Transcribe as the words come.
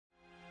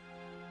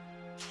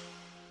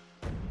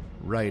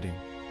writing,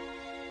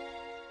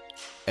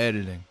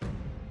 editing,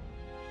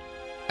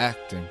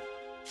 acting,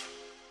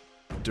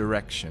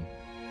 direction.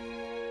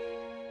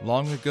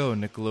 Long ago,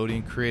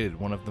 Nickelodeon created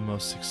one of the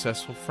most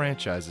successful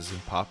franchises in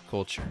pop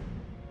culture.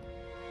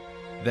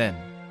 Then,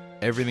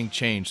 everything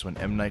changed when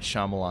M. Night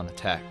Shyamalan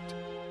attacked.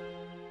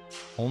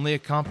 Only a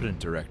competent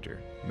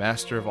director,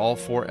 master of all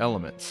four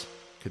elements,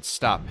 could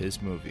stop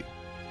his movie.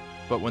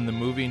 But when the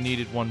movie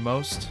needed one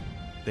most,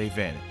 they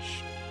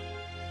vanished.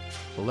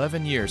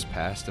 11 years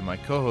passed and my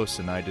co-host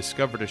and I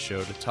discovered a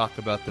show to talk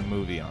about the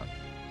movie on,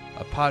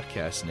 a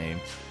podcast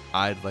named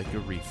I'd Like a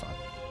Refund.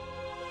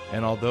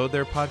 And although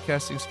their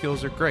podcasting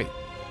skills are great,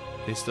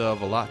 they still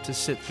have a lot to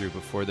sit through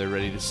before they're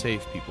ready to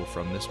save people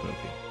from this movie.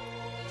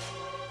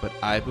 But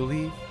I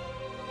believe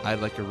I'd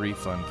Like a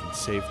Refund can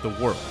save the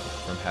world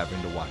from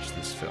having to watch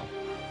this film.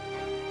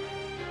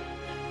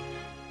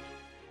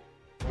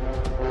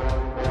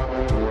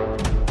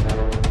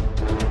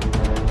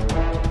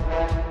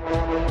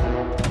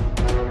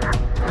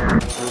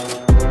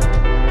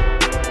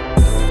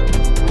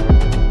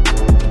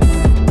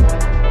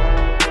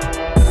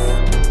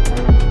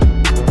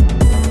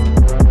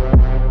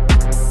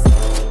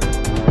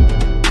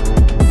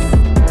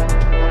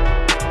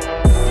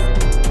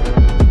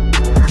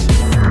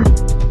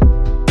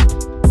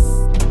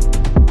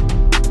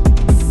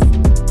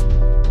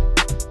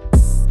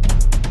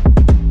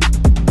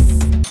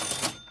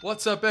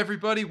 What's up,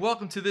 everybody?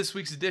 Welcome to this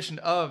week's edition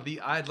of the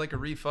I'd Like a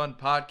Refund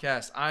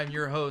podcast. I'm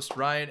your host,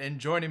 Ryan, and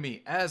joining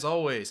me, as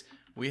always,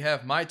 we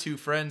have my two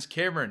friends,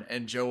 Cameron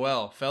and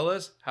Joel.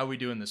 Fellas, how we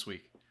doing this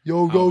week?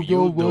 Yo,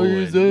 what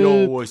is up?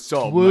 Yo, what's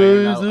up, What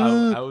man? is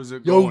up? How's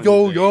it going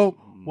Yo, today?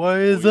 what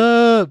is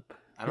up?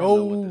 I don't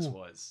know what this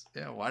was.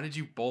 Yeah, why did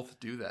you both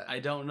do that? I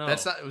don't know.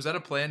 Was that a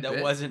planned That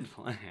bit? wasn't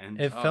planned.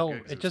 It Oh,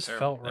 good, 'cause it it was just terrible.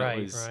 felt That right,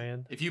 was-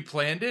 Ryan. If you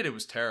planned it, it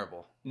was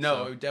terrible.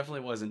 No, So- it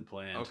definitely wasn't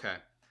planned. Okay.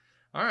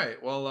 All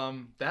right.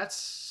 Well, that's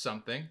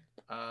something.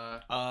 Go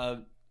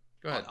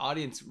ahead.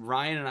 Audience,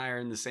 Ryan and I are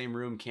in the same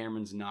room.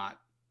 Cameron's not.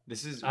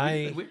 We've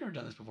never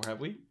done this before, have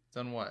we?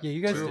 Done what? Yeah,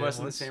 you guys Two of did us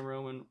in the once. same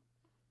room, and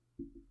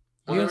You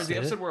there guys was the did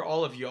it. episode where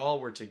all of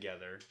y'all were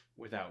together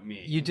without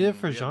me. You did it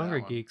for Yeah, that Genre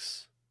one.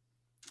 Geeks.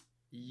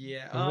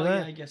 Yeah. Remember Oh, that?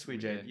 yeah. I guess we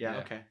did. Yeah. Yeah.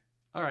 Okay.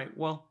 All right.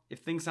 Well,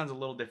 if things sounds a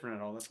little different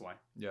at all, that's why.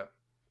 Yeah.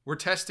 We're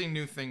testing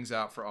new things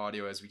out for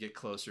audio as we get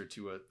closer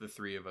to the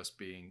three of us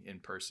being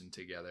in person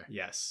together.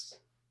 Yes.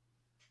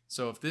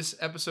 So if this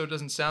episode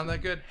doesn't sound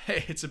that good,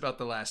 hey, it's about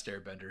The Last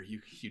Airbender.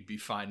 You'd be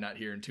fine not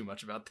hearing too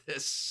much about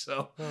this.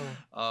 So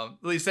at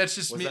least that's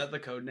just Was me. that the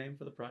code name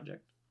for the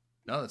project?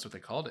 No, that's what they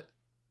called it.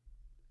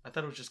 I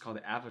thought it was just called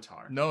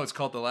Avatar. No, it's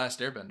called The Last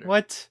Airbender.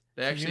 What?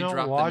 They Did actually you not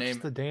dropped watch the name.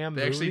 the damn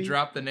They actually movie?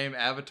 dropped the name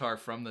Avatar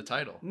from the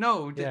title.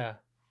 No. Yeah.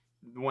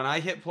 When I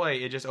hit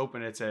play, it just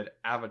opened. It said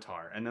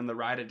Avatar, and then the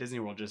ride at Disney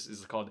World just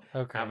is called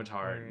Okay.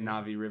 Avatar Alright.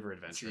 Navi River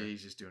Adventure. See,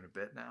 he's just doing a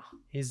bit now.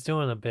 He's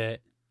doing a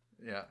bit.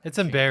 Yeah. It's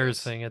King of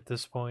embarrassing at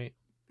this point.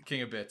 Bits.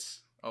 King of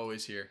Bits.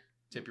 Always here.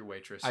 Tip your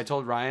waitress. I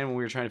told Ryan when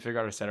we were trying to figure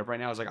out our setup right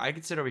now, I was like, I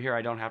could sit over here.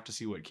 I don't have to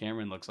see what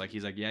Cameron looks like.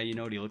 He's like, yeah, you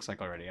know what he looks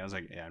like already. I was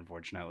like, yeah,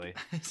 unfortunately.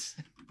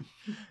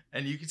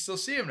 And you can still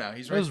see him now.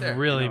 He's That right was there.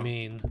 really you know.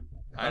 mean.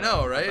 I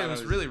know, right? thought It I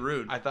was was- really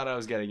rude. I thought I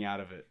was getting out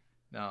of it.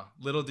 No,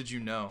 little did you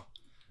know.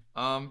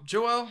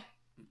 Joel,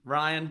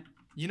 Ryan,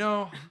 you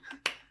know,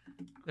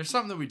 there's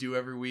something that we do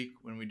every week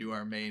when we do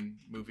our main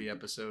movie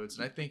episodes,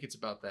 and I think it's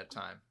about that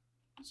time.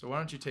 So why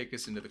don't you take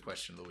us into the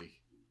question of the week?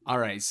 all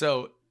right.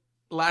 So,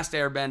 Last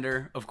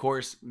Airbender, of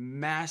course,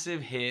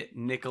 massive hit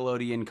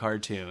Nickelodeon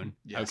cartoon.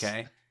 Yes.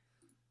 Okay.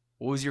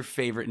 What was your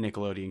favorite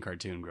Nickelodeon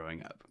cartoon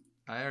growing up?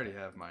 I already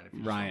have mine. If you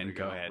just Ryan, want me to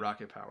go ahead.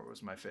 Rocket Power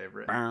was my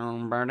favorite. I I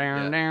don't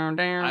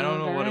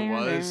know what it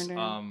was.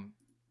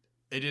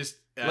 It just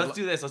Let's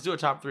do this. Let's do a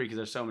top three because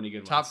there's so many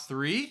good top ones.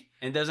 three.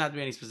 And it doesn't have to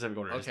be any specific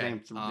order. Just Okay,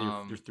 name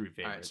your three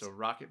favorites. All right, so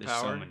Rocket There's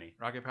Power. so many.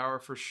 Rocket Power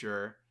for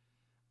sure.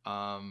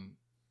 I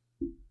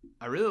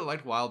really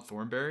liked Wild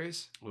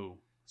Thornberries. Ooh,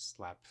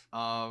 slap.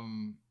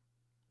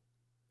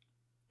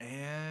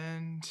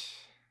 And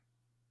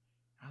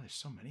there's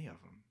so many of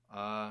them.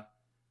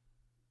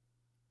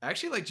 I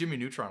actually like Jimmy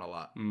Neutron a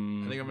lot. I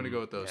think I'm gonna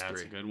go with those yeah,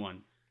 three. That's a good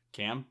one.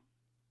 Cam?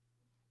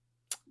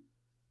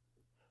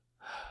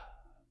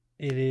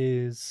 It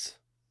is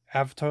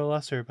Avatar: The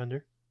Last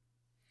Airbender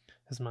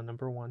is my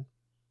number one.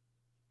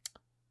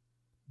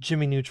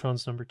 Jimmy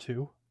Neutron's number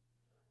two.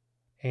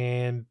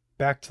 And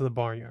Back to the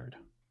Barnyard.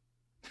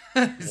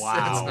 That's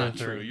Wow. not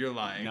true. You're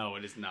lying. No,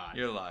 it is not.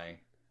 You're lying.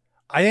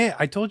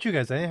 I told you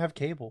guys I didn't have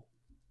cable.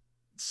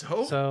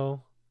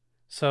 So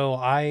So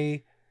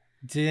I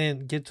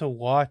didn't get to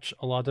watch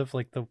a lot of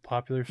like the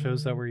popular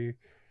shows that were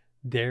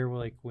there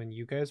like when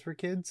you guys were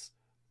kids.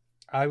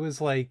 I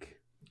was like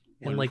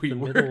in When like we the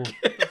were middle.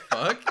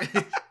 fuck.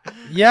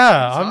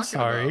 Yeah, What are you I'm talking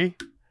sorry.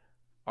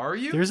 Are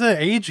you? There's an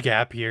age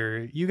gap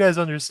here. You guys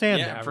understand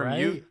yeah, that, from right?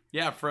 you.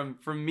 Yeah, from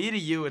me to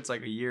you, it's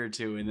like a year or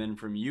two, and then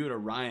from you to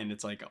Ryan,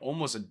 it's like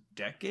almost a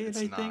decade.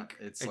 It's I not. think.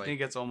 It's I like- think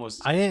it's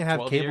almost. I didn't have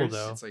 12 cable years?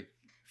 though. It's like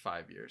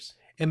 5 years.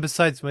 And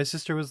besides, my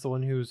sister was the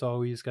one who's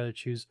always got to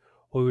choose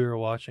what we were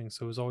watching,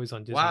 so it was always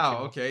on Disney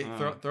Wow. Channel.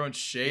 Okay. Throwing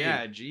shade.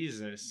 Yeah,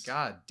 Jesus.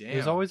 God damn. It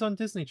was always on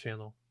Disney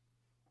Channel.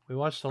 We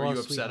watched a Were lot you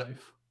of Sweet upset?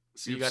 Life.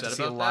 So You you got to upset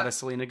see a about lot that? of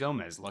Selena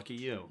Gomez. Lucky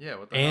you. Yeah.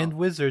 What the And hell?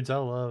 Wizards, I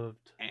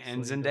loved.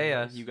 And Selena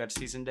Zendaya. Gomez. You got to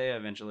see Zendaya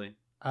eventually.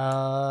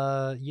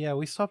 Yeah,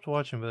 we stopped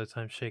watching by the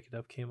time Shake It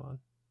Up came on.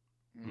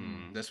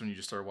 That's when you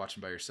just started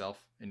watching by yourself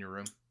in your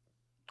room.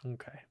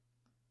 Okay.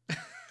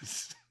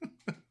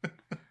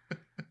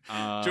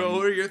 Joe,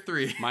 what are your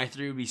 3? My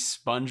 3 would be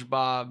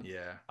SpongeBob,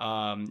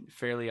 Yeah.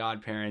 Fairly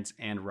Odd Parents,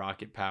 and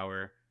Rocket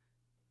Power.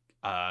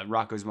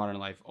 Rocko's Modern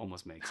Life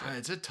almost makes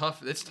it. It's tough.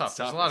 There's a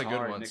lot of good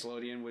hard. ones.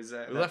 Nickelodeon was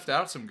We left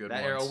out some good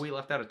that ones. era. We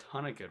left out a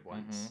ton of good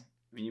ones. Mhm.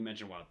 I mean, you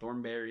mentioned Wild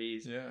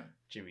Thornberries. Yeah.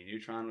 Jimmy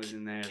Neutron was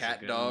in there. That's a Cat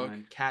good Dog.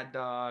 one. Cat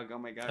Dog. Oh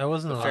my god. I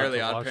wasn't The allowed Fairly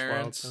to Odd watch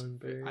Parents. Wild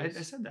Thornberries.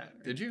 I said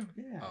that. Did you?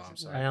 Yeah. Oh, I I'm said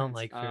sorry. I don't Parents.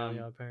 like Fairly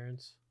Odd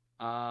Parents.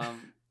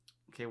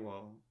 Okay,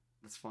 well,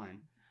 that's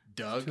fine.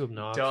 Doug. Too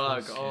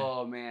obnoxious. Doug.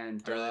 Oh man,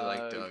 Doug. I really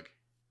like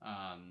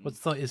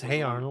Doug. Is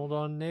Hey Arnold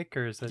on Nick,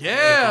 or is that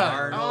Yeah.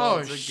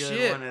 Arnold's Oh a good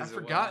shit. one I as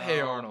forgot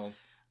Hey well. Arnold.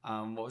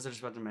 What was I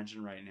just about to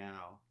mention right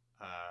now?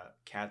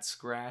 Cat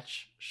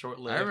Scratch,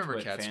 short-lived. I remember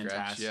but Cat Scratch,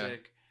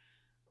 fantastic.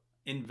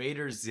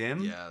 Invader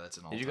Zim. Yeah, that's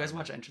an all. Did you guys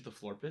watch Enter the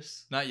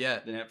Florpus? Not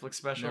yet. The Netflix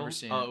special. Never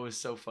seen Oh, it. it was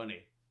so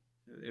funny.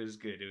 It was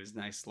good. It was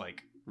nice,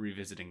 like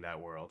revisiting that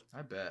world.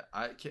 I bet.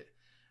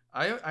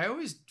 I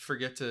always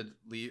forget to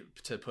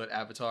put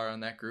Avatar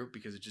on that group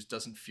because it just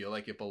doesn't feel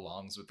like it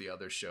belongs with the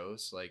other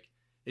shows. Like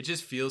it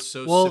just feels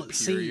so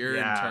superior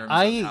in terms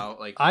of how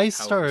like I how it was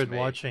started made.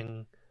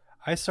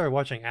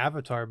 watching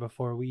Avatar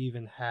before we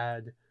even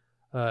had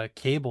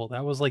cable.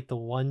 That was like the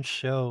one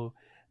show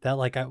that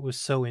like I was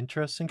so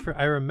interesting for.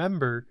 I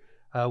remember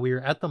we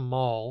were at the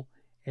mall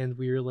and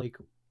we were like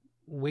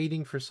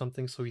waiting for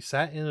something, so we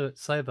sat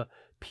inside of a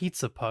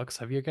Pizza Pucks.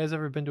 Have you guys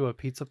ever been to a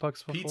Pizza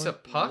Pucks before? Pizza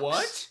Pucks.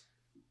 What?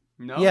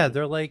 No. Yeah,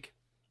 they're like,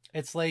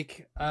 it's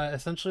like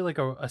essentially like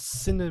a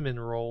cinnamon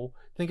roll.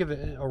 Think of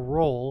it a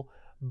roll,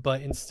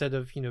 but instead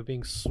of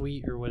being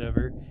sweet or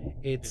whatever,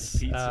 it's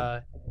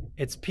pizza.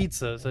 It's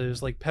pizza. So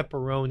there's like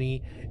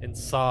pepperoni and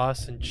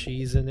sauce and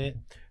cheese in it.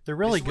 They're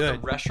really Is this what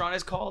good. the restaurant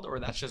is called, or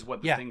that's just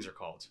what the Yeah. things are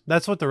called?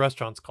 That's what the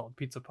restaurant's called,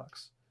 Pizza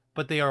Pucks.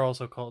 But they are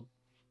also called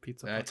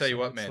Pizza And I Pucks. tell you so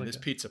what, it's man, like this a-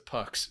 Pizza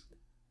Pucks.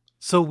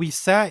 So we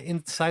sat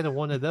inside of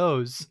one of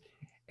those,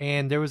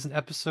 and there was an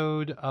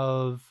episode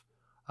of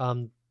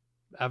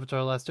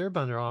Avatar: Last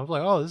Airbender on. I was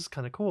like, oh, this is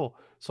kind of cool.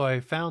 So I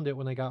found it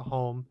when I got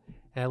home,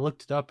 and I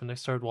looked it up, and I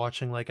started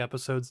watching like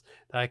episodes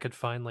that I could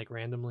find like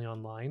randomly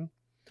online.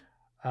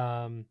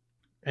 And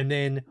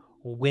then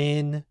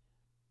when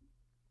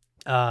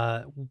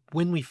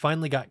we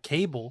finally got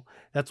cable,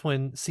 that's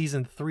when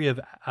season 3 of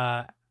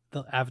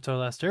the Avatar: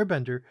 Last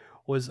Airbender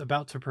was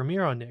about to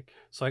premiere on Nick.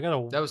 So I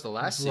got That was the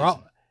last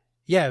season.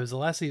 Yeah, it was the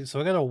last season. So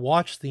I got to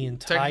watch the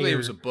entire. Technically, it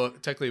was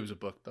a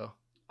book, though.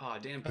 Oh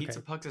damn! Pizza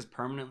Okay. Pucks is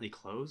permanently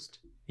closed.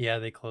 Yeah,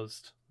 they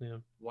closed. Yeah.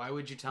 Why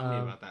would you tell me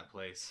about that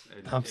place?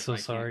 I'm if so I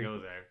can't sorry. Go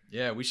there.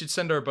 Yeah, we should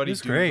send our buddy It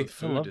was Dude great. with I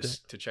food loved it.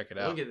 to check it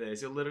out. Look at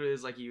this. It literally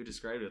is like you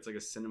described it. It's like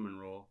a cinnamon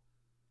roll.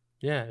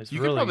 Yeah, it's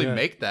You really could probably good.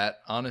 make that,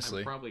 I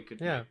honestly. probably could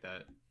Yeah. make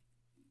that.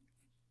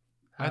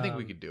 I think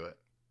we Um, could do it.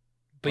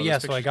 But Oh, yeah,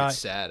 this so I picture got gets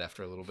sad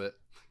after a little bit.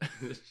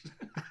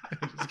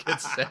 Just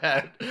gets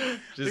sad.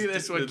 Just Look at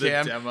this one, the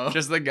Cam. demo.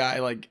 Just the guy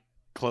like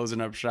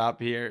closing up shop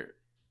here.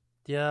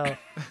 yeah.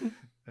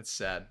 That's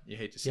sad. You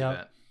hate to see Yeah.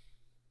 that.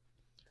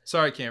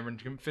 Sorry, Cameron.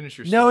 Finish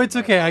your. No, story. it's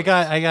My okay.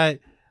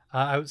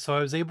 apologies. So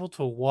I was able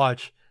to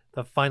watch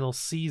the final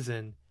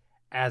season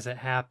as it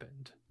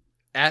happened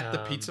At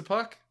the um, Pizza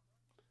Puck.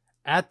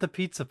 at the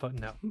Pizza Puck.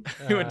 No,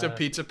 You went to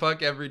Pizza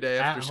Puck every day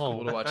after at school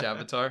home. to watch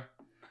Avatar.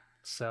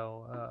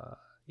 So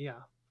yeah.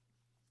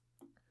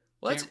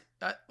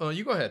 Well,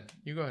 you go ahead.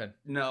 You go ahead.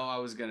 No, I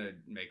was gonna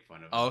make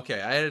fun of. Oh,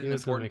 okay. I had He an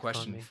was gonna important make fun of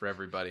question me. for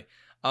everybody.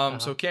 Uh-huh.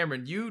 So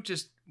Cameron,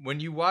 when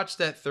you watched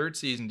that third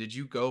season, did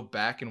you go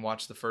back and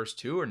watch the first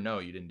 2, or no,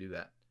 you didn't do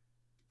that?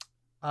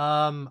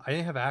 I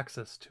didn't have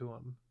access to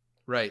them.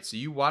 Right. So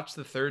you watched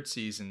the third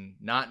season,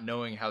 not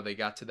knowing how they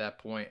got to that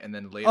point, and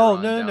then later. Oh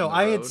on no, down no, the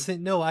I road-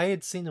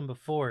 had seen them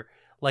before.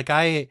 Like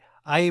I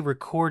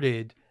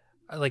recorded,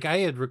 like I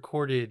had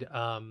recorded,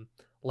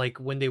 like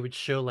when they would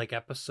show like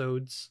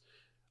episodes,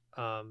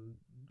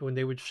 when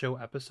they would show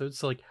episodes.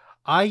 So like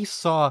I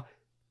saw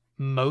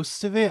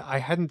most of it. I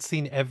hadn't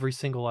seen every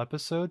single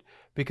episode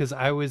because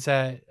I was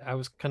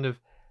kind of,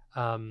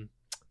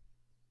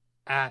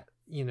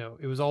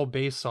 it was all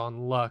based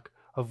on luck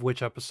of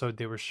which episode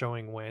they were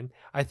showing when.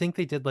 I think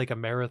they did like a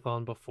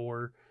marathon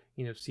before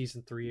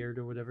season 3 aired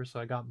or whatever, so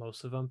I got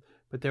most of them,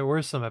 but there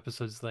were some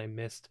episodes that I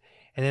missed,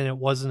 and then it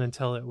wasn't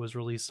until it was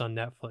released on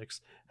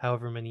Netflix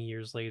however many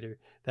years later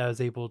that I was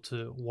able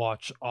to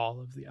watch all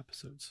of the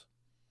episodes.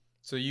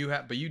 So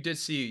but you did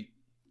see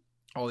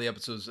all the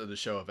episodes of the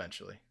show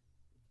eventually.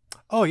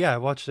 Oh yeah, I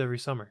watched it every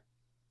summer.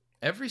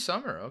 Every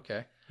summer,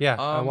 okay. Yeah,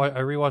 Um, I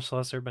rewatched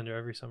Last Airbender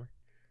every summer.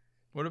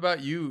 What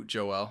about you,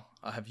 Joel?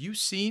 Have you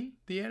seen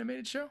the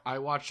animated show? I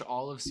watched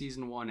all of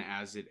season 1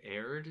 as it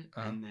aired,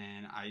 Uh-huh. and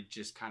then I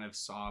just kind of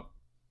saw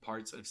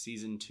parts of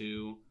season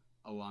 2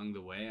 along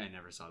the way, I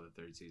never saw the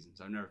third season,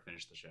 so I've never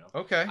finished the show.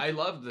 Okay. I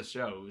loved the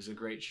show. It was a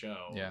great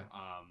show. Yeah.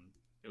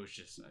 It was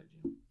just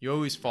You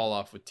always fall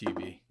off with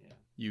TV. Yeah.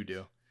 You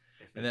do.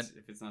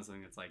 If it's not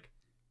something that's like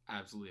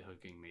absolutely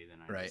hooking me, then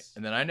I Right. just...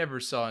 And then I never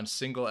saw a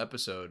single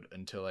episode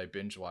until I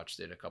binge watched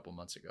it a couple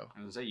months ago.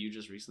 I was gonna say you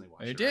just recently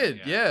watched I it. did.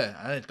 Right? Yeah.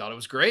 I thought it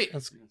was great.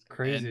 That's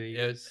crazy.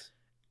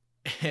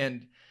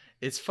 And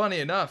it's funny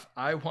enough,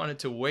 I wanted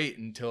to wait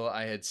until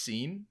I had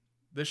seen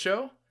the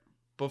show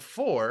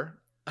before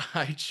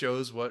I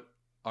chose what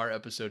our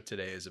episode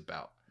today is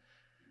about.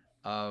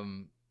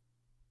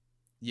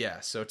 Yeah,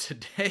 so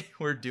today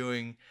we're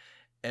doing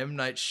M.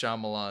 Night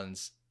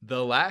Shyamalan's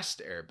The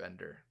Last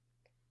Airbender.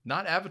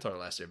 Not Avatar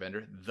Last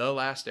Airbender, The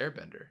Last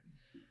Airbender.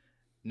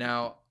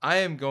 Now, I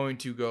am going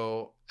to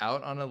go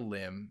out on a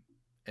limb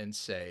and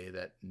say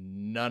that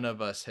none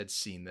of us had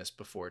seen this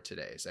before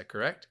today. Is that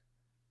correct?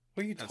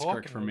 What are you That's talking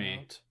correct for me.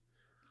 about?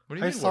 What do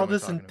you I mean, saw what am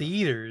this in talking about?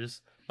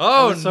 theaters.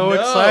 Oh, I was so no.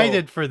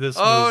 excited for this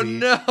Oh, movie.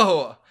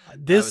 no.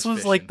 This I was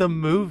was like fishing. the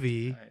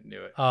movie. I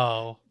knew it.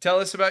 Oh, Tell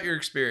us about your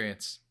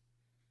experience.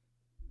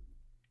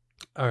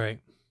 all right.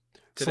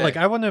 Today. So like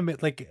I want to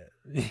like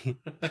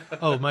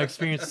oh, my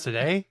experience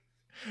today?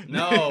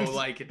 No,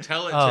 like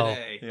tell it Oh.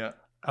 today. Yeah.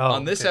 Oh,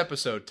 On this okay.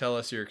 episode, tell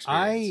us your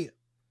experience.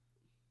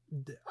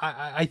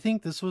 I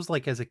think this was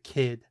like as a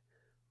kid,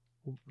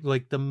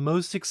 like the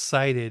most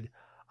excited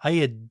I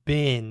had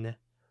been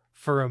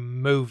for a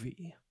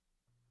movie.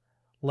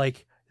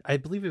 Like I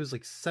believe it was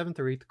like 7th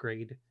or 8th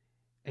grade,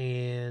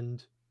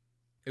 and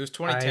It was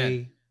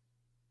 2010.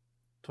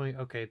 20.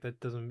 Okay,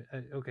 that doesn't.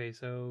 Okay,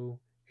 so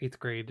 8th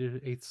grade,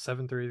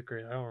 7th or 8th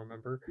grade. I don't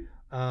remember.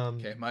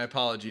 Okay, my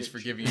apologies for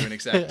giving you an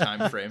exact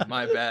time frame.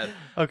 My bad.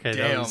 Okay, that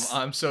Damn, was-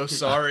 I'm so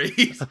sorry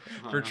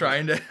for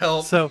trying to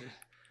help. So,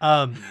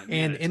 I'm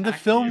and gonna in the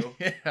attack film, you.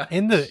 Yeah,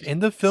 in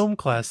the film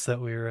class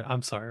that we were,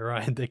 I'm sorry,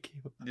 Ryan. Thank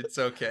you. it's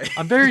okay.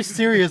 I'm very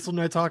serious when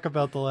I talk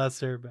about The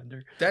Last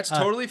Airbender. That's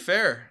totally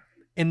fair.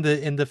 In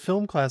the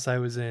film class I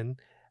was in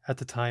at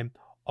the time,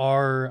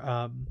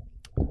 our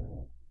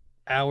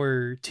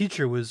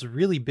teacher was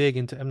really big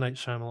into M. Night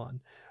Shyamalan.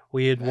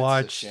 We had That's a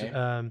watched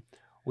shame.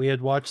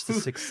 The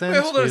Sixth Sense.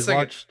 Wait, hold on we a had second.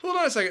 watched- Hold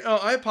on a second. Oh,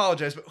 I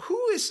apologize, but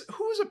who is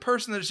a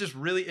person that is just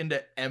really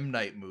into M.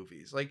 Night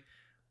movies? Like,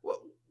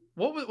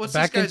 what's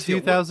back this in guy's deal?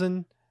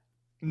 2000.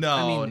 No,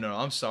 I mean- no,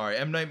 I'm sorry.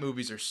 M. Night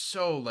movies are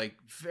so like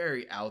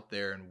very out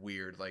there and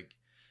weird. Like,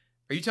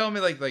 are you telling me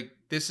like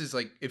this is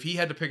like if he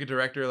had to pick a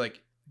director,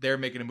 like they're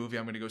making a movie,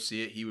 I'm going to go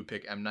see it, he would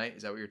pick M. Night?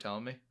 Is that what you're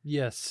telling me?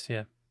 Yes,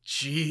 yeah.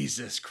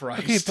 Jesus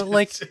Christ. Okay, but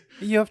like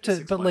you have to,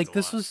 This but like explains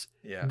this a lot. was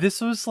yeah.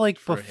 this was like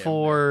For him,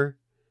 before.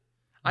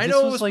 I this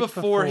know it was like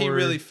before he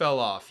really fell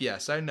off.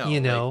 Yes, I know. You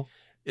Like, know,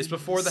 it's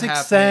before The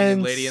Sixth Happening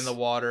and Lady in Sense. the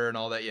Water and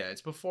all that. Yeah,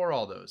 it's before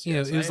all those. you know,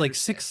 Yes, it was I like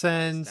understand. Sixth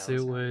Sense. That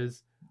was It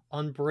was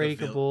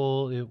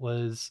Unbreakable. It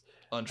was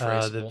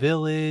Untraceable. The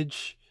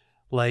Village.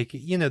 Like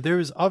there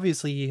was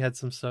obviously he had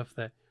some stuff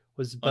that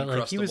was, but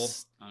like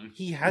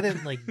he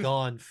hadn't like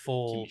gone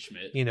full,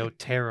 Kimmy Schmidt.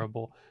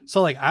 terrible.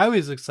 So like I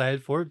was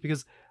excited for it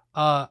because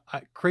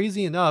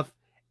crazy enough,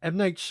 M.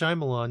 Night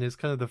Shyamalan is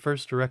kind of the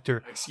first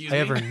director Excuse I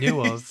me? ever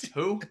knew of.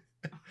 Who?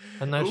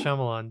 M. Night Who?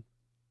 Shyamalan.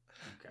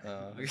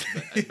 Okay.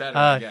 That's better,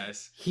 I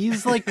guess.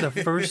 He's like the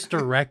first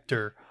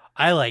director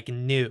I like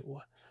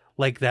knew.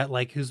 Like that,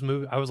 like whose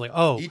movie I was like,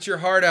 oh, Eat your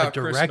heart out,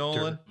 Chris director.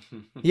 Nolan.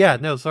 yeah,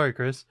 no, sorry,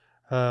 Chris.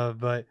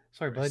 But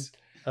sorry, bud. Chris.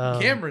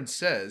 Cameron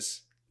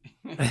says.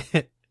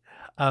 But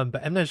M.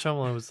 Night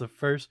Shyamalan was the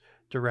first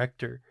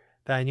director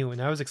that I knew,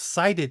 and I was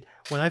excited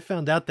when I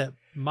found out that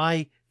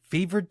my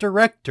favorite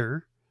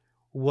director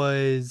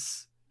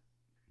was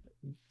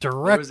directing.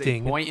 There was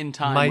a point in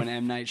time my- when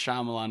M. Night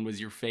Shyamalan was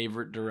your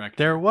favorite director.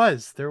 There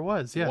was,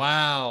 yeah.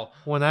 Wow.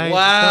 When I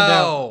found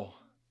out Wow.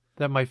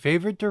 that my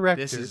favorite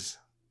director This is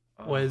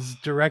was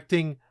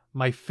directing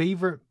my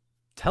favorite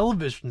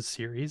television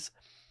series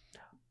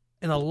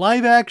in a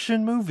live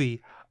action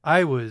movie,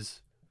 I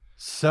was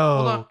so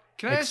Hold on.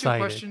 Can I ask you a excited.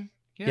 question?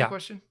 Can I Yeah. ask a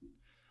question?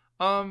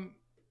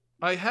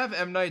 I have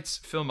M. Night's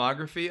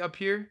filmography up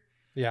here.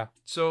 yeah.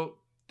 So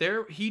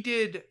he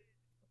did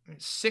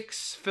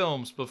 6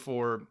 films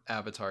before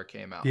Avatar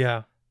came out.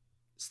 Yeah.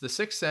 It's The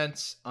Sixth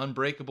Sense,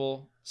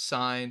 Unbreakable,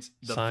 Signs,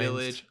 The Signs,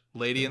 Village,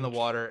 Lady in the Village.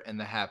 Water, and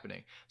The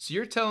Happening. So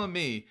you're telling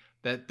me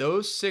that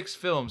those 6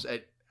 films,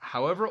 at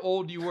however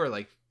old you were,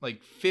 like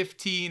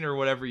 15 or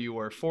whatever you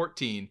were,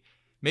 14,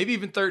 maybe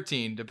even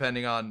 13,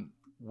 depending on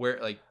where,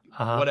 like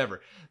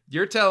whatever.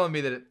 You're telling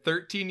me that at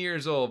 13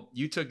 years old,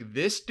 you took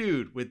this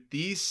dude with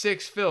these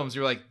 6 films.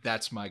 You're like,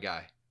 that's my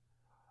guy.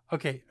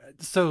 Okay,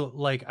 so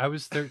like I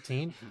was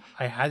 13.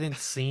 I hadn't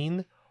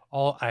seen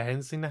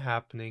The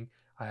Happening.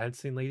 I hadn't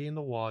seen Lady in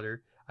the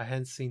Water. I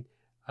hadn't seen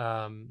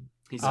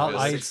He's I supposed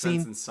had Sixth Sense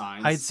seen- and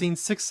Signs. I'd seen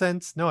Sixth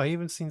Sense. No, I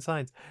even seen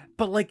Signs.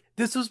 But like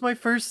this was my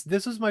first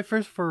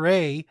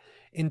foray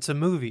into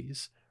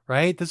movies,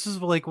 right? This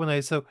is like when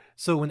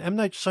when M.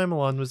 Night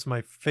Shyamalan was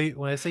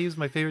when I say he was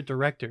my favorite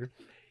director,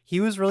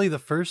 he was really the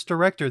first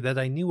director that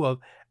I knew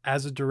of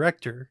as a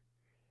director.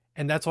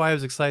 And that's why I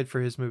was excited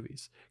for his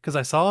movies. Because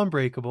I saw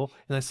Unbreakable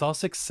and I saw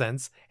Sixth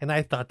Sense and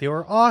I thought they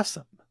were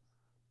awesome.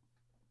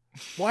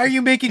 Why are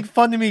you making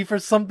fun of me for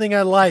something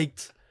I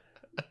liked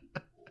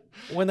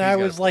when I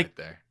was like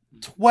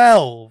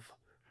 12?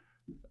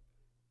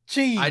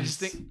 Jeez.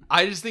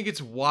 I just think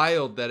it's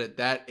wild that at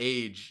that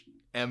age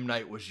M.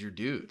 Night was your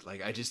dude.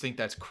 Like, I just think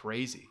that's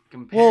crazy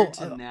compared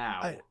to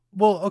now.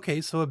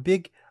 Okay, so a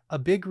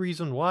big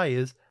reason why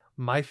is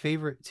my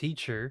favorite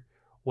teacher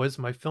was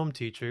my film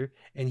teacher,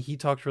 and he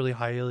talked really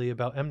highly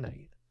about M.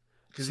 Night.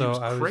 Because he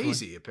was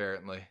crazy,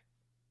 apparently.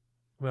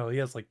 Well, he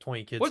has like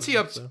 20 kids. What's he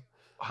up to?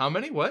 How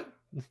many? What?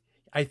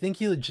 I think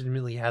he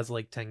legitimately has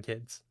like 10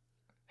 kids.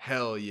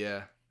 Hell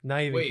yeah.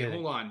 Not even kidding.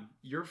 Hold on.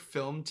 Your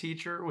film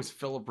teacher was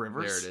Philip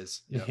Rivers? There it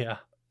is. Yep. Yeah.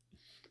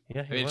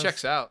 Yeah, I mean, it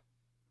checks out.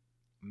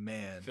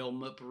 Man.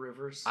 Film up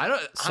Rivers?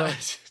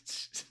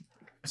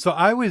 So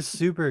I was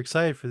super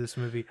excited for this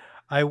movie.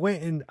 I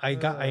went and I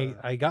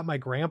got my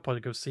grandpa to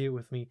go see it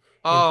with me.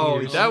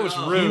 Oh, that was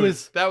rude.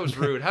 That was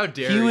rude. How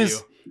dare you?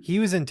 He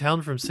was in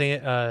town from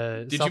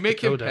Did you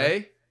make Dakota. him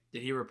pay?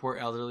 Did he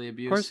report elderly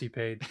abuse? Of course he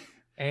paid.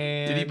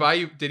 And did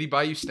he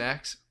buy you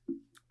snacks?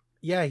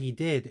 Yeah, he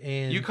did.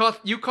 And you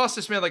cost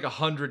this man like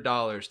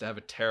 $100 to have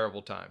a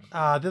terrible time.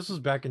 This was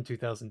back in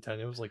 2010.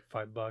 It was like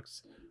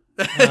 $5.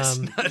 That's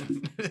not...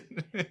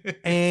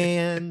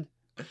 And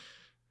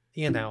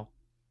you know,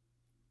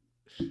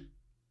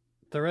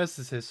 the rest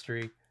is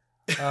history.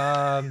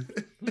 I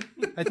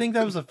think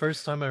that was the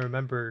first time I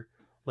remember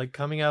like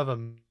coming out of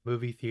a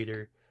movie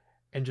theater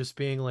and just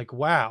being like,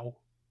 wow,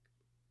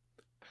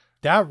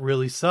 that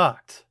really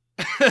sucked.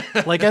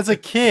 Like, as a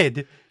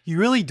kid, you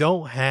really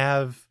don't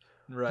have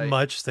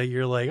much that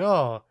you're like,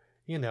 oh,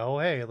 you know,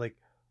 hey, like,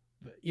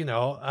 you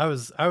know, I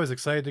was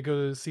excited to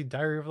go to see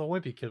Diary of the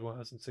Wimpy Kid when I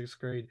was in 6th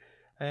grade.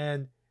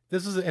 And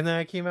then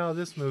I came out of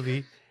this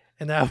movie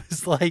and I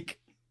was like,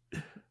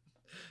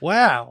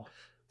 wow.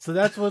 So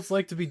that's what it's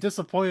like to be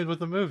disappointed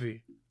with a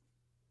movie.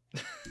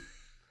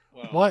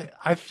 Wow. What?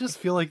 I just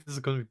feel like this is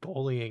going to be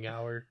bullying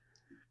hour.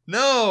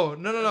 No.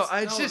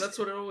 That's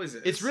what it always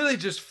is. It's really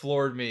just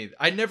floored me.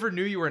 I never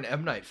knew you were an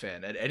M. Night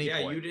fan at any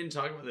point. Yeah, you didn't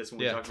talk about this when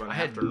we talked about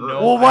After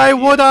Earth. Well, why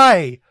would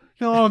I?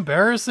 You know how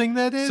embarrassing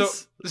that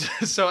is?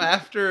 So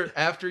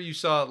after you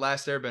saw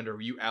Last Airbender,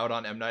 were you out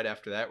on M. Night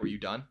after that? Were you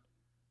done?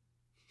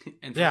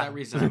 And for that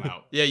reason, I'm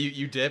out. Yeah,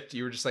 you dipped.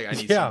 You were just like, I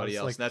need somebody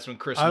else. Like, and that's when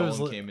Chris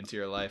Nolan came into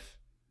your life.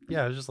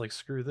 Yeah, I was just like,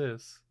 screw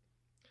this.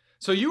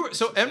 So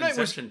M. Night was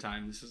Inception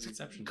time. This is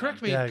Inception time.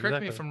 Correct me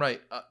if I'm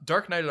right.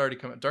 Dark Knight had already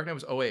come out. Dark Knight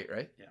was 2008,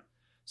 right? Yeah.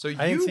 So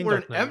you were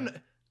an M. Night.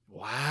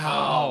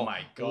 Wow. Oh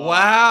my god.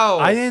 Wow.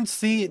 I didn't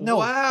see it. No.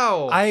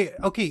 Wow.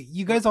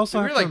 You guys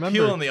also have to remember. We're like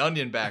peeling the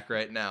onion back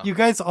right now. You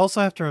guys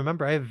also have to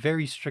remember I have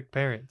very strict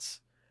parents.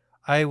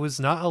 I was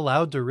not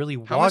allowed to really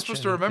watch. How am I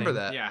supposed to remember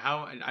that? Yeah,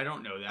 I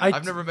don't know that.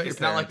 I've never met your parents.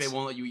 It's not like they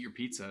won't let you eat your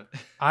pizza.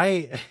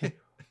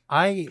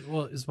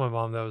 Well, it's my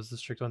mom that was the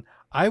strict one.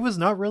 I was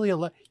not really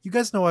allowed. You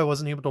guys know I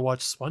wasn't able to watch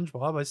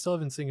SpongeBob. I still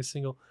haven't seen a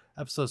single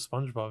episode of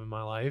SpongeBob in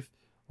my life.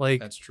 Like,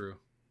 that's true.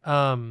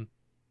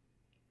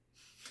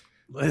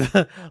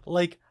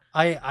 Like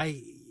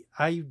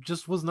I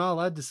just was not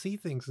allowed to see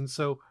things, and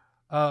so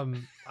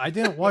I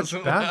didn't watch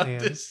Batman.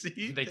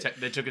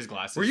 They took his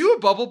glasses. Were you a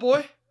bubble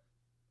boy?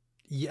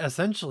 Yeah,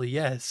 essentially,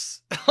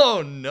 yes.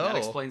 Oh no. That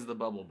explains the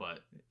bubble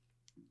butt.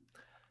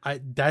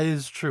 That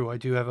is true. I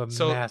do have a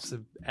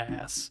massive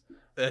ass.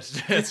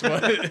 That's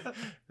what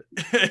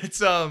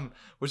it's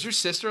was your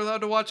sister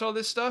allowed to watch all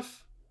this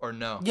stuff or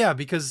no? Yeah,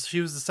 because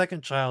she was the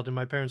second child and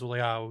my parents were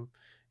like, oh,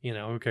 you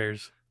know, who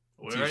cares?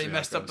 We already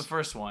messed up the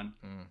first one.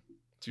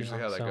 It's usually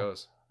how that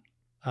goes.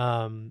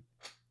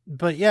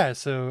 But yeah,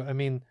 so I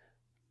mean,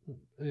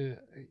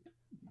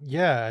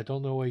 yeah, I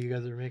don't know why you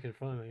guys are making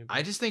fun of me. But...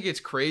 I just think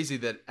it's crazy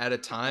that at a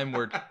time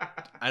where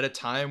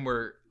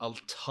a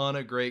ton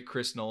of great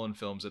Chris Nolan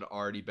films had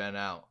already been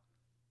out,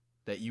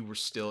 that you were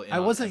still in. I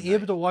wasn't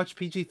able to watch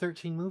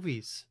PG-13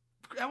 movies.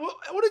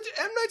 What did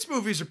M. Night's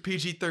movies are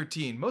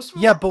PG-13? Most of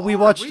them. Yeah, but we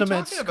watched them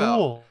at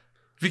school.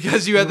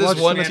 Because you had this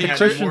one teacher.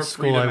 Christian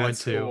school I went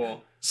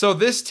to. So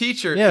this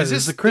teacher, is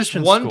this a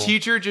Christian one school.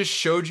 Teacher just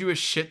showed you a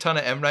shit ton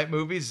of M. Night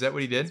movies? Is that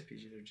what he did?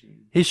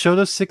 He showed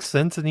us Sixth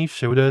Sense and he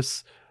showed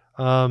us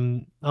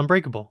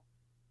Unbreakable.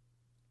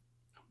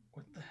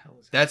 What the hell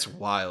is that? That's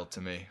wild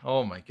to me.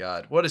 Oh my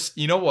god.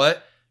 You know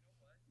what?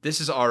 This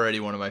is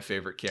already one of my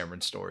favorite Cameron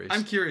stories.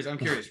 I'm curious.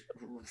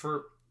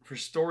 For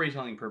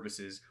storytelling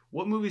purposes,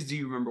 what movies do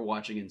you remember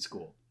watching in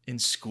school? In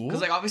school?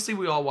 Because like obviously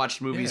we all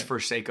watched movies for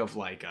sake of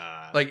like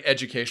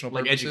educational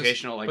purposes.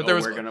 But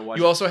we're gonna watch.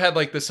 You also had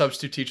like the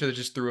substitute teacher that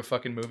just threw a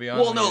fucking movie on.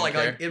 Well, no,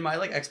 like in my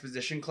like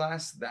exposition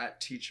class,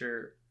 that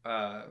teacher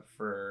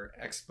for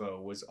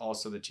Expo was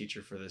also the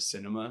teacher for the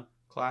cinema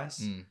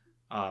class.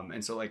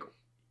 And so like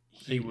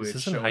he would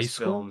show us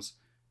films.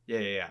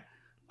 Yeah.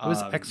 What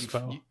was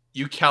Expo?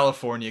 You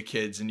California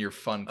kids in your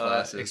fun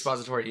classes.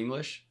 Expository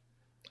English.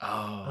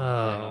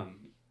 Oh.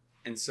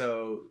 And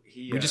so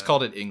we just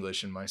called it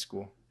English in my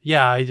school.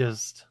 Yeah,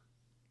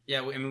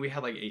 Yeah, I mean, we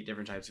had like 8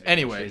 different types of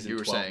anyway, Englishes you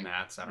were 12 saying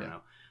maths. I don't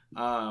know.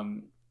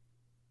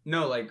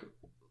 No, like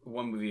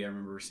one movie I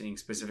remember seeing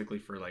specifically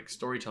for like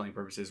storytelling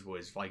purposes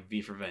was like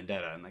V for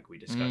Vendetta, and like we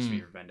discussed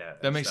V for Vendetta.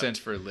 That makes sense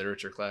for a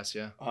literature class,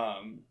 yeah.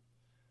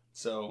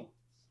 So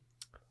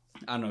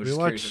I don't know. Just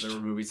curious if there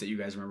were movies that you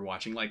guys remember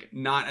watching, like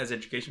not as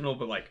educational,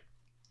 but like,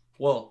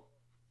 well,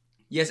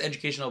 yes,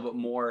 educational, but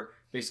more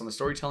based on the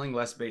storytelling,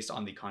 less based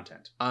on the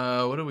content.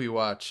 What do we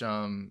watch?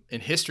 In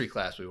history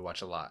class, we would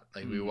watch a lot.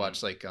 Like we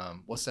watch like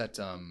what's that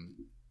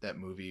that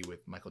movie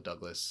with Michael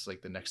Douglas,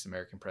 like The Next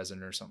American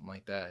President or something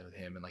like that, with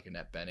him and like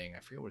Annette Bening.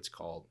 I forget what it's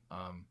called.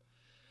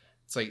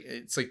 It's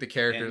like the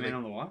character. Ant-Man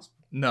and the Wasp?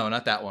 No,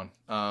 not that one.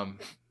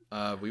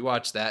 We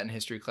watched that in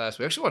history class.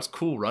 We actually watched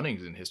Cool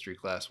Runnings in history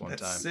class one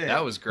time. Sick.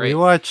 That was great.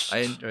 I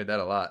enjoyed that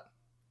a lot.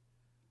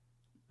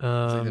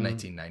 It's like the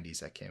 1990s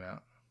that came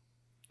out.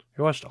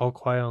 We watched All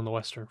Quiet on the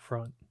Western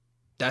Front.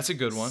 That's a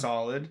good one.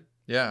 Solid.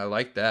 Yeah, I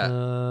like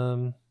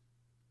that.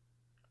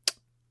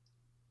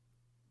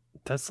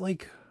 That's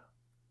like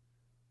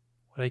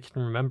what I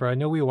can remember. I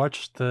know we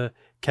watched the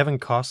Kevin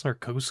Costner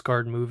Coast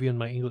Guard movie in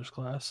my English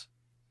class.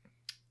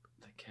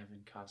 The Kevin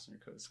Costner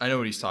Coast Guard. I know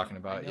what he's talking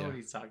about. I know what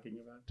he's talking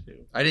about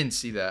too. I didn't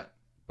see that,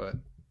 but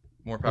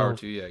more power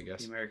to you, I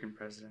guess. The American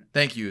President.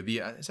 Thank you.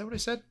 Is that what I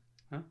said?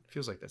 Huh?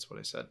 Feels like that's what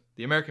I said.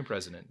 The American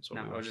President.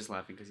 No, I was just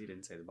laughing because he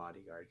didn't say The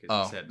Bodyguard.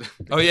 Oh, he said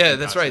yeah,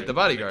 that's right. The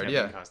Bodyguard,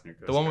 yeah.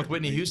 The one with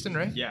Whitney movie. Houston,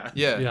 right? Yeah.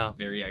 Yeah.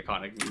 Very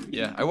iconic movie.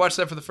 Yeah, I watched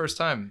that for the first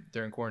time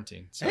during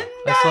quarantine. So. I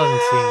still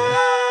haven't seen it.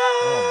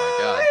 Oh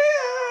my god.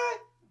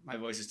 My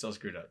voice is still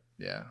screwed up.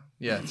 Yeah.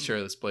 Yeah,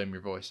 sure. Let's blame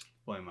your voice.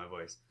 Blame my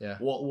voice. Yeah.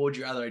 What would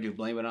you rather I do?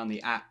 Blame it on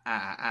the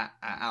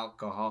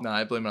alcohol? No,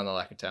 I blame it on the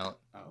lack of talent.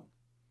 Oh.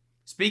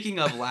 Speaking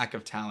of lack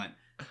of talent,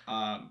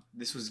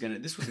 this was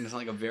gonna sound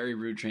like a very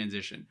rude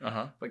transition.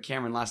 But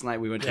Cameron, last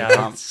night we went to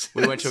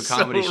a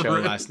comedy show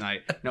rude. last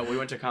night. No, we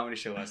went to a comedy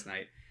show last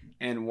night,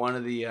 and one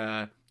of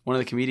the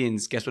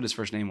comedians, guess what his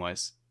first name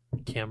was?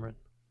 Cameron.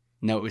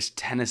 No, it was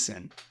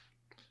Tennyson.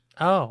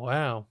 Oh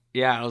wow.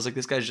 Yeah, I was like,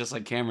 this guy's just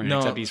like Cameron,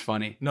 except he's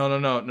funny.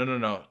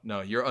 No.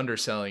 You're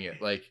underselling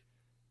it. Like,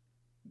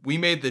 we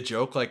made the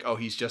joke like, oh,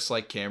 he's just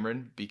like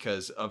Cameron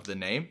because of the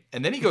name,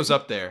 and then he goes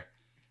up there.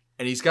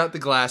 And he's got the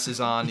glasses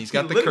on. He's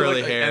got the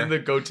curly hair. And the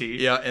goatee.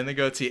 Yeah, and the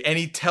goatee. And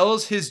he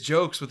tells his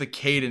jokes with a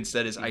cadence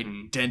that is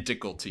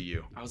identical to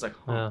you. I was like,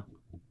 huh.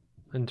 Yeah.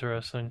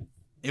 Interesting.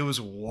 It was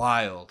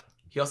wild.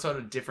 He also had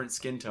a different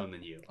skin tone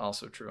than you.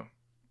 Also true.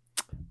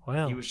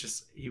 Wow. He was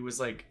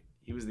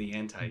the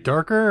anti.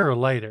 Darker or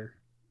lighter?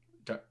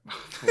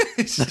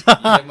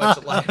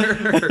 Much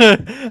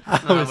lighter.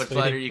 How much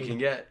lighter you can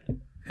get.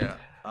 Yeah.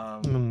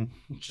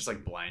 Just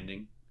like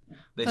blinding.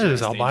 They turn the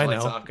stage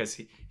lights off because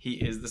he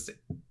is the same.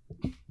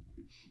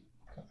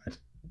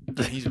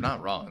 He's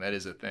not wrong. That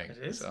is a thing. It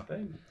is a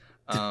thing.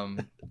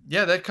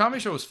 Yeah, that comedy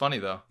show was funny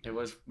though. It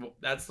was. Well,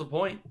 that's the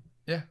point.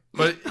 Yeah,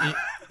 but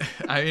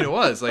it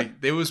was like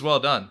it was well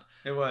done.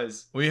 It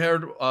was. We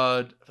heard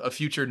a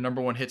future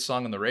 #1 hit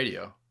song on the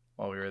radio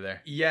while we were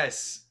there.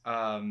 Yes,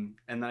 and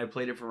then I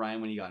played it for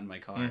Ryan when he got in my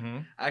car.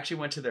 I actually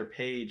went to their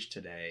page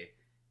today,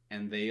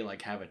 and they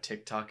like have a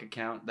TikTok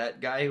account. That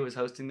guy who was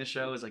hosting the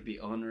show is like the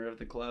owner of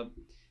the club,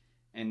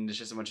 and it's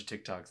just a bunch of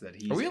TikToks that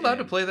he's. Are we allowed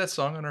to play that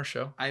song on our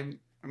show?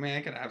 I mean,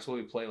 I could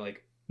absolutely play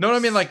like. No, I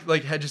mean like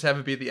just have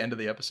it be at the end of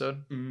the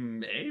episode.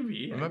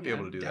 Maybe I might be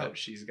able to do that.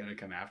 She's gonna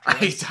come after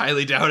I us.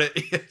 highly doubt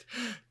it.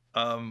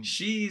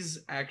 She's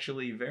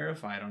actually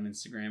verified on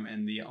Instagram,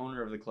 and the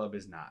owner of the club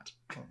is not.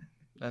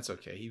 That's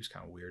okay. He was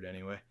kind of weird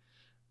anyway.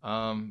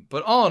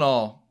 But all in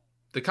all,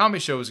 the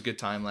comedy show was a good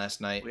time last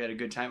night. We had a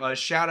good time.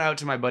 Shout out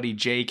to my buddy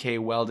J.K.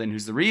 Weldon,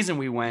 who's the reason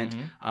we went.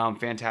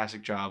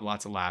 Fantastic job.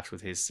 Lots of laughs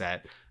with his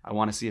set. I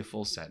want to see a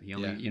full set. He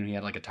only, he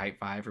had like a tight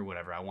 5 or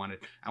whatever. I wanted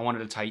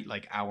a tight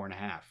like hour and a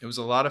half. It was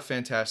a lot of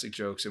fantastic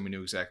jokes, and we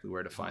knew exactly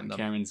where to find them.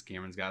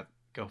 Cameron's got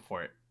go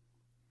for it.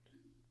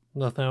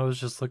 Nothing. I was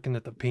just looking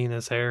at the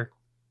penis hair.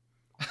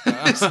 All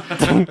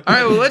right.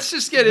 Well, let's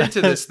just get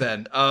into this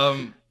then.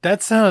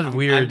 That sounded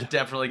weird. I'm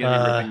definitely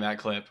gonna be ripping that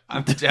clip.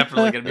 I'm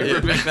definitely gonna be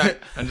ripping that.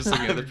 I'm just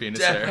looking at the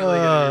penis hair. Definitely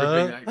gonna be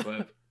ripping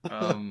that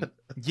clip.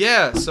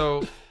 Yeah.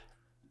 So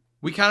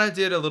we kind of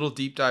did a little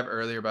deep dive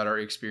earlier about our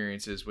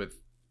experiences with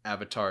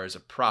Avatar as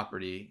a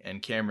property,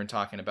 and Cameron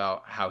talking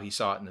about how he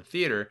saw it in the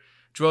theater.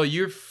 Joel,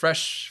 your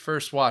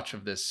first watch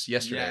of this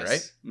yesterday,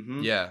 right?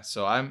 Mm-hmm. Yeah.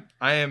 So I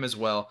am as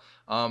well.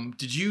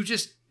 Did you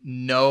just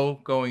know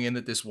going in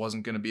that this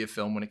wasn't going to be a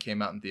film when it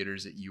came out in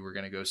theaters that you were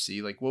going to go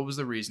see? Like, what was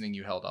the reasoning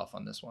you held off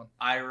on this one?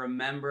 I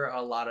remember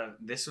a lot of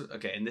this.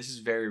 Okay, and this is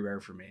very rare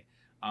for me.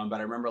 But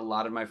I remember a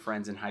lot of my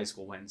friends in high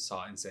school went and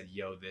saw it and said,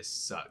 "Yo, this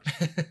sucked."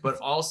 But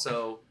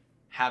also,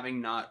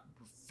 having not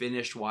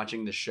finished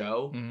watching the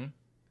show,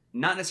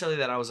 not necessarily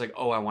that I was like,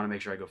 "Oh, I want to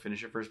make sure I go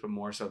finish it first," but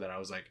more so that I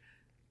was like,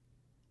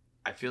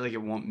 I feel like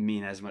it won't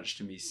mean as much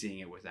to me seeing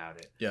it without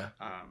it. Yeah.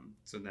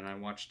 So then I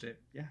watched it.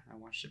 Yeah, I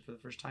watched it for the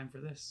first time for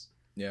this.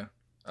 Yeah.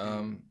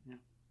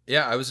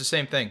 Yeah, I was the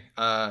same thing.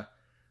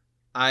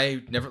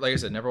 I never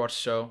watched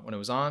the show when it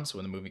was on. So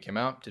when the movie came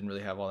out, didn't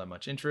really have all that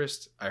much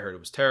interest. I heard it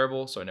was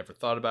terrible, so I never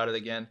thought about it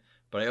again.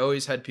 But I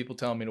always had people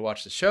telling me to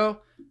watch the show.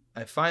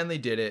 I finally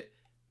did it.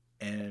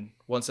 And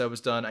once I was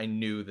done, I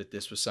knew that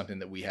this was something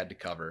that we had to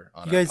cover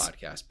on You our guys-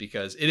 podcast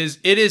because it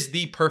is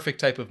the perfect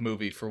type of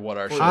movie for what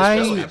our show I-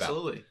 is about.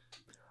 Absolutely.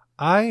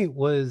 I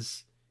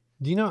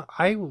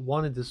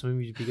wanted this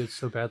movie to be good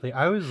so badly.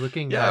 I was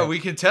looking Yeah, at we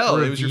can tell.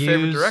 It was your favorite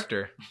reviews.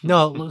 director.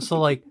 No, so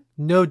like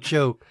no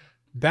joke.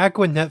 Back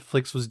when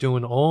Netflix was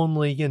doing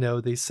only,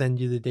 they send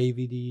you the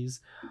DVDs.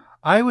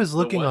 I was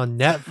looking what? on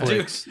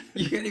Netflix. Dude,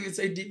 you can't even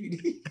say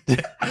DVD.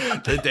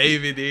 The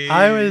DVD.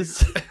 I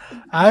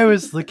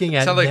was looking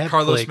at Sound like Netflix.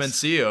 Carlos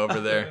Mencia over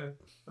there.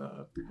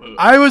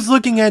 I was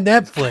looking at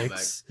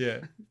Netflix Yeah.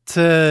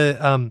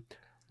 to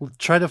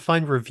try to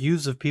find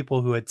reviews of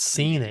people who had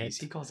seen it.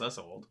 He calls us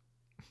old.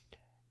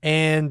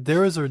 And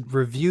there was a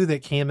review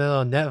that came out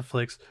on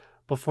Netflix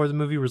before the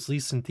movie was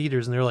released in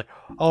theaters, and they were like,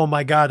 "Oh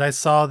my god, I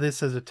saw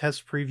this as a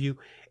test preview.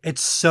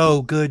 It's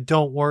so good.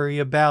 Don't worry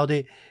about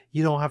it.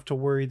 You don't have to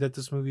worry that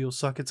this movie will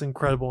suck. It's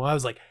incredible." I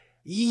was like,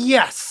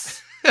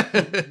 "Yes!"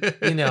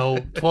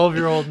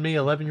 12-year-old me,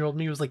 11-year-old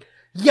me was like,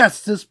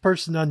 "Yes, this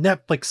person on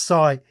Netflix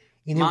saw it,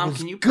 and it Mom, was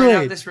can you print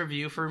out good." this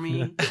review for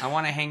me? I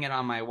want to hang it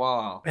on my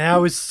wall. And I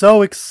was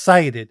so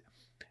excited.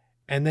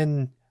 And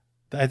then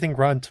I think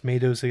Rotten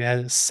Tomatoes had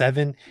a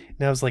 7,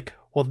 and I was like,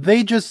 "Well,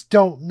 they just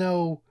don't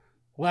know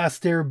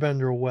Last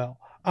Airbender well.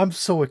 I'm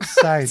so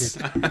excited."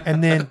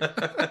 and then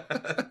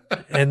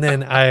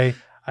I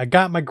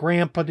got my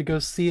grandpa to go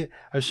see it.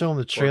 I showed him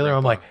the trailer.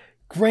 I'm like,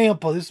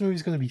 "Grandpa, this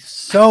movie's gonna be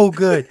so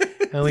good."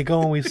 And we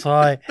go and we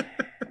saw it,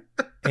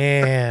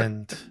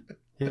 and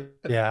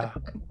yeah.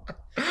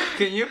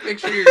 Can you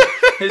picture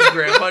his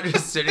grandpa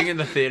just sitting in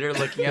the theater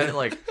looking at it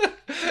like,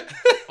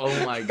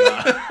 "Oh my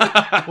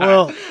god."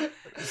 Well,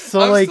 so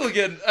I'm like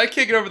I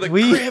can't get over the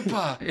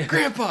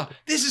Grandpa,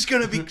 this is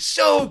gonna be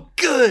so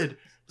good.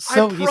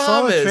 so I he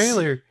saw the promise.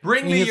 trailer.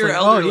 Bring and me he's your like,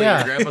 elderly. "Oh, yeah.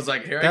 Your grandpa's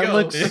like, "Here That I go."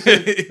 looks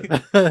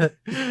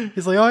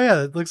he's like, "Oh yeah,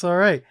 that looks all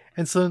right."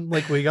 And so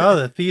like we got out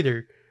of the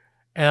theater,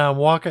 and I'm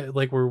walking,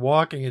 like we're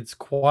walking, it's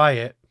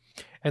quiet,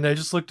 and I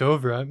just looked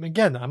over him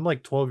again. I'm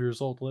like 12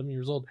 years old, 11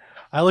 years old.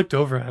 I looked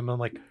over at him. I'm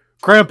like,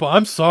 "Grandpa,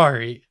 I'm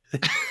sorry." I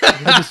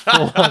just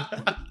full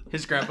on,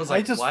 His grandpa's like,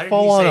 I just "Why did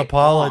full he on say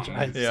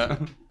apologize. Yeah.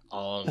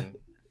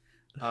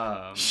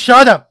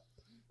 Shut up.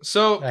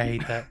 So I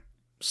hate that.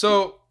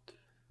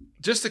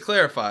 just to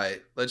clarify,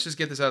 let's just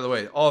get this out of the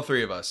way. All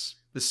three of us.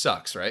 This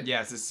sucks, right?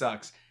 Yes, it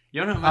sucks.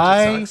 You know how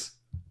much it sucks?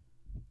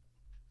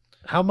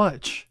 How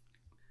much?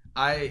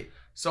 I'll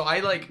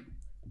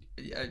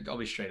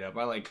be straight up.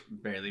 I like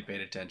barely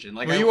paid attention.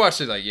 Like Well, you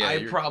watched it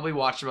I probably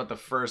watched about the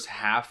first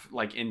half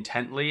like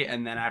intently,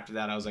 and then after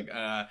that I was like,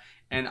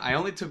 and I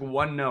only took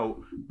one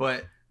note,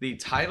 but the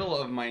title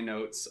of my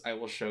notes I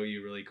will show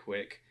you really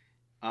quick.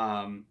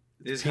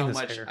 This is how Penis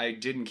much hair. I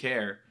didn't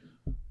care.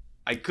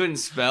 I couldn't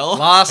spell.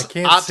 Last I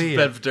can't see it.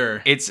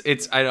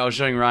 Airbender. I was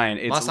showing Ryan.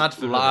 It's Last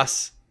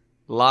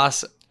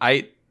Las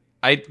like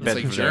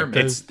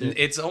German.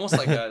 It's almost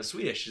like a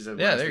Swedish. Is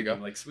Yeah, there you go.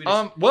 Like Swedish.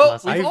 Well,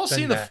 Last we've all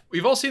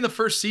Airbender. seen the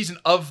first season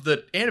of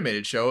the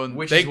animated show, and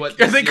Which they is what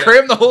they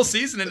crammed the whole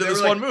season into They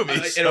this were one like, movie.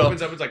 It so-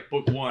 opens up. It's like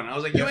book 1. I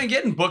was like, you ain't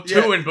getting book 2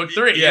 Yeah. and book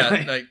 3.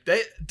 Yeah, like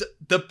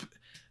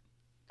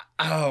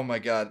oh my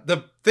god,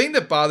 the thing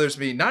that bothers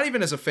me, not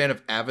even as a fan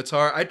of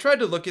Avatar, I tried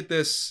to look at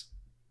this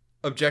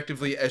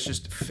objectively as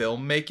just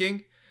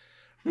filmmaking.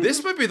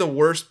 This might be the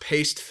worst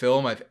paced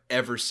film I've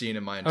ever seen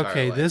in my entire life.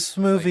 Okay, this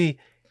movie,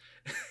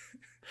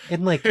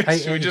 and like,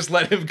 Should we just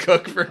let him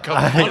cook for a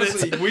couple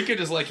minutes? Honestly, we could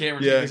just let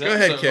Cameron Yeah, take this go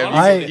ahead, episode. Cam.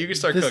 Honestly, You can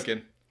start this-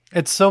 cooking.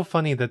 it's so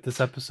funny that this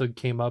episode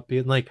came up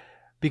being like,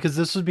 because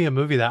this would be a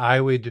movie that I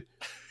would,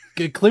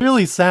 it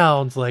clearly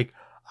sounds like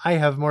I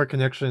have more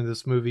connection to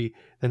this movie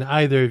than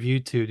either of you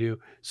two do.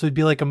 So it'd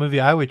be like a movie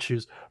I would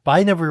choose. But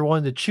I never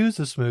wanted to choose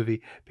this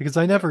movie because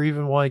I never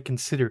even wanted to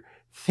consider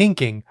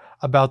thinking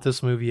about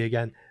this movie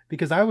again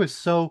because I was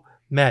so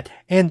mad.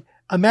 And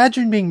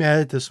imagine being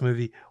mad at this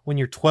movie when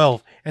you're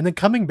 12 and then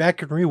coming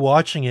back and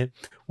rewatching it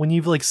when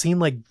you've like seen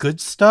like good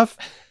stuff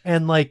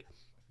and like,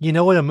 you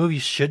know what a movie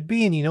should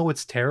be and you know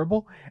what's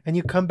terrible, and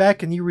you come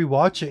back and you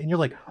rewatch it and you're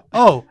like,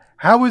 "Oh,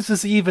 how is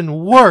this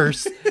even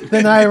worse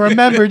than I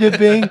remembered it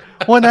being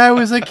when I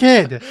was a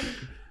kid?"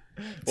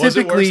 Was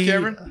it worse,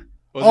 Cameron?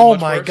 Was it Oh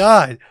much my worse?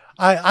 god.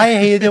 I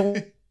hated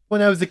it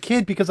when I was a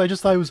kid because I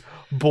just thought it was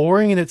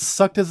boring and it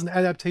sucked as an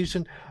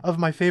adaptation of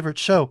my favorite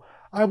show.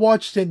 I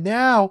watched it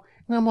now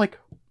and I'm like,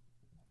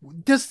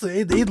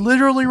 it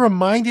literally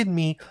reminded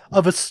me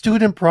of a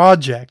student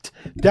project.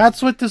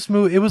 That's what this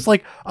movie, it was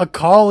like a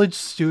college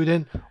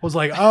student was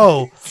like,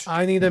 "Oh,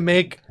 I need to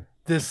make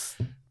this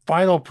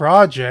final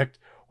project.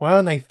 Why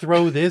don't I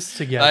throw this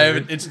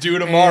together?" It's due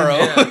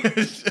tomorrow.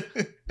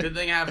 good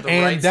thing I have the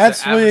And rights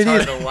that's to what it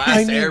Avatar: is. The Last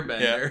I mean-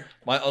 Airbender.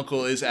 My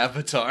uncle is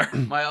Avatar.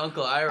 My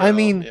uncle Iro. I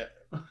mean, Yeah.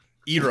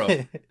 Iro.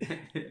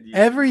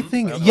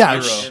 everything. Well, Yeah.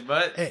 Iro.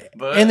 but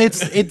And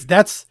it's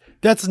that's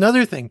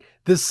another thing.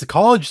 This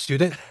college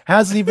student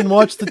hasn't even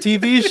watched the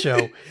TV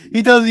show.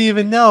 He doesn't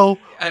even know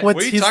What what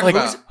are you he's talking like.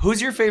 about?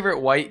 who's your favorite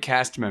white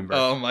cast member?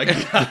 Oh my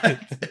god.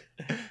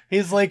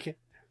 He's like,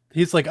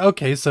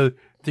 okay, so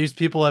these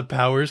people have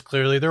powers.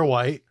 Clearly, they're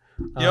white.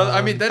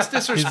 I mean, that's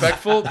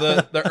disrespectful.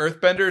 The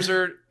Earthbenders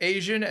are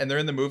Asian, and they're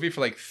in the movie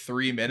for like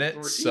 3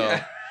 minutes, so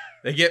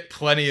they get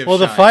plenty of. Well,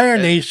 shine. the Fire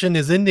Nation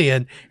is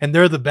Indian, and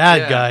they're the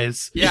bad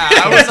guys. Yeah,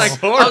 I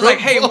was like,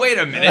 hey, wait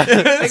a minute.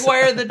 Like,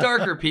 why are the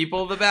darker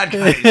people the bad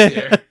guys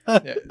here?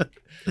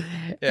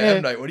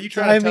 M. Night, what are you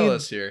trying to tell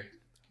us here?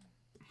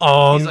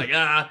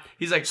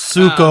 He's like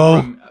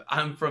Zuko.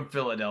 I'm from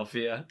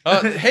Philadelphia.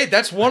 Hey,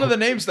 that's one of the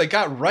names they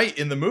got right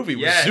in the movie.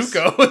 Was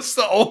Zuko. It's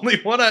the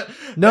only one.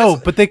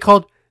 But they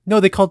called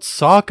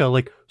Sokka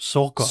like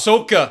Sokka.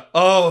 Sokka.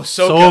 Oh,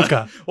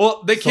 Sokka.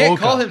 Well, they can't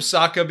call him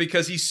Sokka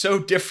because he's so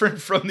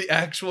different from the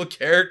actual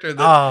character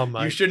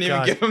that you shouldn't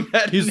even give him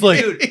that name.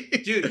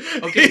 Like, dude.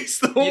 Okay, he's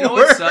the you know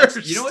worst. what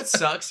sucks? You know what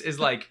sucks is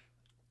like,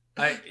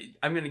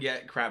 I'm gonna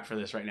get crap for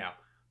this right now.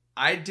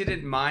 I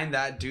didn't mind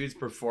that dude's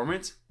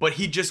performance, but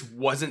he just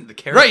wasn't the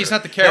character. Right, he's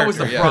not the character. That was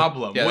the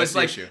problem. Yeah, was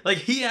that's the issue. Like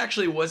he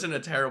actually wasn't a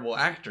terrible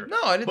actor. No,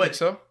 I didn't think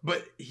so.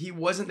 But he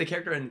wasn't the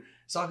character, and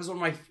Sokka's one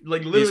of my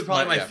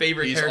probably my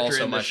favorite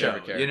character in the show.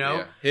 You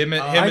know, him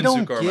and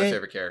Zuko are my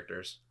favorite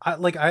characters. I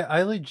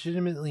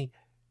legitimately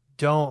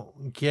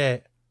don't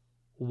get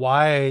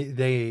why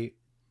they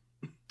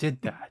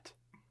did that.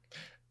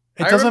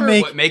 It doesn't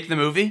make the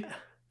movie.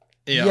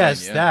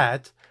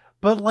 That,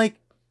 but like.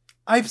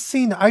 I've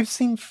seen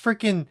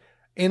freaking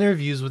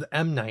interviews with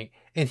M. Night,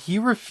 and he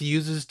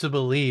refuses to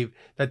believe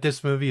that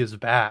this movie is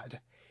bad.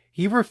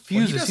 He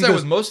refuses. He does that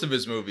with most of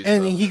his movies.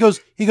 And he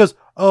goes,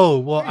 oh,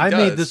 well, I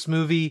made this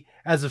movie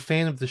as a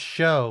fan of the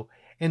show,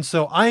 and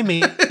so I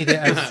made it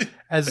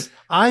as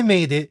I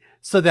made it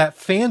so that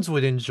fans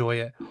would enjoy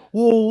it.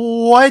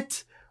 Well,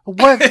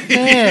 what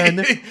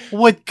fan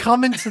would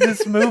come into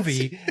this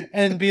movie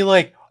and be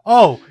like,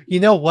 oh,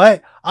 you know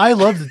what? I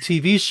love the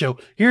TV show.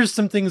 Here's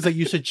some things that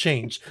you should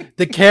change.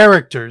 The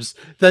characters,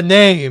 the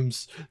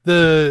names,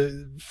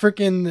 the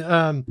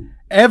freaking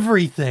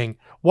everything.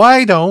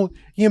 Why don't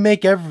you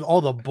make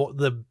all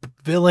the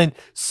villain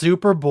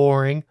super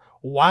boring?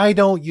 Why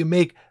don't you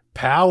make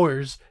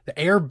powers, the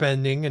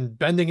airbending and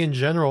bending in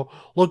general,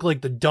 look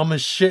like the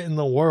dumbest shit in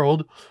the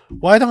world?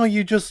 Why don't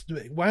you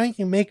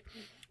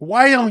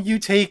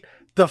take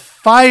the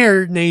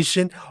Fire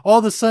Nation, all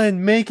of a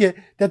sudden make it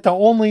that the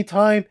only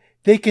time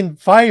they can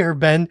fire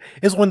bend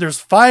is when there's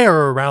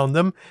fire around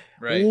them.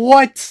 Right.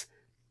 What?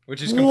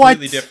 Which is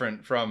completely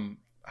different from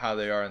how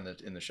they are in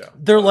the show.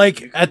 They're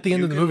at the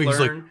end of the movie,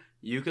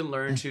 you can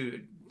learn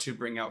to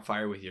bring out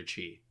fire with your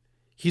chi.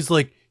 He's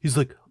like,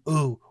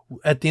 oh,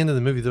 at the end of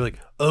the movie, they're like,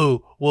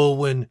 oh, well,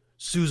 when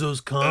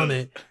Suzo's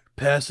comet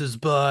passes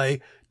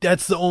by,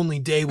 that's the only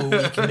day where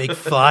we can make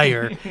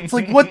fire. It's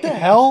like, what the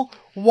hell?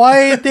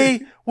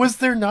 Was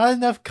there not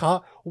enough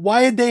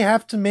why did they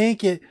have to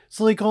make it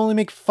so they can only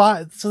make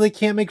so they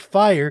can't make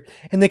fire,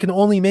 and they can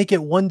only make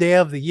it one day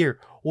of the year?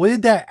 What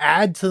did that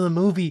add to the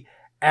movie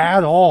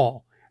at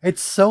all?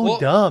 It's so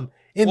dumb.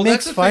 It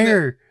makes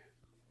fire.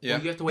 You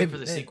have to wait for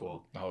the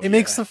sequel. It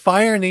makes the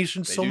Fire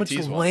Nation so much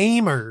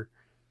lamer.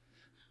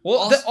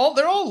 Well,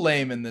 they're all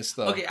lame in this,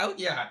 though. Okay,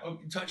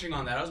 touching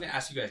on that, I was going to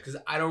ask you guys, because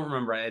I don't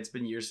remember. It's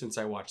been years since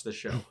I watched the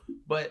show.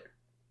 But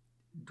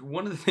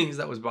one of the things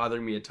that was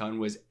bothering me a ton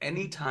was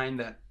anytime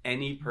that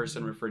any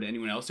person referred to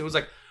anyone else, it was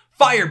like,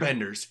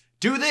 Firebenders,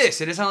 do this.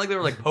 And it sounded like they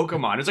were like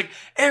Pokemon. It's like,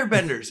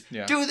 Airbenders,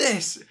 do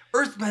this.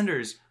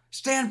 Earthbenders,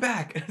 stand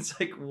back. And it's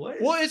like,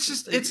 what? Well,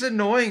 it's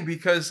annoying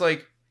because,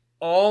 like,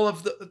 all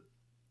of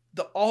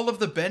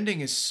the bending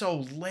is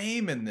so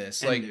lame in this.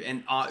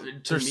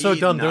 They're so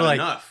dumb. They're like,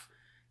 enough.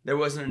 There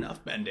wasn't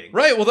enough bending.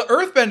 Right. Well, the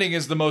earth bending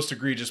is the most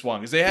egregious one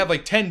because they have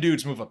like 10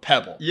 dudes move a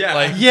pebble.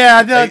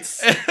 Yeah.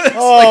 That's.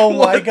 Oh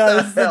my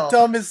god! It's the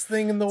dumbest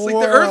thing in the world.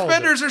 Like the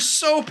earthbenders are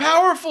so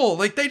powerful.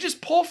 Like they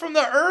just pull from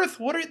the earth.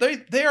 What are they?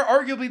 They are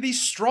arguably the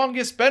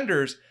strongest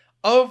benders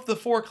of the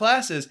 4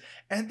 classes,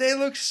 and they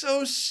look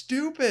so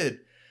stupid.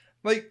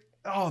 Like,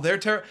 oh, they're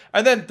terrible.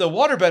 And then the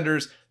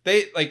waterbenders,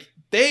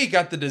 they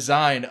got the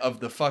design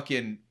of the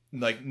fucking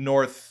like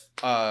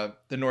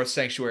the North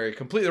Sanctuary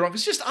completely wrong.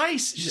 It's just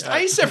ice,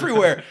 ice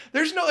everywhere.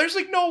 There's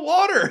like no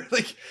water.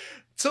 Like,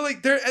 so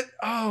like they're,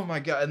 oh my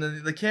god. And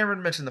then the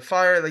Cameron mentioned the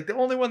fire. Like the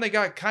only one they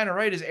got kind of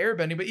right is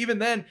airbending, but even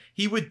then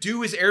he would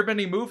do his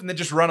airbending move and then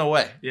just run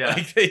away. Yeah,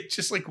 like they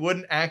just like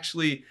wouldn't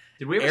actually.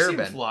 Did we ever see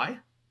him fly?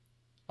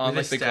 On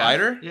like the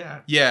glider?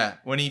 Yeah.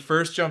 When he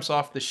first jumps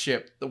off the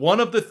ship, one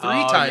of the 3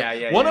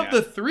 times, one of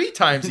the 3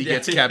 times he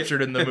gets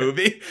captured in the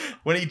movie,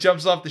 when he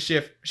jumps off the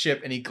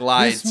ship and he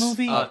glides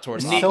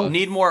towards Appa.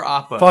 Need more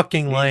Appa.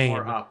 Fucking lame.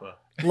 More Appa.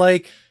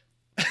 Like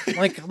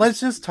let's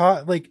just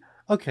talk. Like,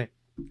 okay,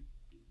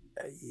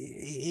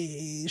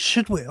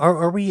 should we?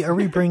 Are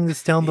we bringing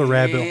this down the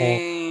rabbit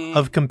hole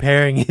of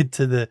comparing it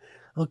to the?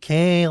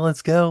 Okay,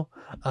 let's go.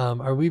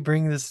 Are we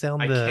bringing this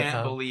down? I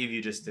can't believe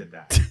you just did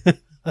that.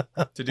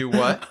 To do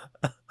what?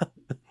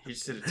 He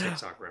just did a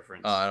TikTok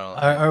reference.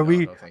 Are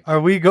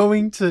we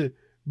going to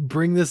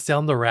bring this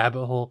down the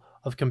rabbit hole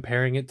of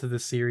comparing it to the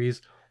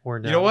series or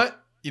no?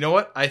 You know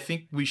what? I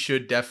think we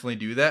should definitely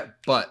do that.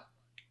 But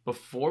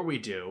before we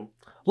do,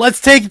 let's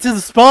take it to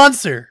the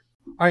sponsor.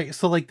 All right.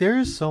 So like, there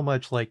is so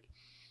much like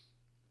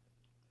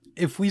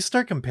if we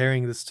start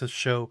comparing this to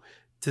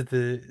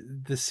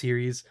the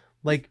series,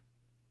 like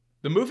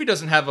the movie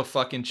doesn't have a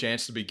fucking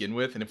chance to begin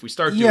with, and if we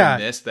start doing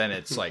this, then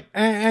it's like,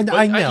 and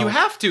I know you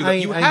have to, though.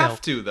 You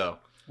have to, though.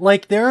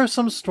 Like there are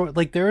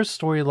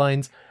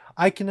storylines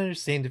I can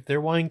understand if they're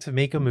wanting to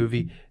make a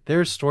movie. There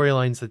are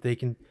storylines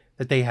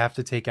that they have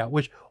to take out.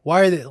 Which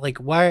why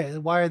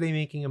are they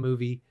making a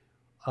movie?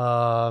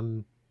 I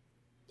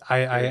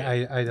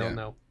don't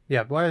know.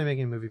 Yeah, why are they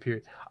making a movie?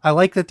 Period. I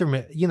like that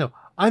they're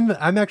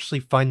I'm actually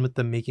fine with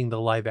them making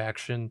the live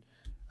action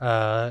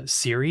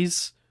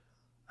series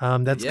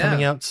that's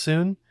coming out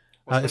soon,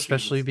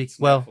 especially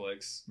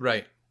Netflix.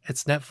 Right.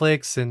 It's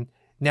Netflix, and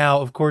now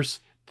of course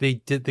the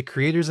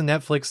creators of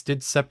Netflix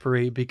did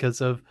separate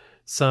because of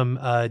some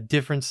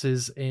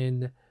differences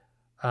in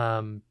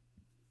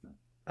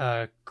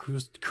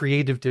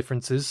creative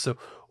differences, so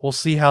we'll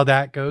see how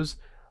that goes,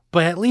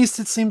 but at least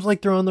it seems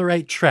like they're on the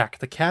right track.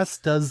 The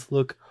cast does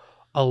look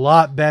a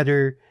lot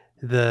better.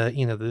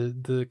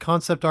 The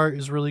concept art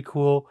is really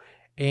cool,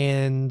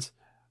 and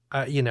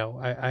they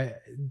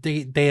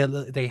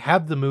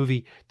have the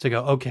movie to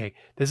go, okay,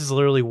 this is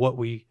literally what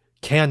we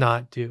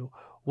cannot do.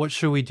 What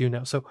should we do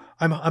now? So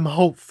I'm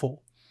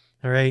hopeful.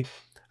 All right.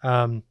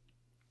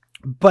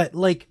 But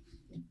like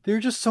there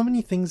are just so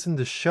many things in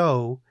the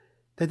show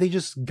that they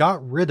just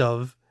got rid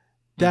of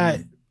that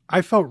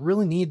I felt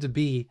really needed to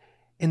be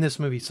in this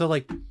movie. So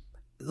like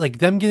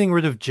them getting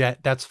rid of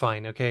Jet, that's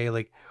fine. Okay.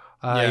 Like,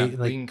 we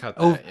can cut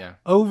that.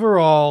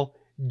 Overall,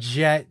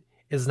 Jet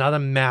is not a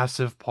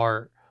massive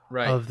part.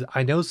 Right.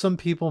 I know some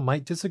people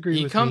might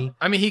disagree with me.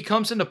 I mean, he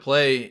comes into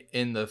play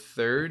in the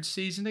 3rd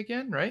season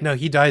again, right? No,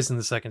 he dies in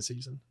the 2nd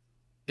season.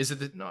 Is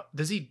it no?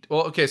 Does he?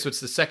 Well, okay, so it's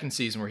the 2nd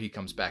season where he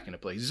comes back into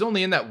play. He's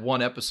only in that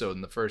one episode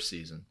in the 1st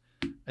season,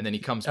 and then he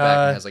comes back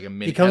and has like a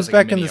mini. He comes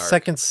back in the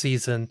 2nd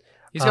season.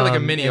 He's got like a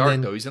mini arc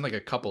though. He's in like a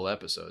couple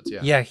episodes. Yeah.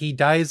 Yeah, he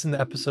dies in the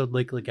episode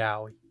Lake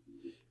Legawi.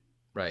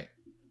 Right.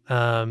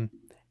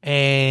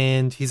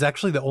 And he's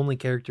actually the only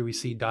character we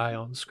see die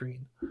on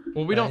screen.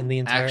 Well, we don't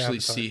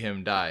actually see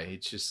him die.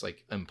 It's just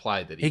like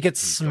implied that he gets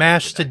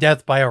smashed to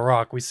death by a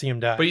rock. We see him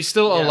die. But he's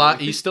still alive.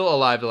 He's still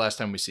alive the last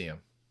time we see him.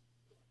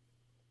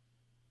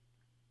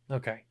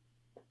 Okay.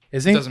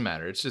 Is he? It doesn't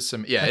matter. It's just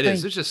some. Yeah, it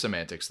is. It's just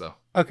semantics, though.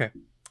 Okay.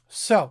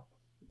 So,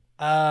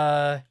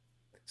 okay,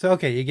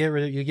 you get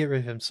rid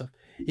of him. So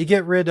you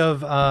get rid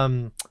of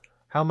how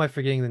am I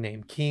forgetting the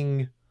name?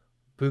 King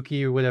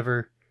Buki or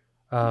whatever.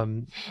 I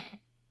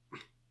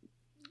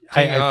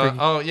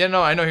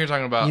know who you're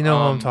talking about. You know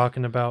what I'm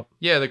talking about.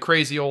 Yeah, the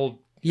crazy old.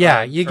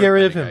 Yeah, you get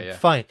rid of him. Guy,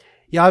 Fine.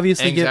 You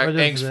obviously get rid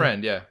of Aang's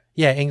friend. Yeah.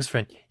 Yeah, Aang's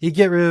friend. You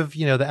get rid of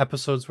the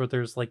episodes where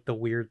there's like the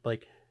weird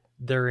like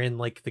they're in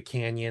like the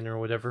canyon or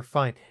whatever.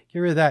 Fine, get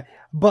rid of that.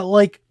 But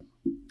like,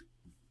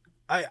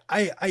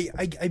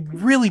 I'm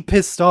really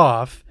pissed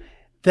off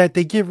that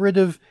they get rid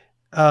of.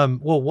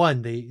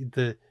 One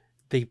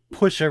they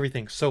push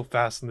everything so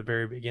fast in the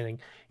very beginning.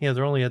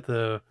 They're only at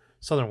the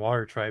Southern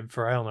Water Tribe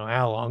for I don't know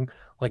how long,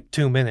 like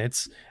 2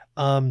 minutes.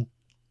 But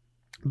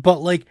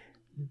like,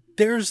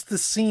 there's the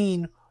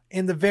scene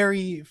in the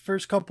very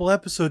first couple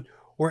episodes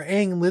where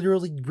Aang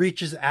literally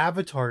reaches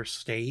Avatar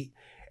state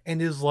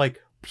and is like,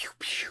 pew,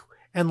 pew.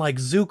 And like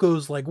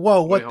Zuko's like,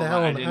 whoa, what the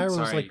hell? And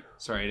Iroh's like,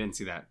 sorry, I didn't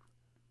see that.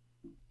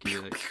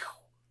 Pew, pew.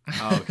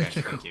 Oh,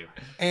 okay, thank you.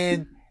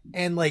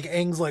 And like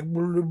Aang's like,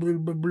 blah, blah,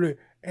 blah, blah,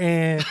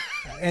 and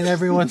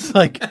everyone's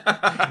like,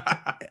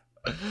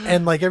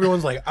 and like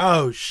everyone's like,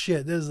 oh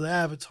shit, this is the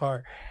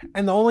Avatar.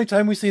 And the only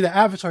time we see the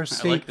Avatar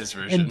state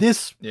in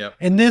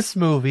this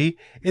movie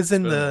is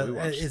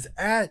is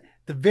at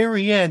the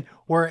very end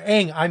where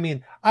Aang. I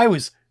mean, I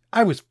was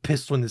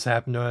pissed when this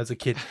happened as a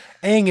kid.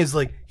 Aang is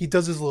like, he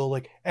does his little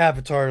like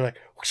Avatar like,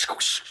 whoosh,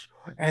 whoosh,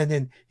 and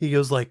then he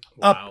goes like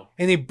up,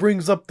 and he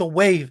brings up the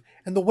wave,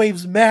 and the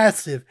wave's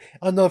massive.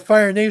 And the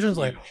Fire Nation's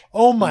like,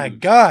 oh my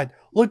god,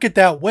 look at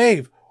that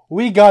wave.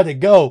 We gotta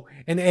go.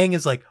 And Aang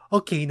is like,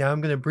 okay, now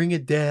I'm gonna bring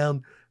it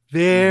down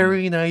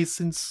very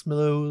nice and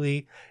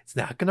slowly. It's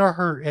not gonna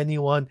hurt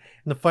anyone.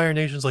 And the Fire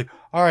Nation's like,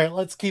 all right,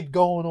 let's keep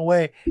going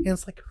away. And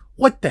it's like,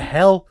 what the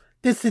hell?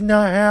 This did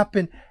not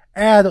happen.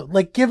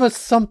 Like, give us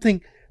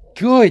something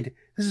good.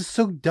 This is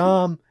so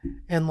dumb.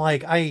 And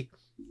like, I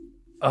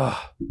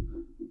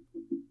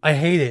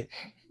hate it.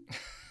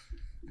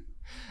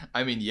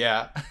 I mean,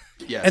 yeah.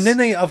 Yes. And then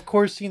they, of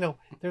course,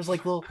 there's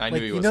like little,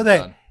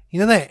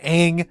 that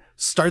Aang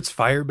starts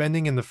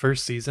firebending in the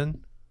first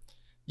season.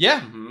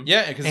 Yeah,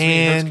 yeah, because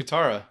he hurts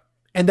Katara.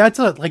 And that's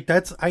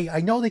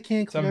I know they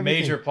can't. It's a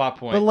major plot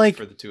point, but like,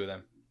 for the two of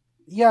them.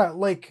 Yeah,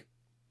 like,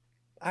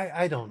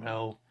 I don't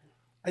know.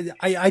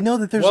 I know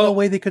that there's no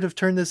way they could have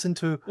turned this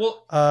into.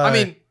 Well, I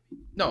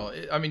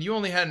mean, you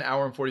only had an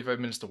hour and 45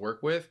 minutes to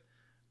work with,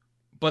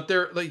 but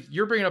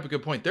you're bringing up a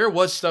good point. There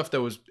was stuff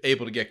that was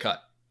able to get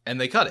cut,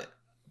 and they cut it,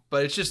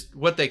 but it's just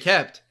what they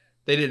kept.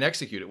 They didn't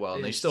execute it well,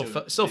 and they still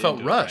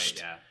felt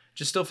rushed. Right, yeah.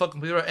 just still felt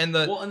completely right. And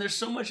and there's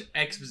so much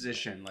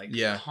exposition, like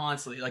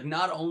constantly. Like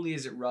not only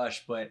is it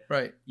rushed, but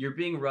you're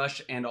being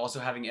rushed and also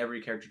having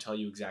every character tell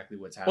you exactly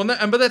what's happening.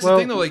 Well, but that's the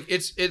thing though. Like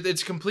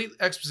it's complete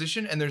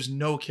exposition and there's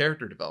no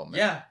character development.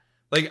 Yeah.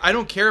 Like I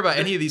don't care about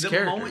any of these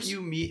characters. The moment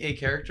you meet a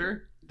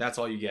character, that's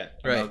all you get.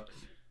 Right.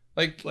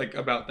 Like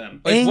about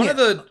them. Like one of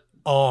the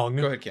Aang.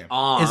 Go ahead, Cam.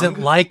 Isn't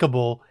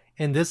likable.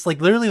 And this, like,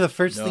 literally the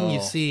first thing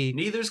you see...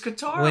 Neither's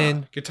Katara.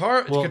 When...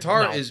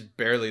 Katara is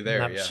barely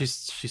there, She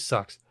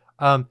sucks.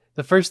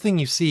 The first thing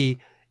you see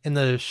in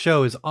the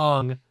show is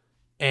Aang,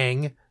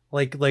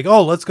 like,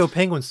 oh, let's go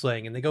penguin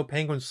slaying. And they go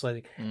penguin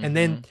slaying.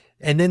 Mm-hmm.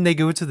 And then they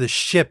go to the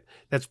ship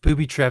that's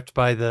booby-trapped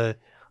by the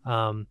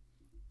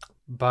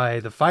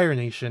Fire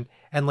Nation.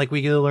 And, like,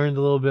 we get to learn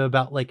a little bit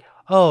about, like,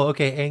 oh,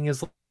 okay, Aang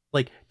is...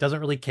 like doesn't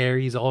really care.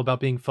 He's all about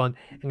being fun.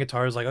 And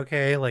Katara's like,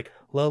 okay, like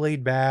low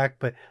laid back,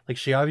 but like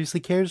she obviously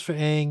cares for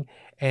Aang,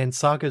 and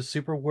Sokka's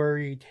super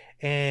worried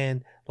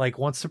and like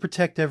wants to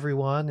protect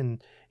everyone,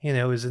 and you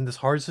know, is in this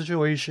hard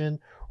situation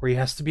where he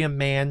has to be a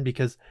man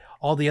because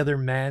all the other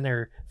men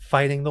are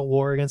fighting the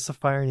war against the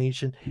Fire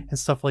Nation and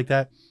stuff like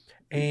that.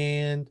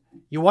 And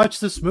you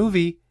watch this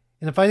movie,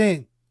 and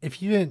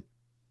if you didn't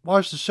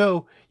watch the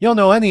show, you don't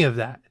know any of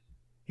that.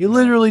 You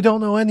literally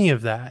don't know any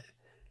of that.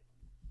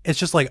 It's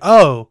just like,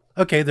 oh,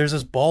 okay, there's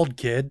this bald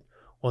kid.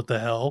 What the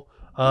hell?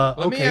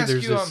 Let me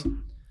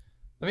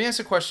ask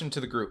a question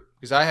to the group,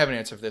 because I have an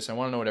answer for this. I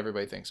want to know what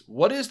everybody thinks.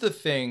 What is the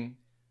thing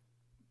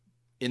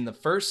in the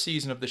first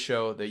season of the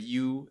show that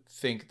you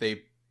think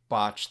they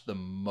botched the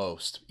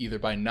most, either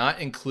by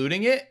not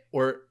including it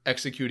or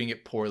executing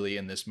it poorly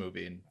in this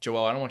movie? And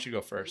Joel, I don't want you to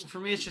go first. For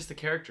me, it's just the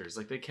characters.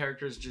 Like the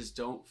characters just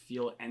don't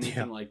feel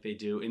anything like they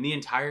do in the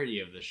entirety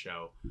of the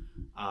show.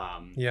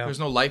 There's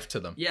no life to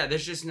them. Yeah,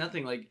 there's just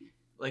nothing like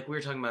we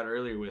were talking about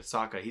earlier with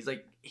Sokka.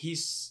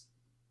 He's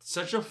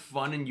such a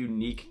fun and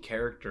unique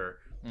character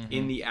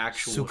in the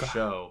actual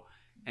show,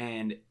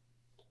 and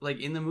like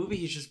in the movie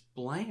he's just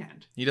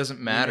bland. He doesn't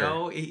matter. You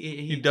know?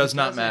 He does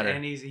not matter,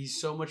 and he's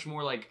so much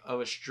more like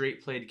of a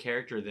straight played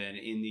character than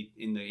in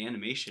the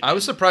animation. I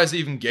was surprised they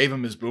even gave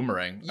him his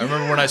boomerang. I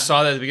remember when I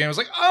saw that at the beginning, I was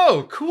like,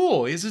 oh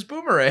cool, he has his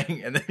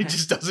boomerang, and then he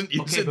just doesn't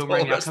use it the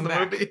whole rest of the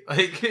movie.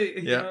 Like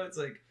you know, it's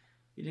like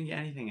you didn't get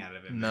anything out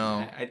of it.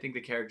 No. I think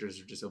the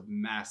characters are just a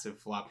massive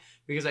flop.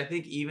 Because I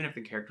think even if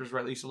the characters were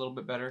at least a little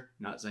bit better,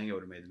 not saying it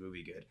would have made the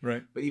movie good.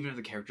 Right. But even if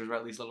the characters were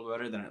at least a little bit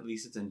better, then at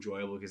least it's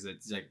enjoyable because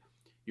it's like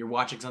you're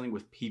watching something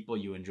with people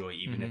you enjoy,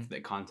 even if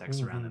the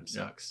context around them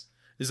sucks.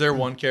 Is there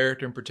one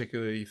character in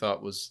particular you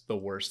thought was the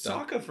worst?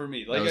 Sokka for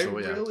me. Like I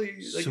really,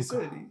 like you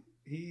said,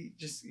 he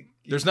just...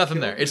 There's nothing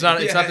there. It's not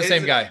the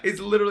same guy.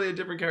 It's literally a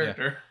different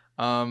character.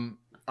 Yeah.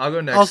 I'll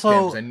go next.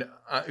 Also,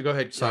 go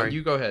ahead. Sorry,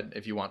 you go ahead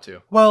if you want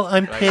to. Well,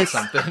 I'm pissed.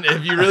 Something.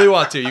 If you really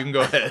want to, you can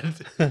go ahead.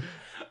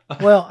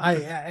 Well,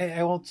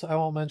 I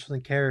won't mention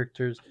the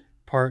characters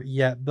part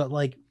yet, but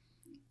like,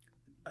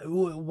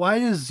 why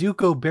does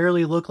Zuko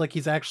barely look like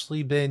he's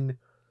actually been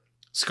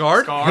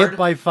scarred, hit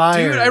by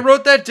fire? Dude, I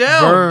wrote that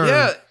down. Burned.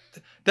 Yeah,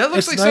 that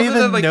looks like something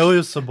that like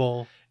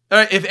noticeable. All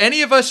right, if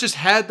any of us just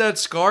had that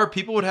scar,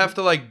 people would have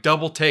to like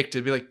double take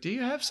to be like, "Do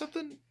you have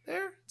something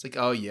there?" It's like,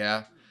 "Oh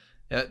yeah."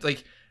 It's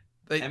like.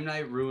 M.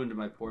 Night ruined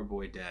my poor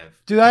boy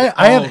Dev. Dude,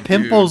 I have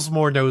pimples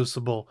more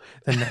noticeable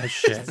than that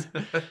shit.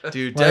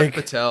 Dude, Dev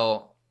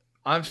Patel,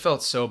 I've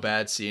felt so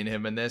bad seeing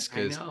him in this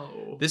because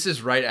this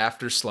is right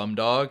after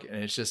Slumdog,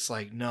 and it's just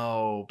like,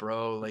 no,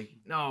 bro, like,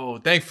 no.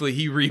 Thankfully,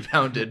 he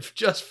rebounded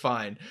just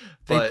fine.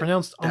 They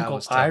pronounced Uncle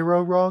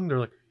Iroh wrong. They're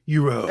like,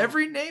 Iroh.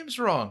 Every name's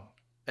wrong.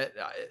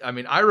 I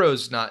mean,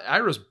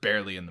 Iroh's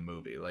barely in the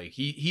movie. Like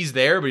he's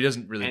there, but he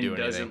doesn't really do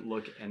anything. And doesn't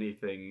look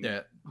anything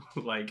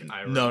like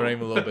Iroh. No, not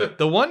even a little bit.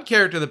 The one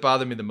character that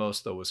bothered me the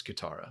most though was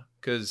Katara,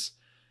 because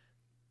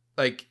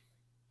like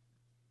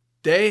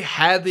they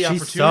had the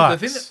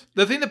opportunity.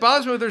 The thing that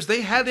bothers me with her is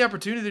they had the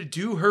opportunity to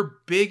do her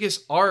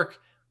biggest arc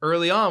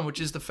early on, which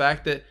is the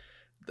fact that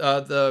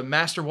the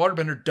Master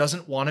Waterbender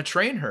doesn't want to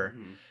train her.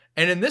 Mm-hmm.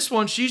 And in this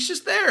one, she's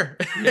just there.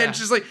 Yeah.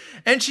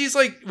 and she's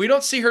like, we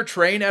don't see her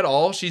train at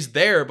all. She's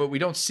there, but we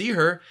don't see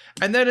her.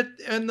 And then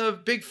in the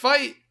big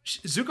fight,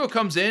 Zuko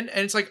comes in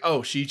and it's like,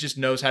 oh, she just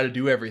knows how to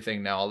do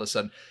everything now all of a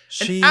sudden.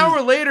 An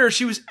hour later,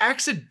 she was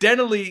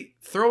accidentally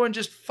throwing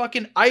just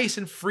fucking ice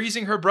and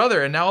freezing her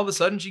brother. And now all of a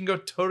sudden she can go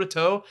toe to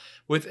toe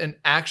with an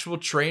actual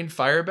trained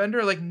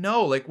firebender. Like,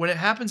 no, like when it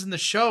happens in the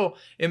show,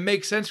 it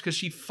makes sense because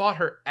she fought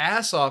her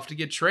ass off to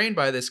get trained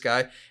by this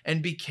guy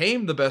and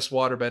became the best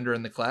waterbender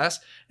in the class.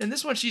 And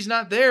this one, she's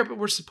not there, but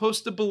we're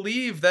supposed to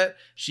believe that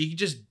she can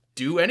just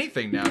do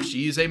anything now.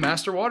 She's a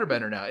master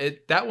waterbender now.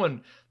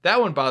 That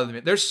one bothered me.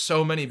 There's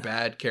so many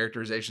bad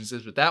characterizations,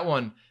 but that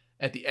one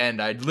at the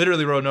end, I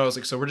literally wrote no. I was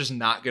like, so we're just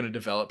not going to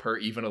develop her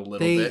even a little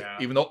bit,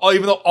 even though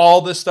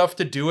all the stuff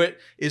to do it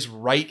is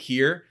right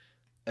here.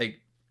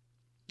 Like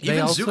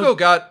even Zuko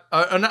got,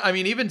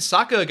 even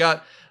Sokka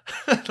got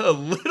a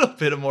little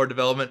bit of more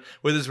development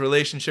with his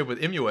relationship with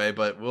Imue,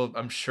 but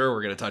I'm sure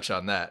we're going to touch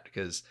on that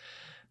because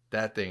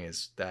that's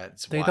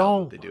wild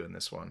what they do in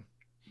this one.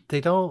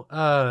 They don't.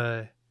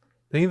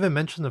 They even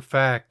mention the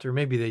fact, or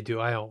maybe they do,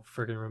 I don't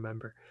freaking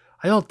remember.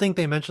 I don't think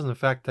they mention the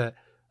fact that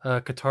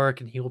Katara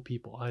can heal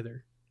people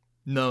either.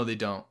 No, they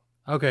don't.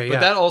 Okay, but yeah.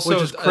 that also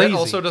Which is crazy.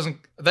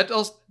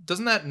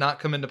 Doesn't that not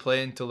come into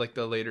play until like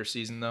the later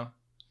season though?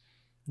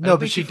 No,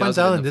 but she finds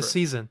out in this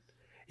season.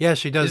 Yeah,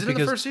 she does. Is it in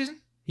the first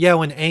season? Yeah,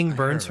 when Aang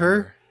burns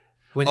her.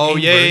 When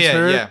Aang burns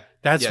her,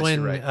 that's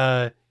when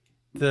right.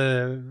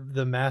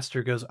 The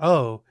master goes,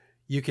 "Oh,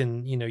 you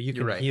can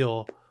right.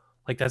 heal."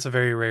 Like that's a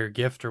very rare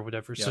gift or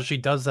whatever. Yeah. So she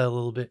does that a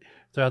little bit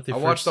throughout the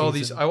first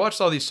season. I watched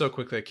all these so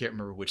quickly I can't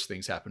remember which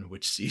things happened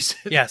which season.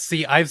 Yeah,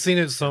 see, I've seen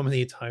it so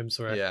many times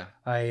where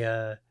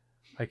I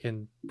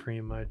can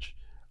pretty much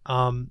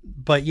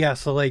but yeah,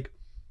 so like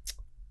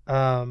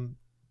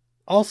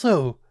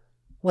also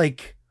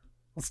like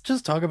let's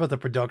just talk about the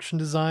production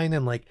design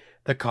and like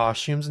the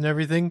costumes and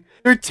everything.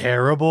 They're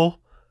terrible.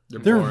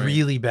 They're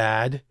really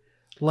bad.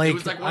 Like, it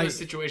was like one of the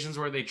situations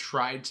where they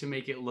tried to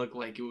make it look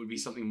like it would be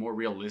something more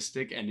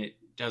realistic, and it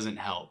doesn't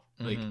help.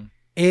 Like,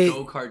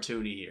 no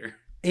cartoony here.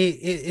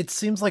 It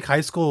seems like high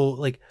school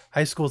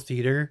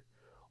theater.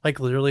 Like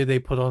literally, they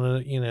put on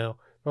they're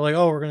like,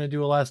 oh, we're gonna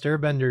do a Last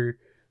Airbender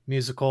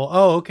musical.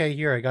 Oh, okay,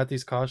 here I got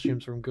these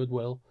costumes from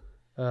Goodwill.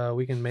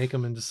 We can make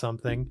them into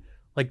something.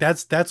 Like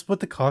that's what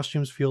the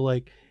costumes feel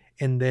like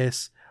in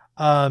this.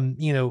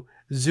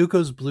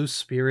 Zuko's blue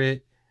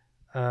spirit.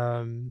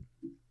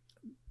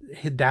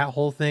 Hit that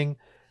whole thing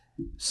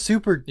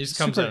super he just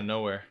comes out of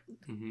nowhere.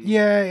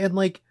 Yeah, and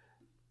like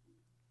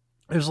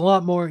there's a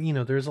lot more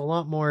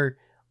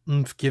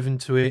oomph given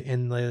to it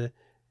in the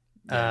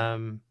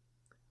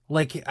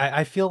like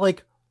I feel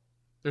like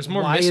there's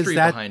more mystery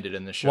behind it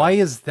in the show. Why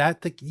is that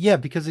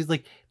because he's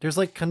like there's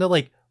like kind of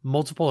like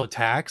multiple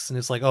attacks and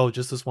it's like, oh,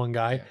 just this one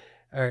guy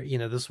or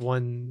this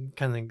one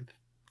kind of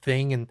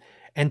thing and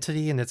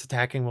entity, and it's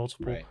attacking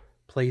multiple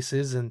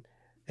places, and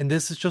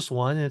this is just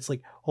one, and it's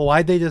like, oh,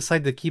 why'd they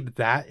decide to keep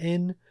that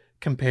in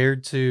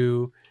compared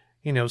to,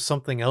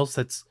 something else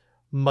that's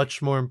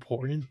much more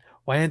important?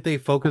 Why didn't they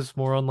focus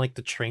more on like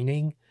the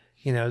training,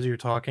 as you're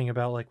talking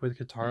about like with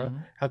Katara? Mm-hmm.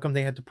 How come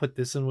they had to put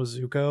this in with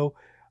Zuko?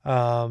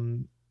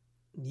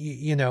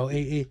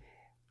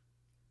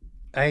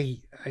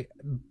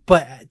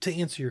 But to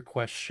answer your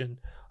question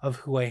of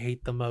who I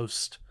hate the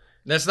most,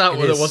 that's not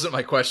what it wasn't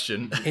my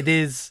question. It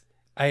is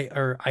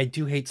I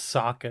do hate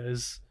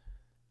Sokka's.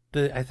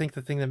 I think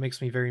the thing that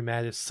makes me very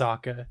mad is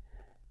Sokka.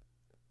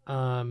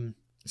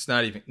 It's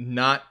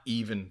not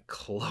even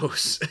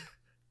close.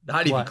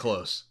 Not even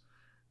close.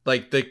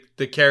 Like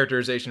the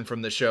characterization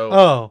from the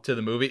show to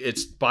the movie,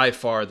 it's by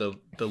far the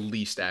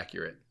least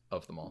accurate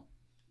of them all.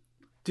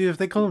 Dude, if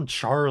they called him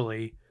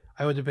Charlie,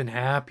 I would have been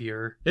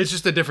happier. It's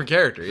just a different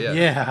character, yeah.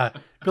 Yeah.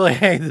 Be like,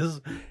 hey,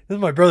 this is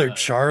my brother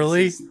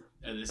Charlie.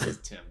 This is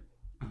Tim.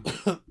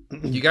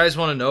 You guys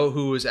want to know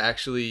who was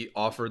actually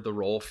offered the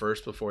role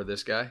first before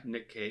this guy?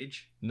 Nick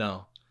Cage?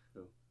 No.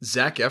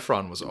 Zac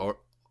Efron was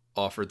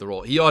offered the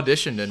role. He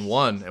auditioned and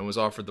won and was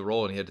offered the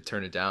role, and he had to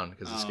turn it down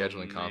because of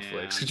scheduling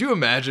conflicts. Could you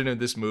imagine in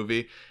this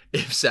movie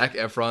if Zac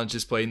Efron's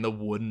just playing the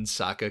wooden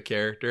Sokka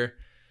character?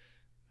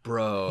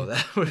 Bro,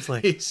 that would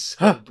be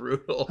so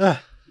brutal.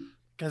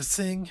 Gotta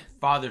sing.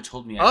 Father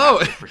told me I have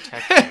to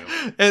protect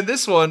you. And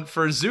this one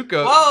for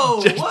Zuko.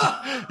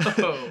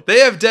 Whoa! They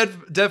have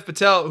Dev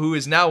Patel, who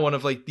is now one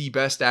of like the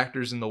best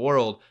actors in the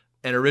world.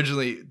 And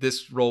originally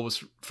this role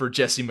was for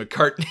Jesse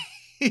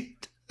McCartney.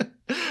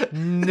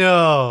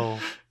 No.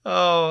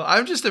 Oh,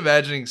 I'm just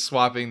imagining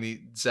swapping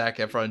the Zac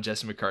Efron and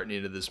Jesse McCartney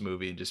into this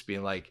movie and just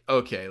being like,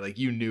 okay, like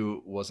you knew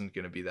it wasn't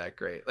going to be that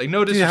great. Like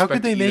no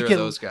disrespect to either of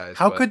those guys.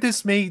 How could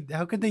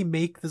they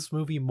make this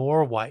movie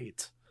more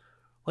white?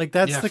 Like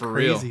that's the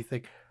crazy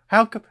thing.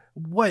 How come?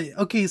 What?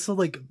 Okay, so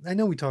like I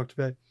know we talked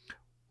about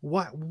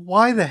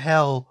why the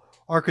hell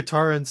are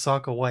Katara and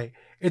Sokka white?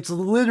 It's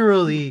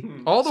literally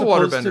all the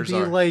waterbenders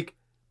are like.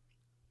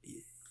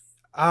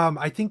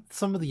 I think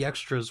some of the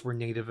extras were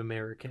Native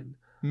American.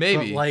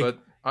 Maybe, but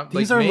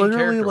these are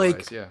literally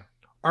like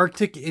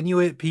Arctic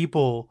Inuit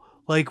people.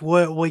 Like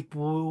what?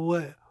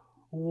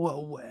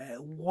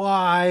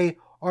 Why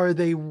are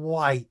they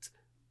white?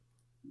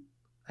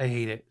 I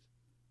hate it.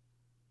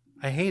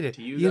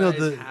 Do you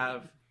guys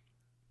have?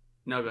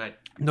 No, go ahead.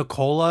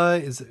 Nicola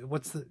it's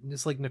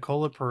like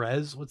Nicola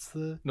Perez. What's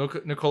the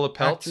Nicola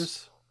Peltz?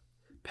 Actress?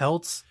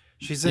 Peltz.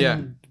 She's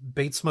in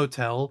Bates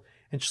Motel,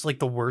 and she's like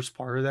the worst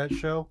part of that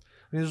show.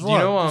 I mean, there's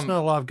not a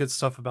lot of good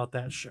stuff about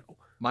that show.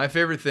 My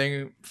favorite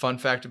fun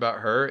fact about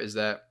her is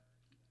that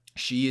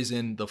she is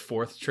in the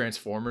 4th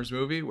Transformers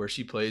movie where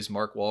she plays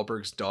Mark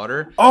Wahlberg's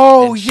daughter.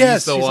 Oh,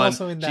 yes. She's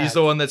also in that. She's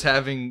the one that's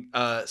having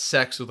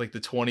sex with like the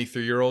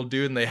 23-year-old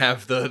dude, and they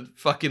have the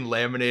fucking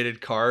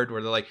laminated card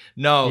where they're like,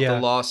 no, the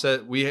law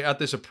said we got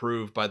this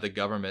approved by the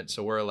government,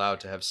 so we're allowed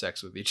to have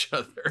sex with each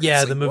other.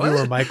 Yeah, the movie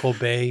where Michael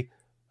Bay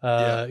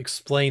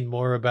explained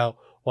more about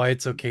why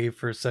it's okay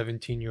for a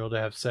 17-year-old to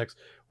have sex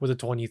with a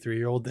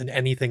 23-year-old than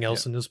anything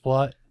else in this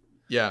plot.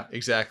 Yeah,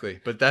 exactly.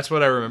 But that's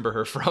what I remember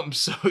her from.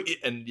 So,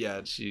 and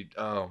yeah,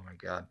 oh my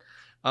God.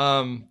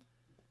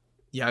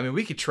 Yeah, I mean,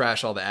 we could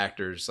trash all the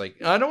actors.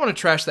 Like, I don't want to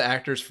trash the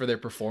actors for their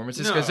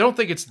performances because No. I don't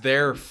think it's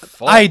their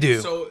fault. I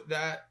do. So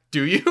that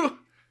Do you?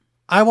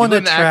 I want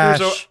to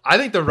trash. I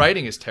think the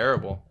writing is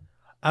terrible.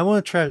 I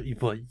want to trash.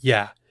 But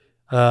yeah.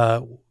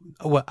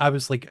 What I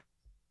was like,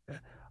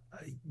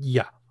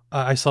 yeah.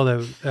 I saw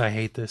that. I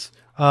hate this.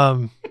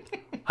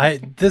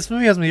 This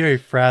movie has me very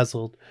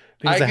frazzled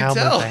because of how much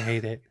I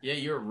hate it. Yeah,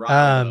 you're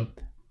right.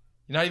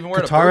 You're not even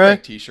wearing Katara, a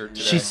Burbank t-shirt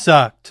today.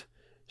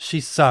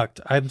 She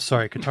sucked. I'm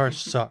sorry. Katara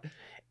sucked.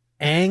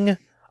 Aang,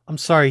 I'm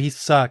sorry. He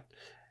sucked.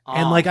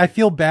 And like, I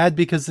feel bad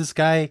because this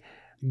guy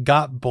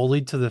got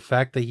bullied to the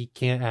fact that he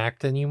can't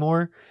act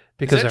anymore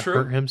because it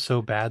hurt him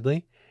so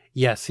badly.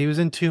 Yes, he was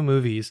in 2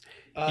 movies.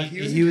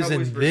 He was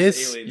in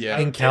this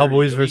and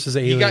Cowboys versus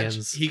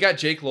Aliens. He got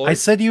Jake Lloyd. I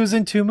said he was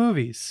in 2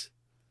 movies.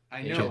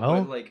 I know,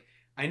 but like,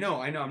 I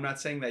know. I'm not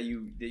saying that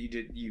you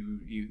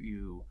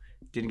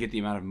didn't get the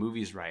amount of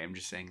movies right. I'm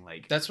just saying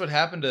like that's what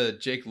happened to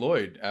Jake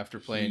Lloyd after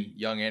playing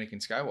young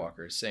Anakin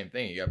Skywalker. Same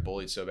thing. He got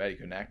bullied so bad he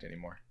couldn't act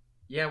anymore.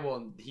 Yeah,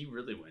 well, he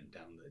really went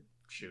down the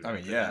chute. I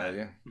mean,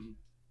 yeah.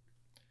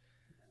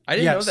 I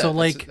didn't know that. So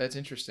like, that's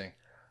interesting.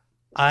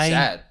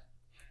 Sad.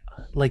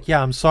 Like,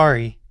 yeah, I'm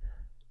sorry,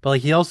 but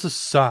like he also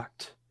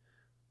sucked.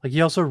 Like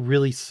he also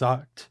really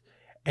sucked.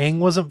 Aang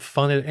wasn't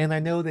fun, and I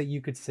know that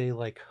you could say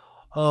like,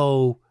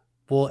 oh,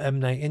 well, M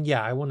Night, and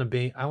yeah, I want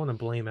to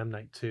blame M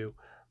Night too,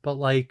 but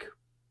like,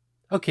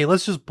 okay,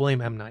 let's just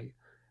blame M Night.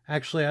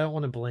 Actually, I don't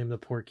want to blame the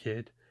poor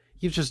kid.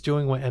 He's just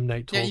doing what M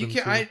Night told him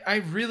to. I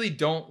really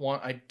don't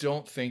want. I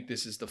don't think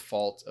this is the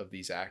fault of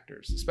these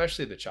actors,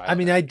 especially the child. I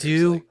mean, actors. I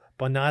do,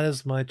 but not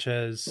as much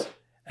as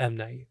M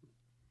Night.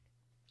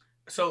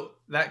 So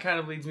that kind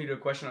of leads me to a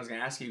question I was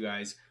going to ask you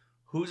guys.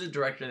 Who's a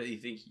director that you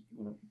think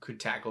could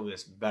tackle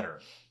this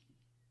better?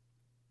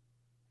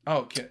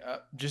 Oh,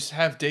 just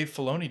have Dave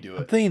Filoni do it.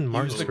 I'm thinking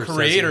Martin He's the Scorsese.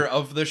 creator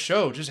of the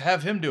show. Just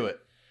have him do it.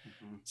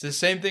 Mm-hmm. It's the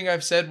same thing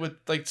I've said with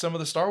like some of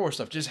the Star Wars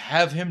stuff. Just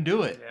have him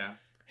do it.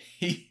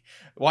 Yeah.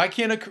 Why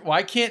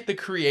can't the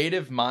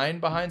creative mind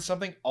behind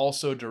something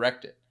also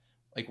direct it?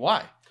 Like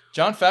why?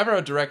 John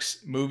Favreau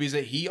directs movies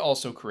that he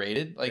also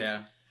created. Like,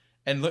 yeah.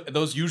 And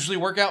those usually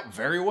work out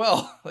very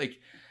well. Like,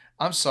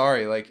 I'm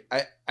sorry. Like,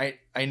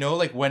 I know,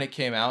 like, when it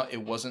came out,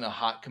 it wasn't a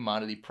hot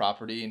commodity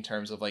property in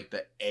terms of, like,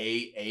 the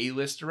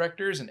A-list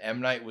directors. And M.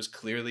 Night was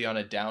clearly on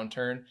a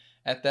downturn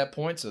at that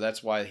point. So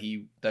that's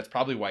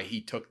probably why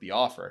he took the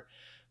offer.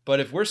 But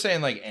if we're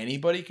saying, like,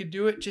 anybody could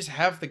do it, just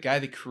have the guy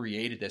that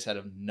created this out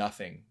of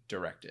nothing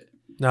directed.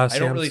 No,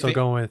 see, I'm still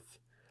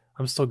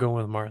going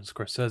with Martin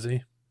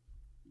Scorsese.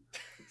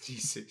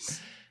 Jesus.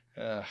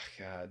 Oh,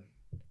 God.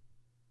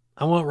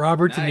 I want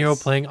Robert De Niro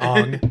playing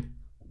Aang.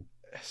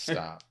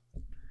 Stop.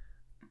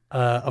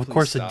 Of Please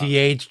course, stop. a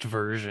de-aged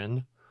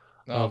version.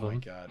 Oh my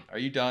God. Are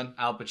you done?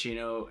 Al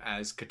Pacino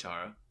as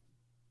Katara.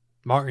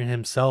 Martin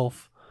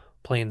himself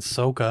playing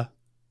Sokka.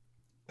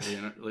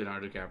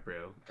 Leonardo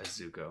DiCaprio as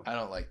Zuko. I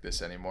don't like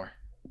this anymore.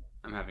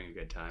 I'm having a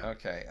good time.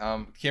 Okay.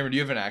 Cameron, do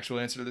you have an actual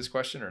answer to this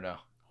question or no?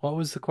 What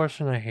was the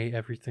question? I hate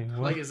everything.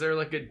 What? Like, is there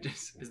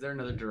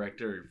another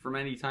director from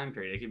any time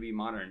period? It could be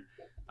modern,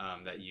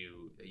 that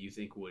you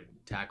think would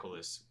tackle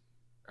this.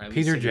 Or at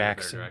Peter least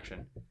Jackson.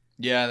 Direction.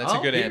 Yeah, that's a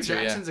good Peter answer.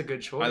 Jackson's a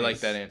good choice. I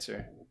like that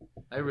answer.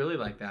 I really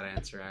like that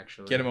answer,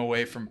 actually. Get him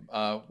away from.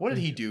 What did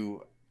he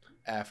do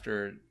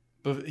after?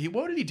 What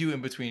did he do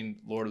in between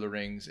Lord of the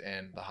Rings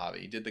and The Hobbit?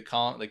 He did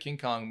the King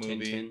Kong movie.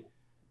 Tintin.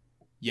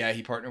 Yeah,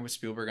 he partnered with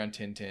Spielberg on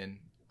Tintin.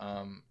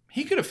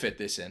 He could have fit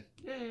this in.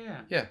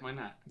 Yeah. Why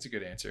not? That's a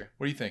good answer.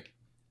 What do you think?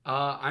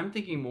 I'm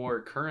thinking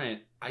more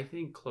current. I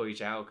think Chloe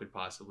Zhao could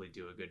possibly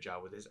do a good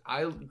job with this.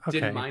 I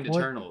didn't mind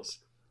Eternals.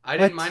 I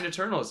didn't mind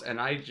Eternals, and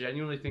I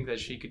genuinely think that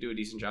she could do a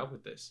decent job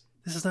with this.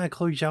 This is not a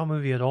Chloe Zhao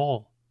movie at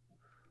all.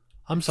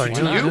 I'm sorry.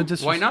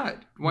 Why not?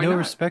 Why not?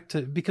 Respect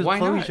to because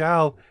Chloe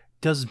Zhao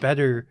does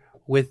better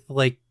with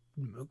like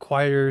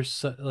quieter,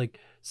 like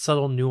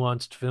subtle,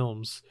 nuanced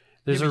films.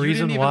 There's a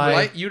reason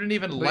why you didn't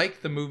even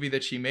like the movie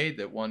that she made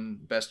that won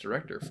Best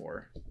Director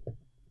for.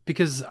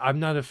 Because I'm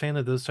not a fan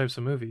of those types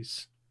of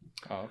movies.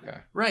 Oh, okay.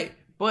 Right,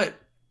 but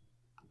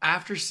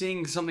after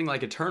seeing something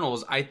like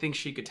Eternals, I think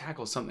she could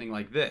tackle something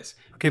like this.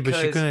 Okay, but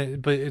she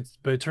couldn't.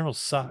 But Eternals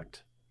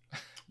sucked.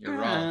 You're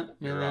wrong.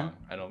 You're wrong.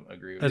 I don't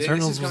agree with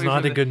Eternals was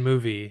not a good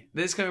movie.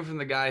 This is coming from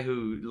the guy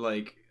who,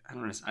 like,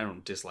 I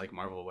don't dislike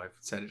Marvel. I've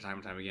said it time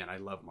and time again. I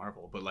love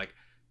Marvel, but like,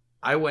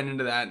 I went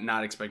into that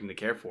not expecting to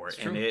care for it,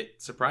 and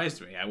it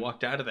surprised me. I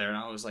walked out of there and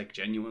I was like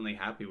genuinely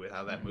happy with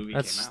how that movie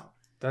came out.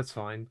 That's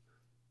fine.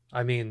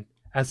 I mean,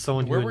 as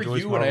someone who enjoys Marvel movies, where were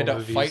you when I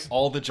had to fight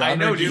all the genre I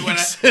know, dude.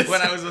 geeks?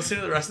 When I was listening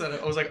to the rest of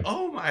that, I was like,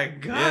 "Oh my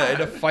God!" Yeah, I had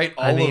to fight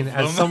all of them.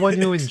 as someone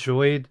who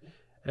enjoys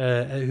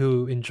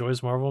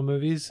Marvel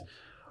movies,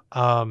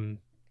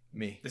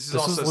 me. This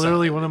is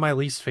literally one of my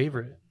least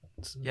favorite.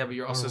 Yeah, but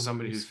you're also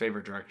somebody whose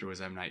favorite director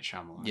was M. Night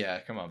Shyamalan. Yeah,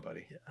 come on,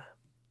 buddy. Yeah.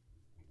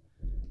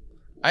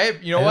 I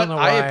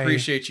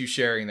appreciate you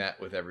sharing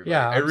that with everybody.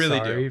 Yeah, I really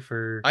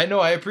do. I know,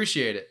 I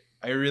appreciate it.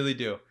 I really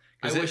do.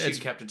 I wish you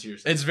kept it to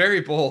yourself. It's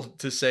very bold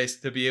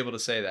to be able to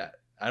say that.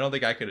 I don't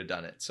think I could have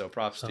done it. So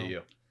props to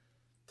you.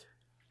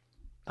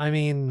 I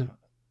mean,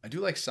 I do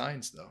like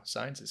Signs though.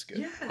 Signs is good.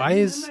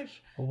 Yeah,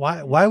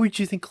 why would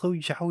you think Chloe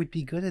Zhao would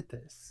be good at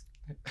this?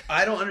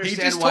 I don't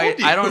understand why.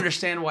 I don't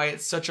understand why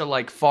it's such a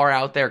like far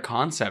out there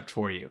concept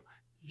for you.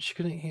 She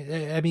couldn't.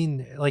 I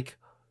mean, like,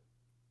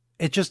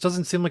 it just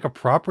doesn't seem like a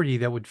property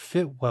that would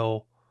fit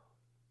well,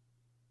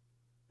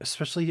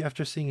 especially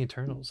after seeing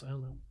Eternals. I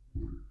don't know.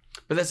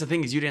 But that's the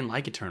thing is, you didn't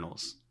like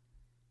Eternals.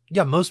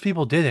 Yeah, most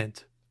people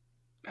didn't.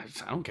 I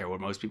don't care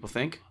what most people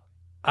think.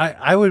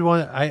 I would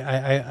want. I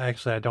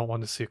actually I don't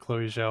want to see a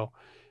Chloe Zhao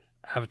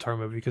Avatar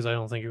movie because I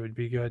don't think it would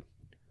be good.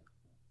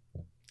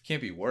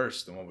 Can't be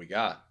worse than what we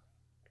got.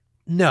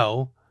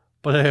 No,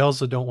 but I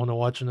also don't want to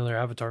watch another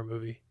Avatar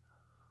movie.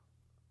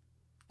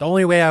 The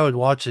only way I would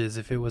watch it is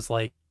if it was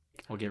like,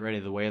 well, get ready.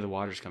 The Way of the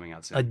Water's coming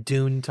out soon. a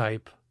Dune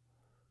type.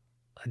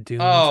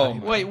 Oh,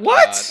 type. Wait,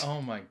 what?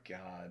 Oh my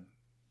god.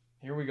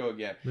 Here we go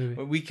again.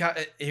 Movie.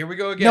 Here we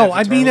go again. No,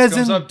 if I mean as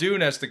comes in up,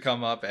 Dune has to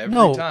come up every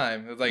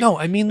time. It's like, no,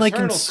 I mean like in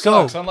Eternals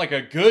scope. sucks, unlike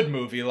a good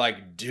movie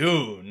like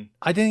Dune.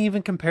 I didn't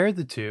even compare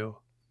the two.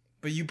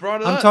 But you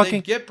brought it I'm up. talking.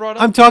 They get brought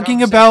up. I'm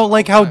talking about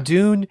like how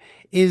Dune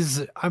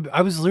is.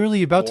 I was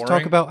literally about to talk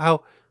Boring. about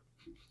how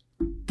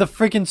the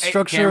freaking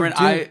structure Cameron, of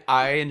Dune.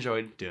 I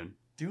enjoyed Dune.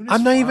 Dune is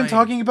I'm not even fine.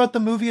 talking about the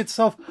movie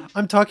itself.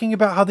 I'm talking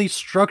about how they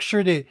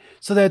structured it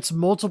so that it's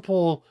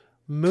multiple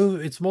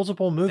movies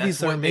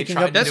that are making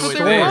up the That's what they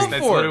story. were going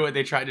That's for. literally what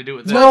they tried to do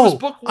with That that. was No,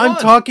 book I'm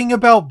one. talking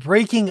about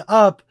breaking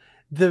up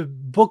the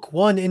book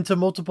one into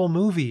multiple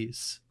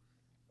movies.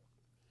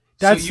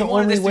 That's so you the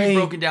wanted only this to be way.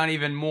 broken down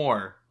even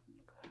more.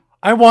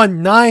 I want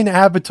 9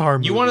 Avatar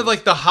movies. You wanted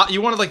like the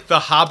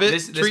Hobbit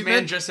This treatment.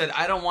 man just said,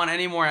 "I don't want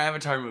any more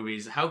Avatar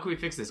movies. How can we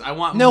fix this? I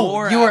want No,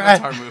 more you were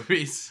Avatar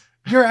movies."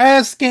 You're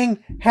asking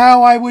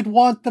how I would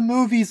want the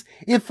movies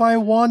if I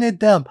wanted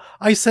them.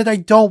 I said I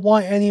don't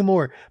want any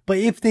more. But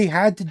if they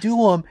had to do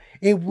them,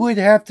 it would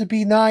have to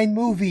be 9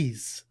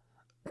 movies.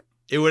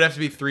 It would have to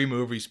be 3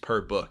 movies per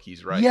book.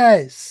 He's right.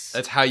 Yes.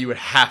 That's how you would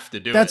have to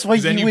do That's it. why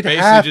 'Cause then you would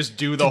basically have just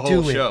do to the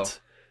whole do show. it.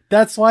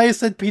 That's why I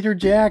said Peter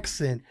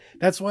Jackson.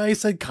 That's why I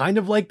said kind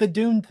of like the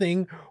Dune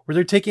thing, where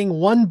they're taking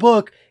one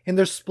book and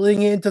they're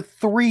splitting it into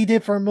 3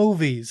 different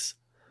movies.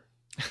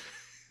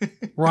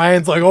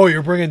 Ryan's like, oh,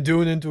 you're bringing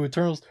Dune into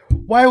Eternals.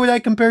 Why would I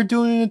compare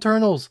Dune and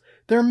Eternals?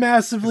 They're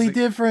massively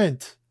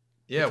different.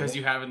 Yeah, Because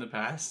you have in the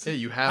past. Yeah,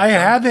 you have. I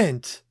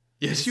haven't.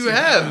 Yes, you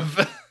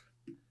have.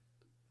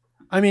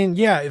 I mean,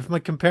 yeah, if my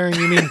comparing,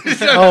 you mean...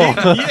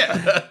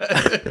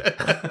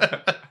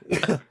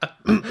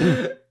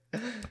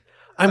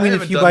 I mean,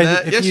 if you buy...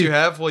 Yes, you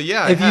have. Well,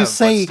 yeah, if I have, you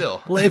say,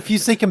 but still. if you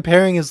say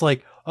comparing is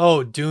like,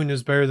 oh, Dune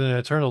is better than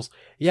Eternals,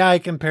 yeah, I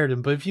compared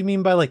them. But if you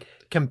mean by like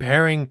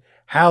comparing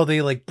how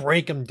they like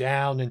break them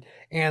down and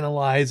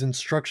analyze and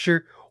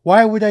structure,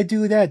 why would I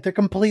do that? They're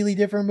completely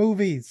different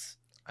movies.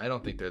 I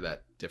don't think they're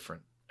that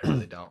different. I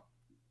really don't.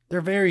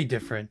 They're very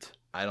different.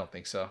 I don't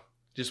think so.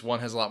 Just one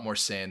has a lot more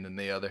sand than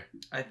the other.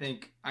 I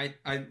think I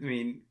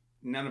mean,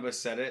 none of us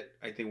said it.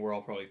 I think we're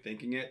all probably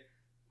thinking it.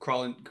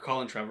 Colin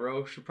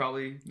Trevorrow should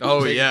probably.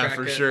 Oh take a yeah, crack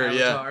for at sure.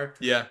 Avatar.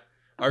 Yeah.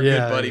 Our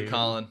Yeah, good buddy yeah.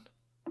 Colin.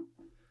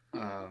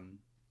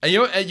 And you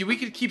know, and we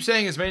could keep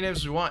saying as many names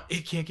as we want.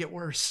 It can't get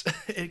worse.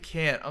 It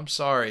can't. I'm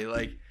sorry.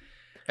 Like,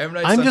 M.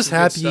 Night's I'm done just some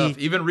good happy- stuff.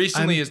 Even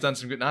recently I'm- has done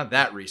some good. Not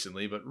that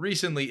recently, but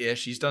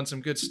recently-ish, he's done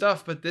some good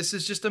stuff. But this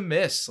is just a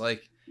miss.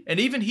 Like, and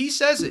even he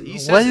says it. He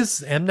says What it.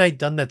 has M. Night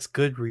done that's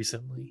good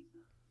recently?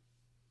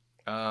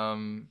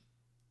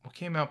 What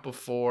came out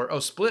before? Oh,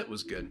 Split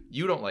was good.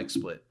 You don't like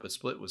Split, but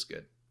Split was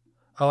good.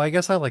 Oh, I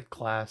guess I like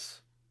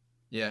Glass.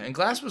 Yeah, and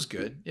Glass was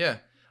good. Yeah.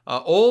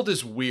 Old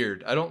is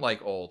weird. I don't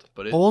like Old,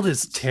 but Old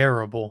is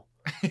terrible.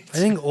 I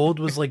think Old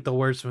was like the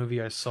worst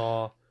movie I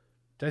saw.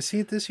 Did I see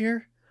it this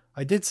year?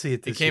 I did see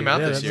it this year. came out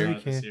this that year.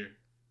 movie came-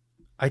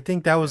 I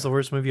think that was the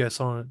worst movie I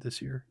saw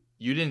this year.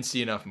 You didn't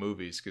see enough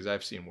movies because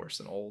I've seen worse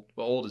than Old.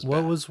 But Old is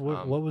What bad. was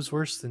what was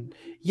worse than?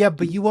 Yeah,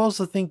 but you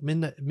also think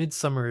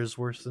Midsummer is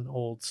worse than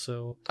Old,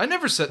 so I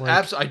never said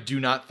like- I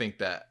do not think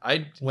that.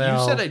 You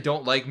Well- said I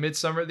don't like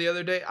Midsummer the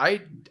other day. I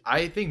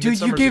think dude,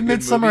 Midsummer's you gave a good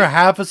Midsummer movie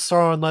half a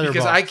star on Letterboxd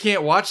because I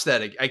can't watch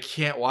that. I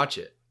can't watch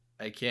it.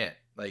 I can't.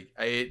 Like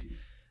I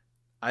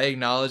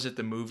acknowledge that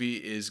the movie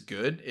is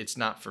good. It's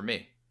not for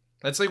me.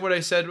 That's like what I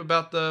said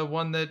about the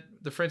one that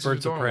the Francis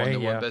Birds of McDormand Prey, one that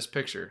yeah. won Best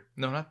Picture.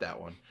 No, not that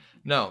one.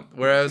 No,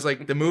 where I was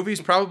like, the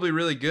movie's probably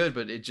really good,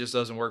 but it just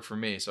doesn't work for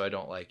me, so I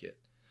don't like it.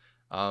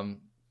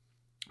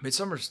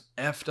 Midsummer's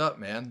effed up,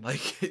 man.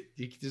 Like,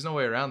 there's no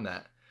way around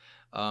that.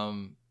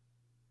 And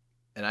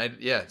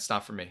it's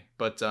not for me.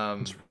 But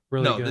It's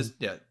really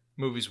good.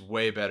 movie's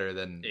way better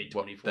than A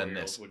than 24-year-old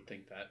this. would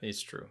think that.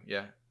 It's true.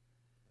 Yeah.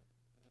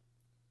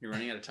 You're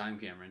running out of time,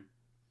 Cameron.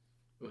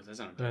 Ooh, that's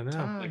not I bad. know.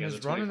 Time Like, as a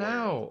is running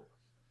 24-year-old. out.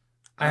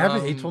 I have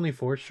an Um,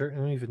 A24 shirt. I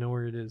don't even know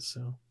where it is.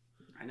 So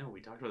I know, we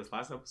talked about this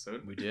last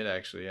episode. We did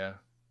actually, yeah.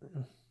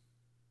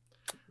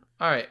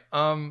 All right.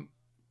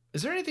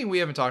 Is there anything we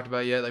haven't talked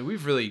about yet? Like,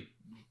 we've really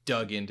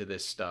dug into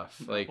this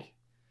stuff. No.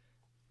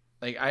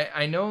 Like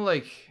I know,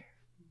 like,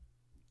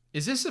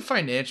 is this a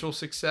financial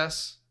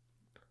success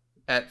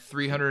at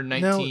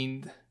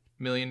 $319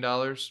 million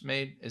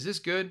made. Is this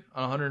good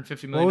on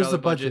 $150 million? What was the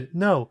budget?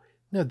 No,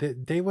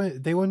 they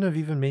wouldn't have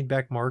even made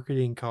back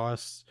marketing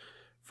costs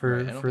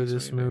for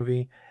this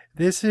movie.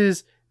 This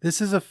is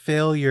a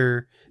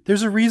failure.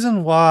 There's a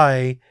reason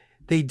why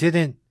they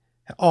didn't.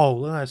 Oh,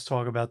 let's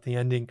talk about the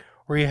ending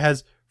where he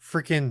has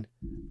freaking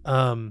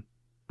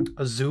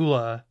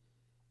Azula.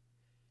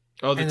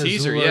 Oh, the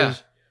teaser,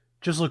 Azula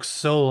just looks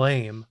so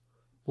lame.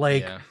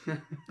 Like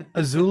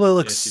Azula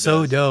looks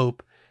so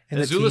dope in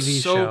the TV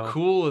Azula's so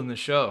cool in the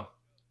show.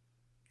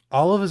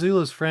 All of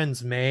Azula's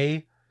friends,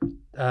 May,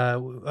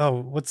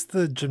 what's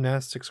the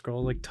gymnastics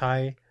girl? Like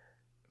Ty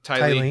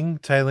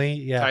Lee,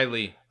 yeah. Ty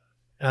Lee.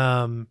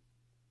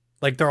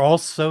 Like they're all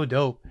so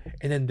dope.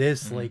 And then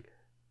this, like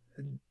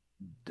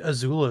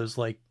Azula is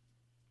like,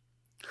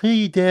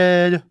 hey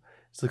Dad.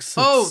 It's like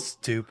so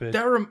stupid.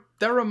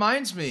 That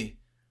reminds me.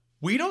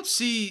 We don't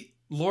see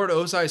Lord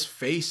Ozai's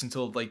face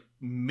until like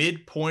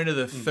midpoint of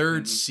the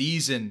third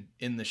season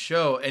in the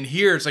show, and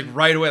here it's like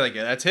right away, like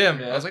that's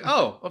him. I was like,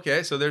 oh,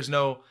 okay, so there's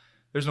no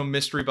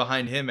mystery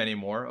behind him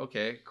anymore.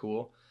 Okay,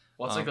 cool.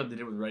 Well, it's like they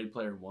did with Ready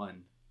Player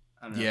One.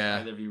 I don't know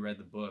if either of you read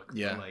the book.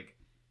 Yeah. But like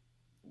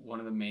one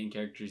of the main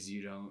characters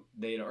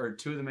or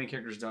two of the main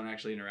characters don't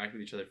actually interact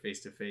with each other face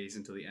to face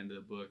until the end of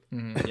the book.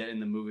 Mm-hmm. Yet in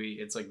the movie,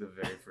 it's like the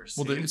very first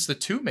scene. Well, it's the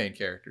two main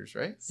characters,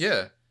 right?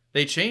 Yeah.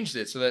 They changed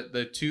it so that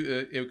the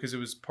two, because it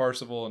was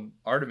Parsifal and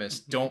Artemis,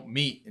 don't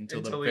meet until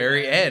the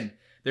very end.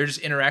 They're just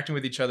interacting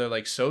with each other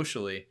like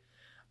socially.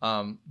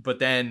 But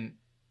then,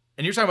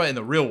 and you're talking about in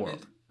the real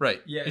world,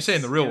 right? Yes, you're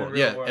saying the real world,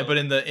 world. But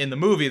in the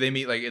movie, they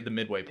meet like at the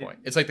midway point.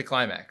 It's like the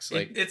climax.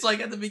 Like it's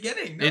like at the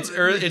beginning. No, it's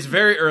early. It's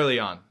very early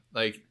on.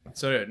 Like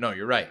so. No,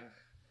 you're right.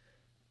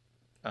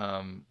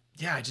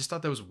 Yeah, I just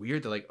thought that was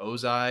weird that like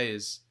Ozai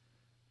is.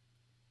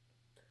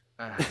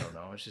 I don't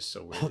know. It's just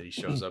so weird that he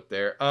shows up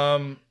there.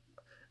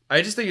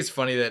 I just think it's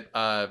funny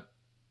that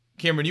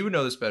Cameron, you would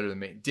know this better than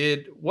me.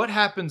 What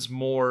happens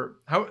more?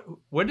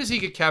 When does he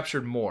get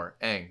captured more?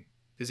 Aang,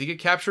 does he get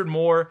captured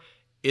more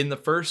in the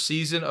first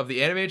season of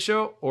the animated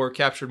show, or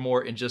captured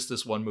more in just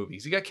this one movie?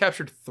 Because he got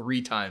captured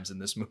 3 times in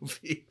this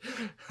movie.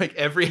 Like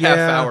every half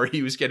hour,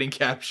 he was getting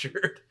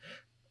captured.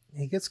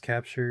 He gets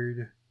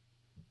captured.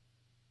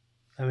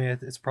 I mean,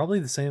 it's probably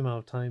the same amount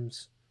of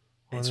times.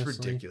 Honestly. It's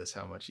ridiculous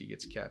how much he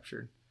gets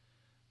captured.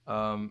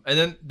 And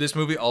then this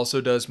movie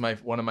also does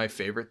one of my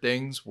favorite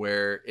things,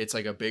 where it's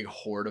like a big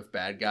horde of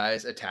bad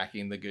guys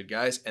attacking the good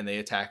guys, and they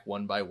attack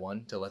one by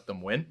one to let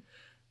them win.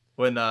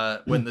 When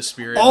the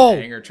Spirit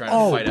and Aang are trying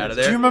to fight out of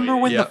there. Do you remember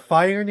when the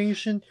Fire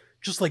Nation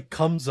just like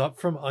comes up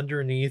from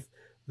underneath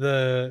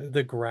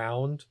the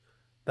ground,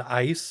 the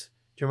ice?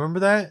 Do you remember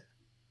that?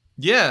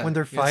 Yeah, when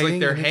they're fighting,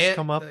 their and hand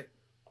come up.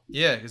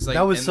 Yeah, it's like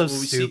that was so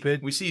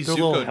stupid. We see their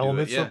Zuko little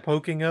helmets were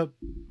poking up.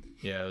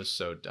 Yeah, it was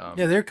so dumb.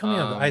 Yeah, they're coming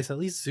out of the ice. At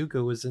least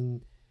Zuko was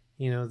in,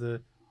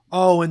 the.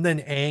 Oh, and then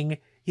Aang,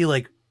 he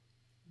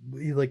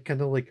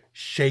kind of like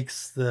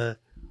shakes the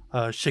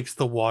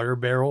water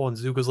barrel, and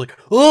Zuko's like,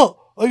 "Oh,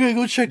 I gotta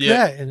go check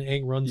that," and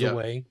Aang runs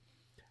away.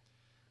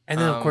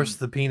 And then, of course,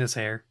 the penis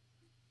hair.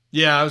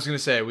 Yeah, I was gonna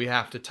say we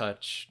have to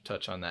touch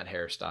on that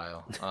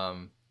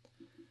hairstyle.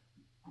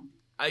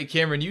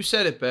 Cameron, you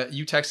said it.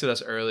 You texted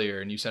us earlier,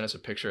 and you sent us a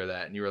picture of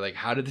that, and you were like,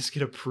 "How did this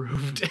get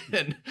approved?"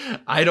 And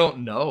I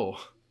don't know.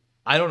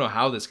 I don't know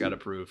how this got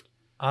approved.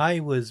 I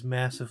was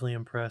massively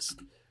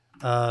impressed.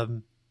 I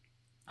mean,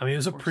 it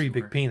was a pretty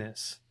big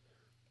penis.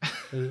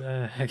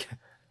 I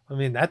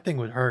mean, that thing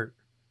would hurt,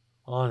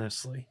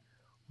 honestly.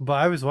 But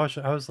I was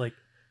watching. I was like,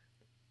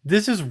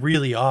 "This is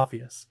really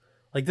obvious.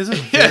 Like, this is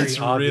very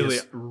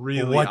obvious.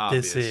 Really what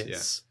obvious, this is.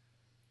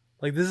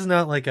 Yeah. Like, this is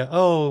not like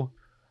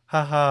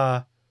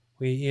haha.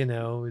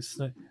 It's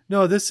not.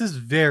 No, this is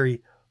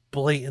very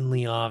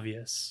blatantly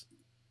obvious."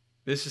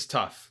 This is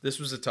tough. This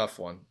was a tough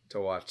one to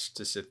watch,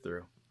 to sit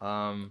through.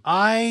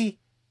 I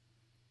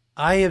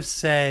have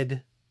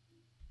said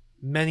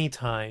many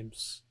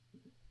times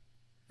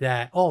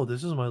that,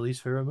 this is my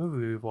least favorite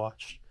movie we've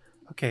watched.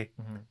 Okay.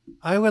 Mm-hmm.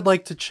 I would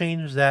like to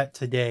change that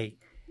today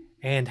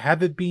and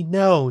have it be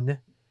known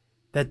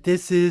that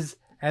this is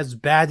as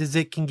bad as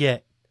it can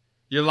get.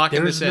 You're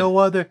locking this in. There's no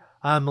other.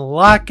 I'm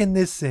locking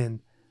this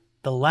in.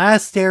 The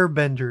Last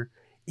Airbender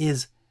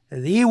is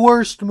the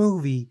worst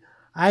movie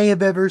I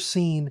have ever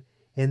seen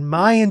in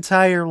my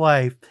entire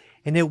life,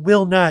 and it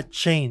will not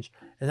change.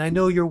 And I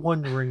know you're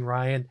wondering,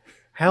 Ryan,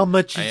 how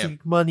much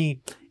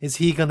money is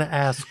he going to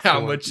ask for?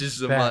 How much is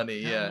the money?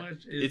 Yeah.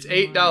 It's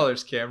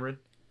 $8, Cameron.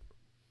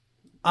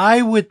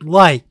 I would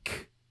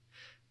like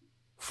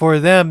for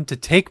them to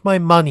take my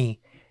money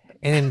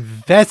and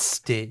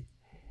invest it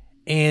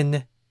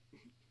in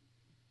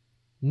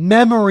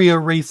memory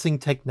erasing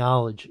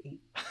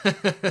technology.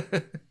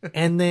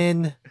 And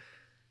then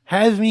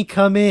have me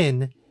come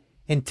in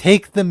and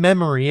take the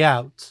memory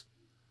out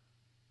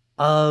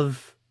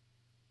of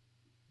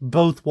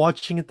both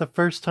watching it the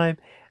first time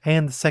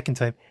and the second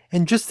time,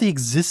 and just the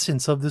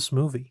existence of this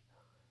movie.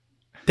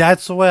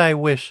 That's what I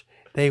wish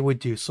they would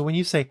do. So when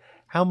you say,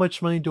 how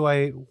much money do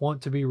I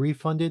want to be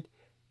refunded?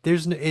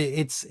 There's no,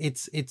 it's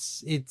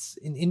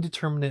an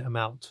indeterminate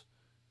amount.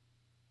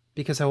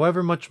 because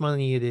however much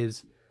money it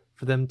is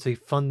for them to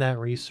fund that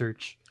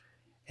research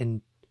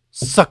and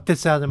suck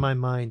this out of my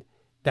mind,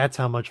 that's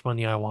how much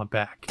money I want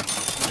back.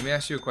 Let me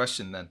ask you a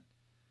question then.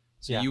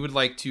 So you would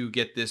like to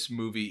get this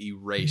movie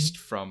erased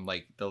from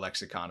like the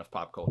lexicon of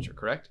pop culture,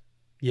 correct?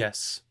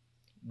 Yes.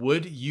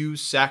 Would you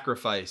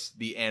sacrifice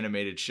the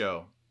animated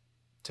show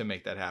to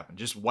make that happen?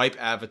 Just wipe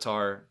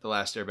Avatar: The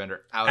Last Airbender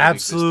out of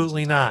existence?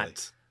 Absolutely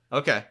not.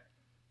 Okay.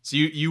 So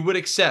you would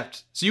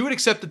accept. So you would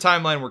accept the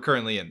timeline we're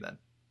currently in then.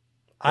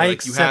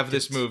 You have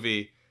this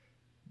movie,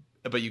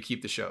 but you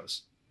keep the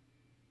shows.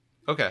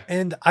 Okay.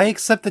 And I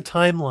accept the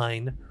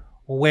timeline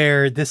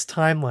where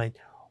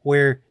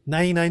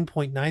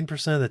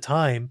 99.9% of the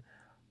time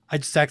I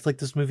just act like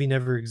this movie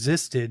never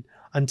existed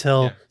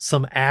until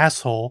some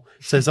asshole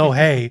says, "Oh,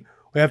 hey,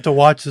 we have to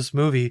watch this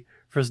movie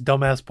for this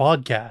dumbass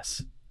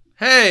podcast."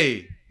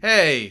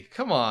 Hey,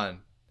 come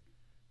on.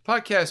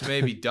 Podcast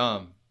may be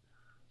dumb.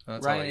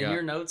 That's Ryan, in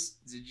your notes,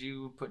 did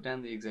you put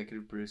down the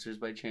executive producers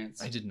by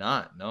chance? I did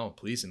not. No,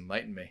 please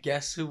enlighten me.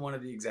 Guess who one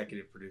of the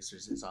executive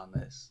producers is on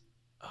this?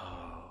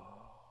 Oh.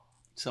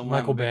 Someone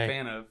Michael I'm a big Bay.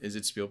 fan of. Is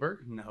it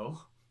Spielberg?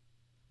 No.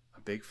 A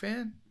big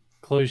fan?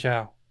 Chloe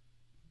Zhao.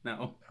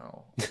 No.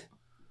 Oh.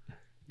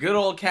 Good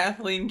old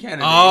Kathleen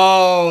Kennedy.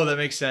 Oh, that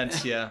makes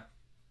sense. Yeah.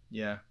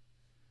 Yeah.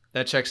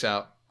 That checks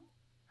out.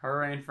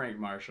 Her and Frank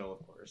Marshall,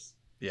 of course.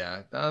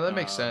 Yeah. That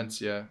makes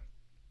sense. Yeah.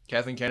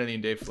 Kathleen Kennedy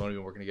and Dave Filoni have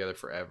been working together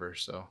forever,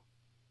 so.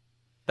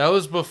 That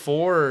was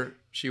before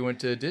she went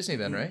to Disney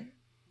then, right?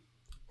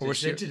 Or was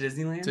she to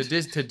Disneyland?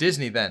 To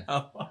Disney then.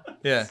 Oh.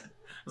 Yeah.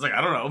 I was like,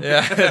 I don't know.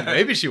 Yeah,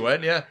 maybe she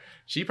went. Yeah,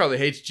 she probably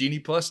hates Genie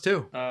Plus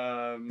too.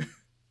 Yeah,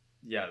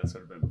 this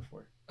would have been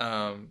before.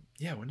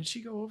 Yeah, when did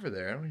she go over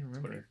there? I don't even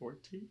remember.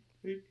 2014.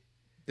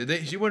 Did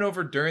they? She went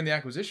over during the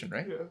acquisition,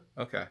 right?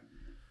 Yeah. Okay.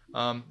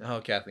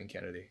 Kathleen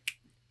Kennedy.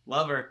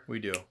 Love her. We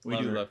do. We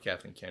do love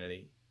Kathleen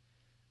Kennedy.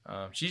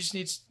 She just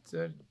needs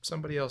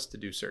somebody else to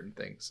do certain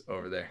things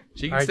over there.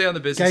 She can stay on the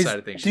business side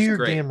of things. She's She's your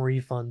great. Damn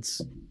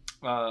refunds.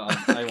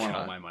 I want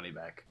all my money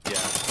back.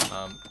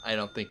 Yeah. I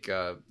don't think.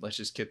 Let's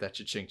just get that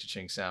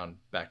cha-ching sound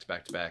back to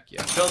back to back.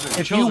 Yeah.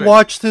 If you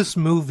watch this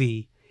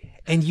movie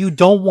and you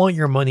don't want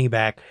your money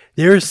back,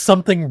 there is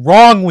something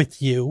wrong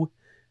with you.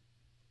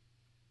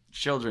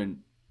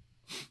 Children,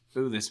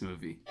 boo this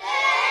movie.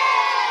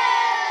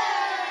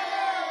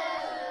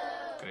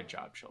 Good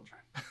job, children.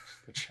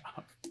 Good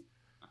job.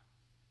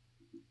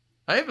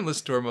 I haven't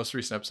listened to our most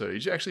recent episode.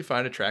 Did you actually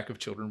find a track of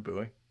children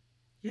booing?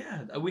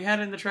 Yeah, we had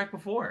it in the track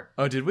before.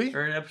 Oh, did we?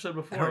 Or an episode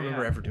before. I don't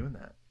remember ever doing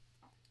that.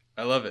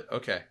 I love it.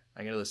 Okay.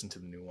 I got to listen to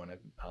the new one.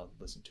 I'll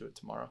listen to it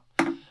tomorrow.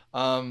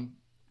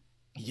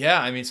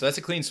 Yeah, I mean, so that's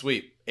a clean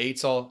sweep.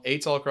 Eights all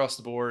across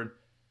the board.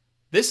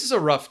 This is a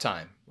rough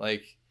time.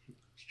 Like,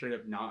 straight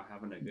up not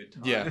having a good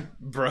time. Yeah,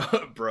 bro.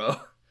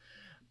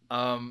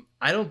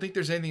 I don't think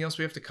there's anything else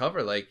we have to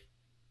cover. Like,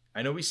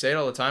 I know we say it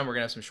all the time. We're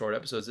gonna have some short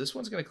episodes. This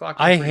one's gonna clock.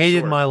 I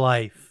hated my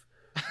life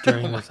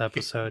during this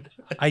episode.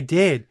 I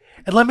did,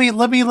 and let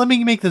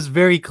me make this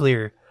very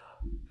clear.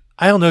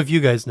 I don't know if you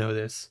guys know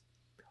this.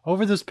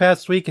 Over this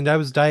past weekend, I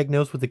was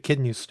diagnosed with a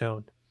kidney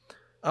stone.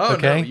 Oh,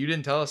 okay? No, you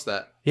didn't tell us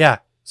that. Yeah,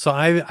 so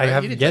I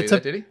have yet to.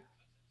 That, did he?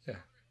 Yeah.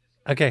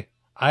 Okay,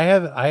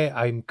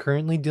 I'm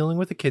currently dealing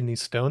with a kidney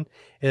stone.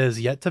 It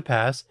is yet to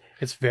pass.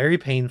 It's very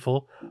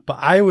painful, but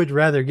I would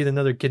rather get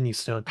another kidney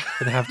stone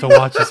than have to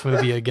watch this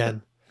movie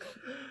again.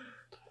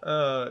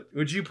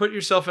 Would you put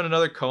yourself in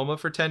another coma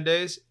for 10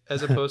 days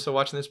as opposed to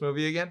watching this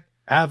movie again?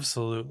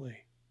 Absolutely.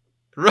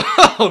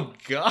 Oh,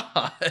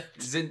 God.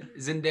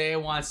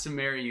 Zendaya wants to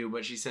marry you,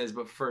 but she says,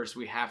 but first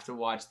we have to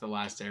watch The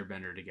Last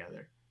Airbender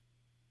together.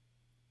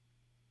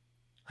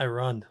 I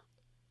run.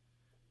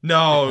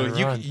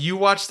 No, you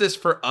watch this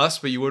for us,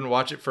 but you wouldn't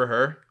watch it for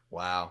her?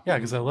 Wow. Yeah,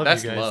 because I love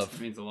That's you guys. love.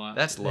 It means a lot.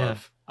 That's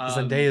love. Yeah.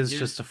 Zendaya is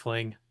just a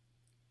fling.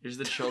 Here's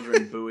the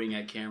children booing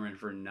at Cameron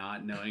for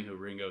not knowing who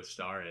Ringo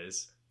Starr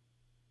is.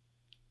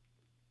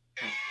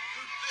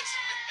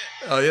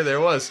 Oh, yeah, there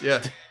was.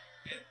 Yeah.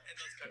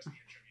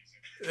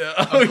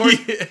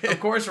 Of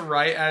course,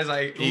 right as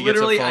I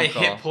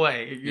hit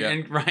play,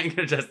 and Ryan can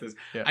attest this.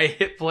 Yeah. I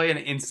hit play and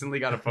instantly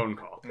got a phone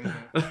call.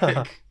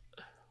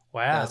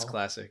 Wow, that's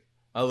classic.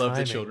 I love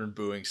the children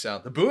booing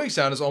sound. The booing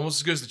sound is almost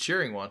as good as the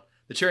cheering one.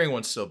 The cheering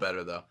one's still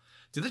better though.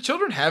 Do the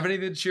children have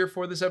anything to cheer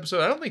for this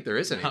episode? I don't think there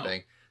is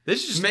anything.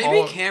 This is just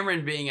maybe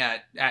Cameron being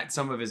at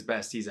some of his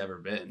best he's ever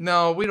been.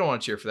 No, we don't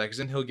want to cheer for that because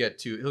then he'll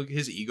get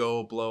his ego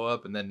will blow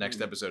up, and then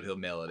next episode he'll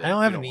mail it in. I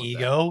don't have an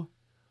ego.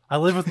 I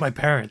live with my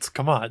parents.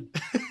 Come on.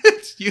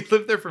 You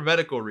live there for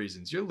medical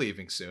reasons. You're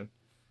leaving soon.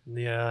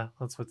 Yeah,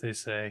 that's what they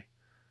say.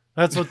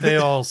 That's what they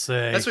all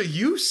say. That's what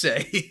you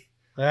say.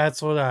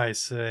 That's what I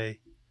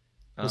say.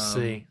 We'll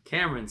see.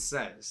 Cameron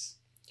says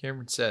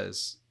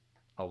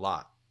a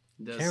lot.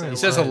 He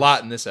says a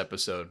lot in this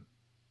episode.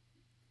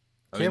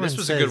 I mean, this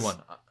was a good one.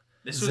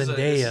 This was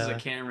a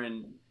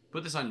Cameron.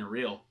 Put this on your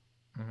reel.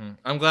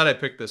 I'm glad I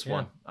picked this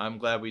one. I'm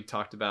glad we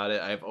talked about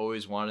it. I've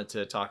always wanted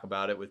to talk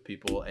about it with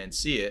people and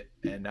see it,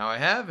 and now I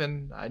have,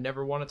 and I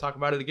never want to talk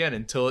about it again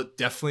until it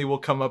definitely will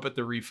come up at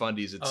the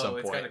Refundies at some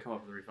point. Oh, it's got to come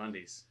up with the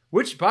Refundies.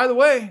 Which, by the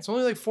way, it's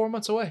only like 4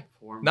 months away.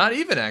 4 months. Not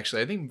even,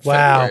 actually. I think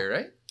wow. February,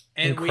 right?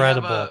 And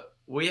incredible.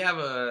 We have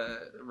a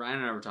Ryan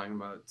and I were talking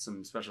about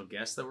some special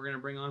guests that we're going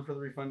to bring on for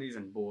the Refundies,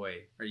 and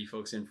boy, are you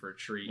folks in for a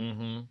treat.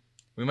 Mm-hmm.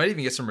 We might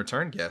even get some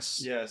return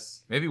guests.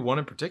 Yes. Maybe one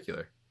in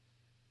particular.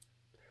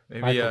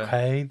 Maybe Michael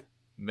Caine.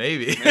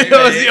 Maybe.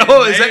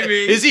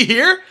 Maybe. Is he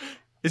here?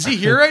 Is he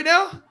here right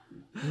now?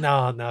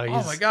 No.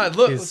 Oh my God!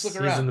 Let's look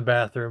around. He's in the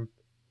bathroom.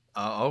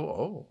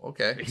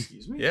 Okay.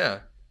 Excuse me. Yeah.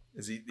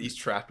 He's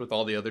trapped with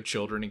all the other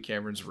children in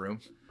Cameron's room?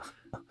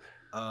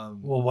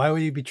 Well, why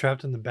would he be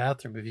trapped in the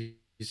bathroom if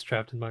he's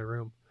trapped in my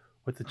room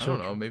with the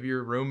children? I don't know. Maybe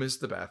your room is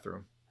the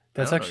bathroom.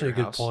 That's actually a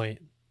good point.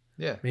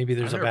 Yeah. Maybe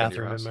there's a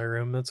bathroom in my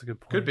room. That's a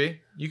good point. Could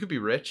be. You could be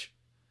rich.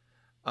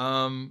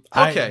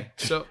 Okay.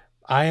 So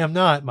I am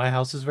not. My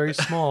house is very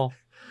small.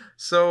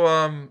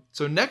 So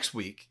next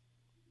week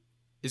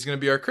is going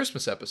to be our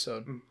Christmas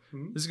episode.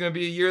 Mm-hmm. This is going to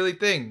be a yearly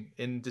thing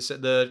in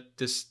the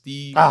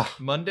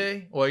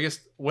Monday. Well, I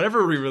guess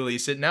whenever we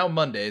release it, now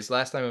Mondays.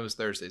 Last time it was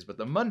Thursdays, but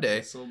the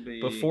Monday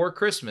before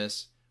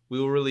Christmas, we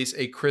will release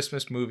a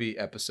Christmas movie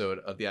episode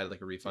of the I'd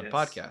Like a Refund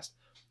podcast.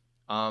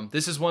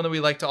 This is one that we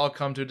like to all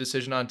come to a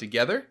decision on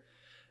together.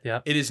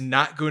 Yeah, it is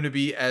not going to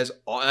be at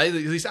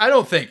least I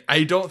don't think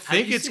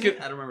it's good.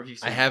 I don't remember if you've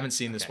seen I haven't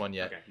seen this one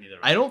yet. Okay, neither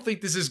I don't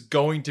think this is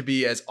going to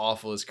be as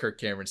awful as Kirk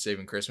Cameron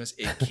Saving Christmas.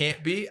 It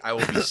can't be. I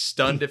will be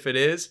stunned if it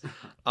is.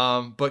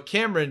 But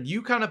Cameron,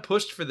 you kind of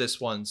pushed for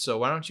this one, so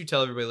why don't you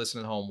tell everybody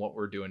listening at home what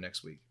we're doing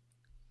next week?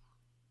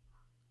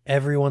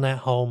 Everyone at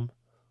home,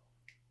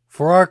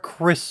 for our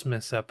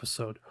Christmas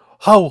episode,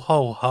 ho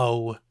ho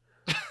ho,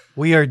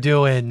 we are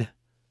doing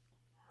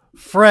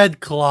Fred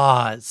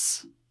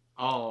Claus.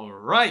 All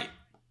right.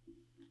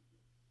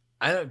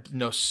 I don't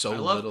know I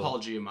love Paul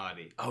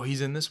Giamatti. Oh, he's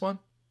in this one?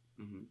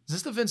 Mm-hmm. Is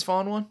this the Vince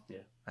Vaughn one? Yeah.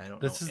 I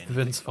don't know. This is the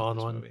Vince Vaughn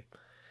one. Movie.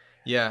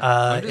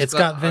 Yeah. It's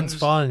got Vince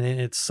Vaughn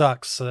and it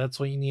sucks, so that's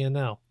what you need to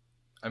know.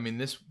 I mean,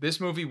 this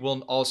movie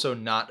will also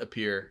not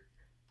appear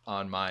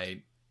on my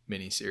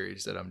mini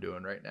series that I'm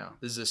doing right now.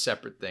 This is a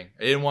separate thing.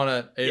 I didn't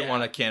want to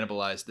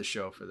cannibalize the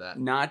show for that.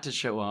 Not to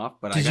show off,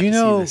 but Did I got you to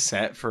know see the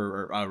set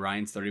for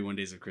Ryan's 31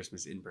 Days of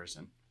Christmas in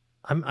person.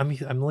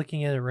 I'm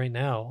looking at it right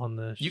now on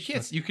the. You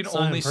can't. You can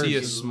only see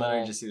a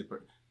small. Just see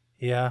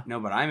yeah.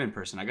 No, but I'm in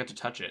person. I got to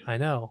touch it. I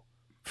know.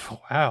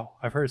 Wow,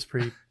 I've heard it's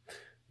pretty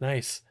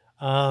nice.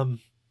 Ryan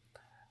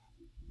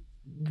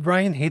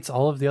hates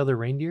all of the other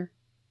reindeer.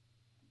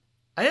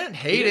 I didn't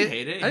hate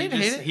it. I didn't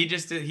hate it. He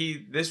just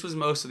did. This was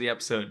most of the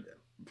episode.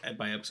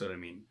 By episode, I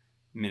mean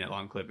minute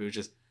long clip. It was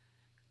just.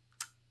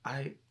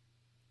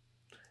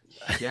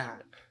 Yeah.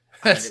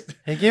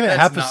 He gave it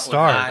half a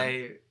star.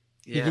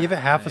 He gave it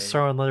half a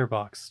star on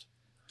Letterboxd.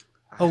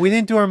 Oh, we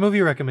didn't do our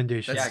movie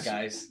recommendations. Yeah,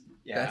 guys.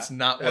 Yeah. That's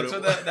not what it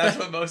was. That's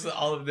what most of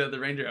all of the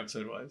reindeer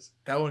episode was.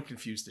 That one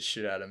confused the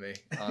shit out of me,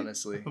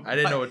 honestly. I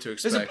didn't know what to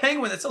expect. There's a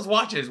penguin that sells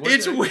watches.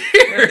 It's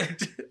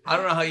weird. I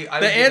don't know how you...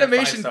 The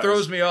animation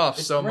throws me off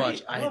so great.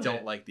 much. I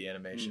don't like the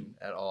animation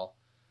at all.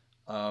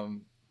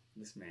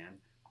 This man.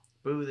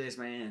 Boo this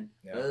man.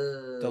 Yeah.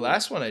 The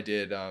last one I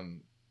did...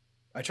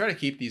 I try to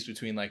keep these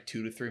between like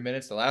 2 to 3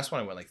 minutes. The last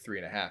one I went like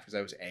 3.5 because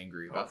I was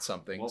angry about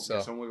something. Well,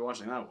 so we'll be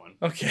watching that one.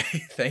 Okay,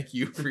 thank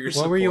you for your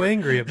support. What were you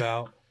angry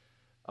about?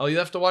 Oh, you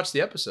have to watch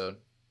the episode.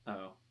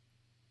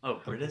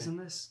 Britt is in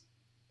this?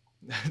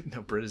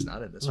 No, Britt is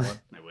not in this one.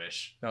 I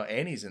wish. No,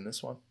 Annie's in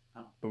this one.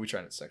 Oh. But we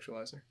try not to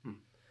sexualize her.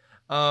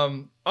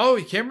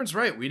 Hmm. Cameron's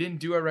right. We didn't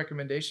do our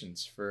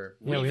recommendations for...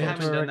 We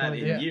haven't done that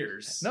in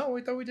years. No,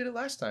 we thought we did it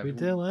last time. We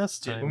did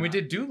last time. When we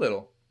did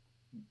Doolittle.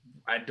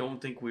 I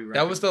don't think we...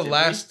 That was the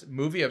last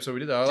movie episode we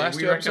did. Our last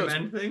 2 episodes.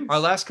 Things? Our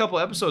last couple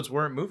episodes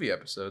weren't movie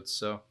episodes,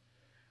 so...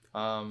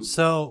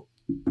 So,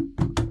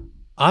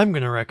 I'm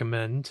going to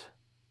recommend...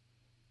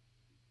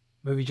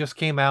 Movie just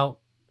came out.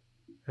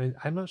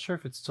 I'm not sure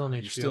if it's still on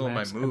HBO still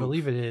Max. in my mood. I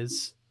believe it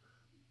is.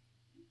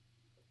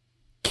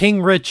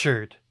 King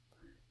Richard.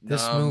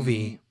 This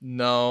movie.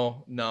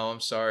 No, I'm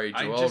sorry.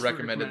 Joel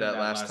recommended that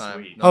last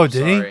time. No, oh,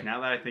 did he?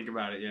 Now that I think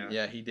about it, yeah.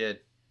 Yeah, he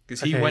did.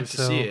 Because he went to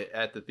see it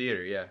at the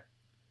theater, yeah.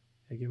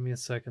 Hey, give me a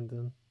second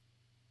then.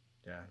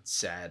 Yeah, it's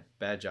sad.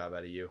 Bad job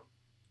out of you.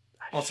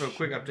 Also, a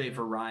quick update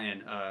for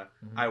Ryan.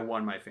 I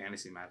won my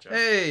fantasy matchup.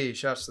 Hey,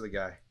 shouts to the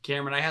guy.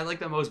 Cameron, I had like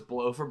the most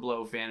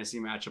blow-for-blow fantasy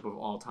matchup of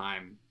all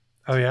time.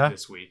 Oh, yeah?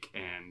 This week,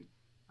 and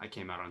I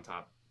came out on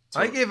top. So,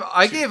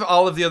 I gave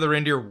all of the other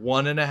reindeer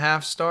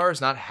 1.5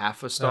 stars, not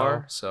half a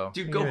star. So,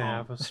 dude, go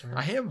home.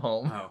 I am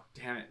home. Oh,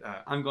 damn it!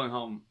 I'm going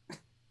home.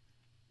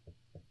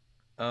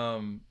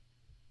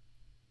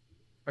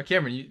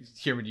 Cameron, do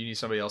you need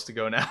somebody else to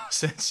go now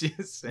since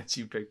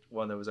you picked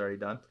one that was already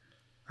done?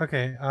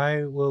 Okay,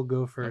 I will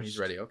go first. Oh, he's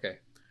ready. Okay.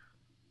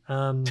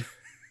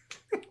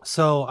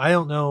 So I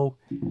don't know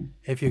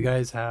if you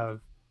guys have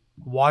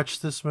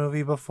watched this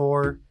movie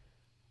before.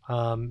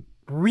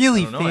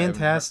 Really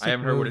fantastic. I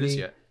haven't heard what it is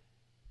yet.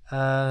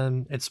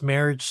 It's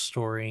Marriage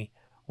Story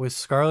with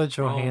Scarlett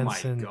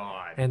Johansson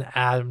God. and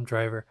Adam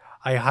Driver.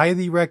 I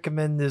highly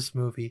recommend this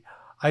movie.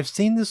 I've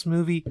seen this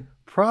movie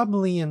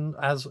probably in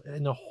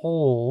a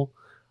whole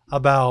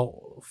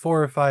about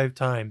 4 or 5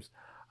 times.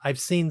 I've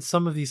seen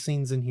some of these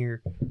scenes in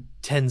here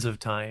tens of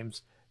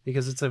times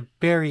because it's a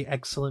very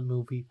excellent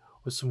movie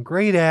with some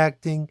great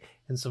acting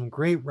and some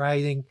great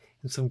writing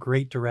and some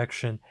great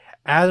direction.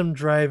 Adam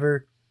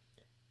Driver,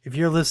 if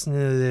you're listening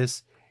to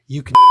this,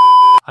 you can.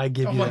 I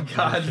give you. Oh my that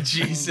God,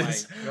 permission.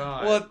 Jesus! Oh my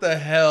God. What the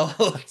hell?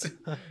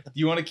 Do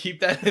you want to keep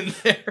that in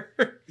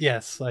there?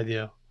 Yes, I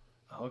do.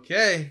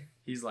 Okay.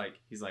 He's like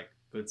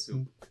good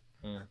soup.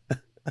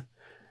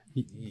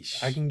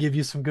 I can give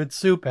you some good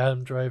soup,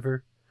 Adam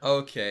Driver.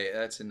 Okay,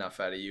 that's enough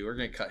out of you. We're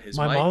gonna cut his.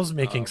 My mic. mom's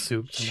making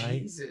soup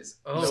tonight. Jesus.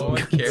 No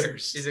one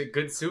cares. Is it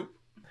good soup?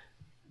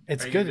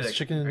 It's Are you good. gonna It's be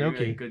chicken and are you gonna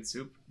gnocchi. be good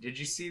soup. Did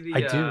you see the?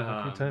 I do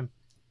every time.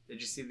 Did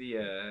you see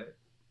the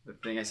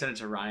thing? I sent it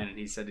to Ryan, and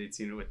he said he'd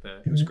seen it with the.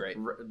 It was great.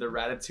 The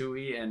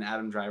Ratatouille and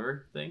Adam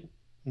Driver thing.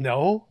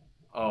 No.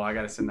 Oh, I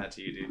gotta send that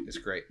to you, dude. It's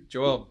great.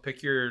 Joel,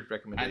 pick your I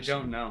recommendation.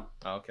 don't know.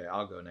 Okay,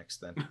 I'll go next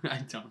then.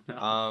 I don't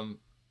know.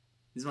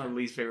 This is my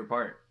least favorite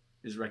part.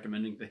 Is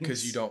recommending things.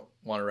 Because you don't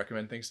want to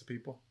recommend things to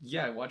people.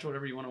 Yeah, watch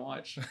whatever you want to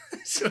watch.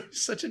 So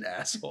such an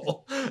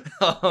asshole.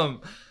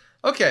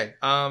 Okay.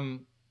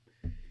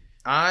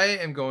 I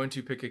am going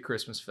to pick a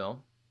Christmas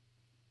film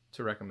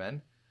to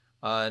recommend.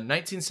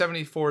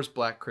 1974's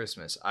Black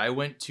Christmas. I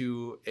went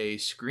to a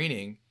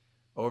screening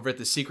over at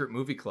the Secret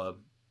Movie Club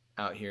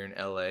out here in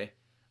LA.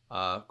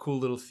 Cool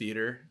little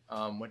theater.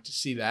 Went to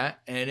see that,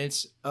 and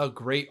it's a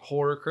great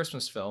horror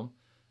Christmas film.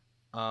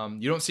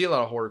 You don't see a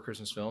lot of horror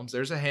Christmas films.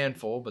 There's a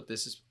handful, but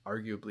this is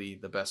arguably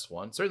the best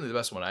one. Certainly the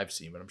best one I've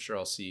seen, but I'm sure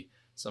I'll see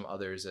some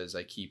others as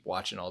I keep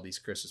watching all these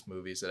Christmas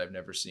movies that I've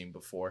never seen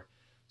before.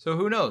 So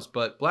who knows?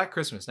 But Black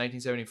Christmas,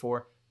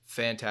 1974,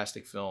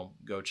 fantastic film.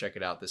 Go check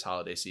it out this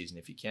holiday season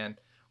if you can.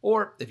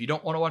 Or if you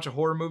don't want to watch a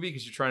horror movie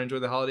because you're trying to enjoy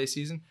the holiday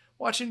season,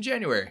 watch it in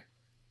January.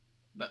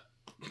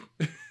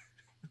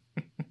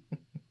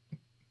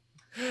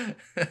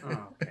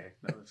 Oh, okay,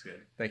 that was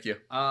good. Thank you.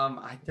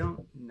 I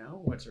don't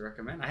know what to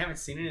recommend. I haven't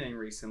seen anything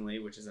recently,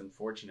 which is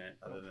unfortunate.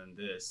 Other than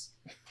this,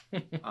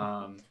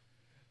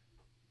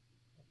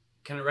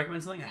 can I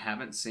recommend something I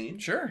haven't seen?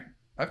 Sure.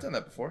 I've done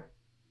that before.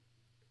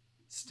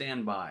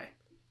 Stand By.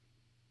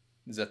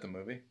 Is that the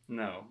movie?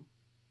 No.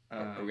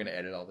 Are we going to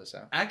edit all this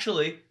out?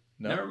 Actually,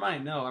 No? never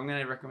mind. No, I'm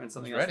going to recommend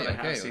something It's else ready. that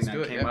I have Okay, seen let's that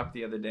do it, came yeah. up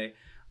the other day.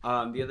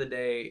 The other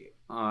day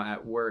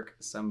at work,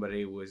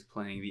 somebody was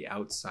playing The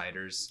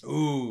Outsiders.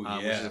 Ooh,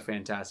 Which is a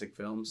fantastic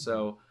film.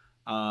 So,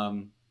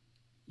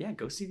 yeah,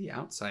 go see The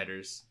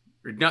Outsiders.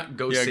 Or not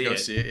go see go it.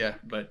 see it, yeah.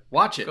 But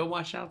Watch it. go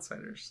watch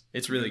Outsiders.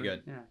 It's really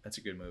good. Yeah. That's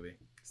a good movie.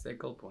 Stay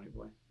gold, pony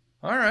boy.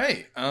 All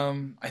right.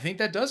 I think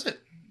that does it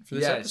for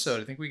this Yes.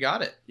 episode. I think we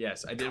got it.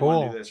 Yes, I did Cool.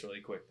 want to do this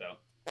really quick, though.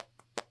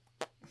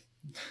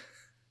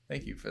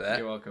 Thank you for that.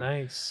 You're welcome.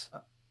 Nice.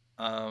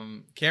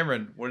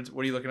 Cameron, what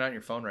are you looking at on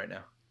your phone right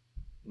now?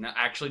 No,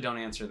 actually, don't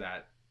answer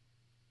that.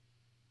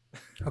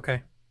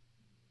 Okay.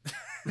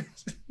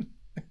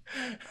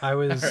 I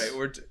was.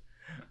 All right.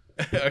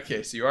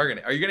 Okay, so are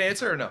you gonna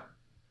answer or no?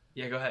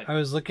 Yeah, go ahead. I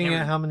was looking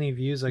Cameron. at how many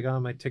views I got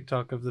on my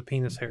TikTok of the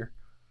penis hair.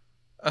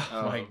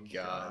 Oh my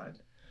god.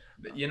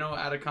 You know,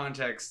 out of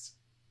context,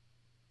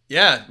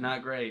 Yeah.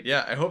 not great.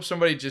 Yeah. I hope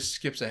somebody just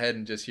skips ahead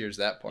and just hears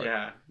that part.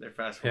 Yeah, they're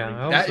fast Yeah,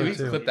 forwarding. I hope so, we can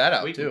too. clip that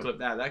out We too. can clip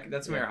that.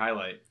 That's Yeah. our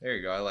highlight. There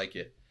you go. I like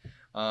it.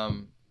 All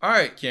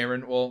right,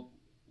 Cameron. Well,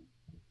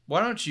 why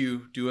don't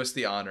you do us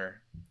the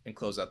honor and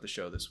close out the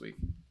show this week?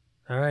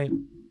 All right.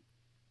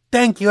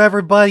 Thank you,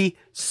 everybody,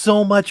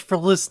 so much for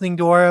listening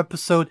to our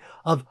episode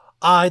of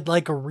I'd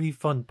Like a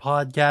Refund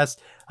podcast.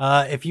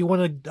 If you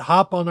want to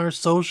hop on our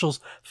socials,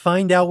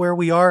 find out where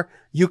we are,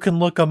 you can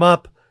look them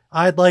up.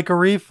 I'd Like a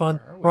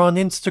Refund. We're on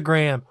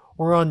Instagram.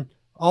 We're on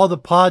all the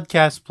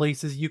podcast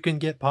places you can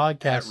get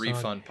podcasts At on.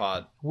 Refund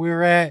Pod.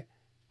 We're at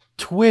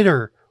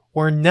Twitter.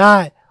 We're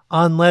not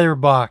on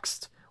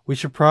Letterboxd. We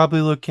should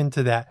probably look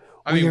into that.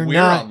 I mean, we're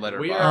not on Letterboxd.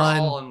 We are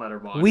all on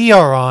Letterboxd. We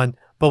are on,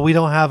 but we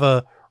don't have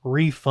a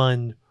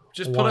refund.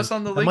 Just put us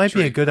on the That link might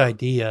be a tree. good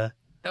idea.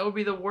 That would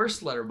be the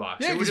worst Letterboxd.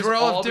 Yeah, It would 'cause just we're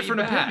all have be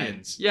different bad.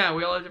 opinions. Yeah,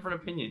 we all have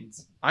different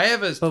opinions. I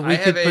have a But we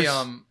could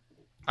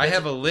I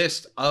have a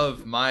list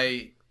of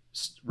my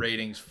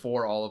ratings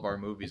for all of our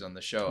movies on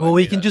the show. Well,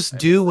 we can just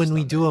do when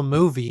we do a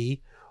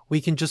movie, we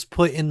can just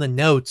put in the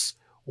notes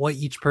what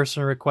each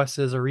person requests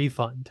as a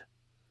refund.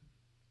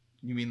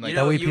 You mean like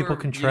that way people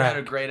can You had a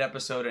track. great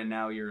episode, and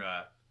now you're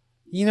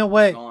You know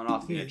what? falling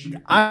off the edge.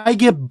 I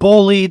get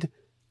bullied.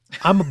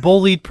 I'm a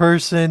bullied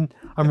person.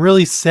 I'm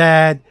really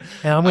sad,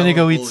 and I'm going to I'm a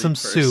go eat bullied some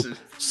person. soup.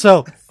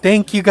 So,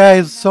 thank you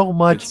guys so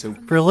much Good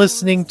soup. for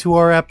listening to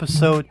our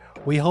episode.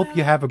 We hope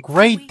you have a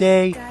great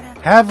day.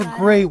 Have a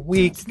great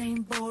week.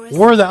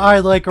 We're the I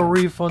Like a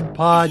Refund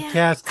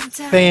podcast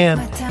fam,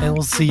 and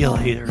we'll see you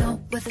later.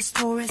 With the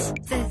stories,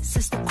 this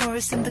is the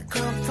chorus in the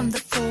girl from the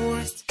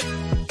forest.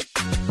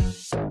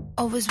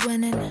 Always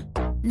winning,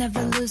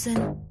 never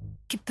losing.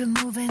 Keep it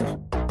moving.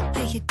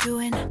 How you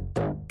doing?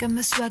 Got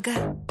my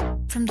swagger.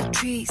 from the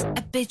trees.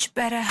 A bitch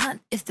better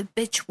hunt if the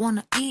bitch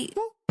wanna eat.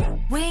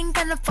 We ain't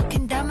got no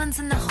fucking diamonds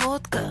in the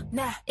vodka.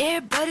 Nah,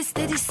 everybody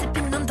steady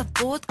sipping on the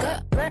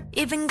vodka.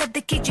 Even got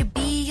the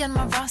KGB on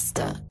my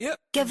roster. Yep.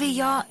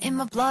 Caviar in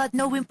my blood,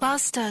 no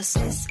imposters.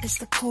 This is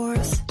the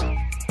chorus.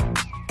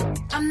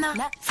 I'm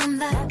not from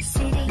the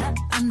city.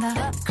 I'm the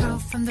girl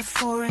from the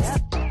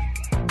forest.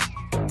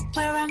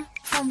 Where I'm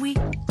from, we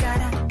got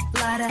a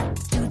lot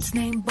of dudes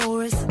named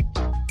Boris.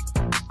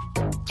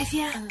 If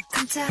you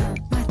come to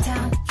my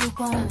town, you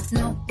won't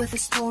know where the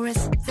store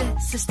is.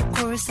 This is the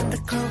chorus and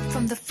the girl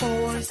from the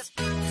forest.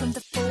 From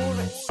the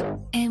forest.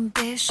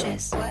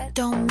 Ambitious,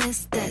 don't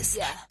miss this.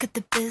 Get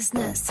the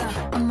business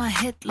on my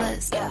hit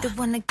list. They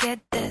wanna get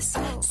this,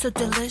 so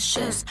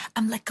delicious.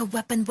 I'm like a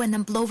weapon when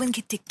I'm blowing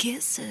kitty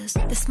kisses.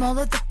 The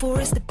smaller the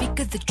forest, the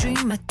bigger the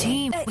dream. My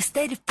team, we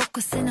steady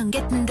focusing on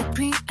getting the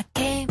cream. I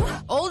came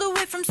all the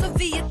way from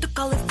Soviet to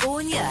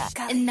California,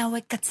 and now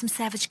I got some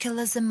savage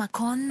killers in my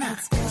corner.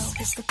 This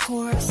is the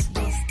chorus.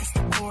 This is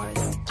the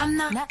chorus. I'm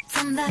not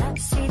from the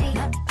city.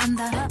 I'm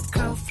the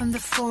girl from the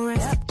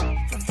forest.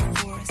 From the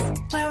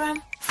forest. Where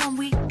I'm from,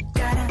 we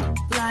got a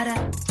lot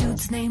of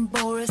dudes named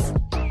Boris.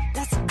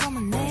 That's a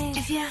common name.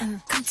 If you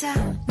come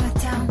to my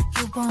town,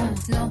 you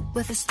won't know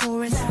where the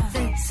store is.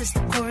 This is the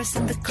chorus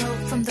and the girl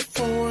from the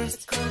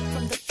forest. The girl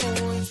from the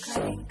forest.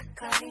 Cutting,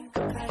 cutting,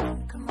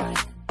 cutting, come on.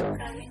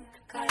 Cutting,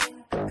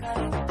 cutting,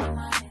 cutting, come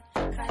on.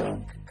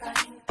 Cutting,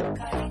 cutting,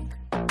 cutting,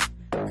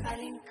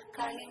 cutting,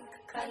 cutting,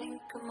 cutting,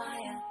 come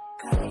on.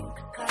 Cutting,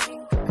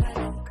 cutting,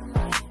 cutting, come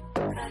on.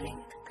 Cutting,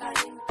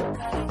 cutting,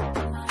 cutting,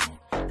 come on.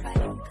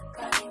 Cutting,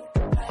 cutting,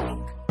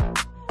 cutting,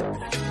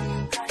 cutting,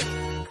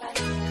 cutting,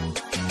 cutting,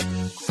 come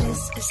on.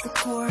 This is the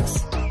chorus.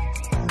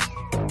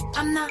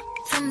 I'm not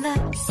from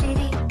the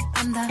city.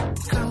 I'm the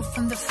girl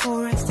from the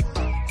forest.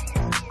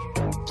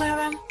 Where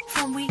I'm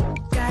from, we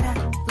got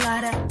a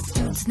lot of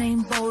dudes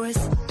named Boris.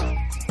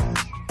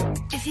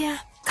 If you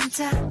come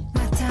to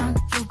my town,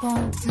 you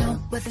won't know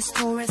where the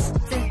store is.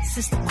 This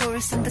is the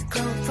chorus and the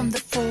girl from the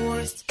forest.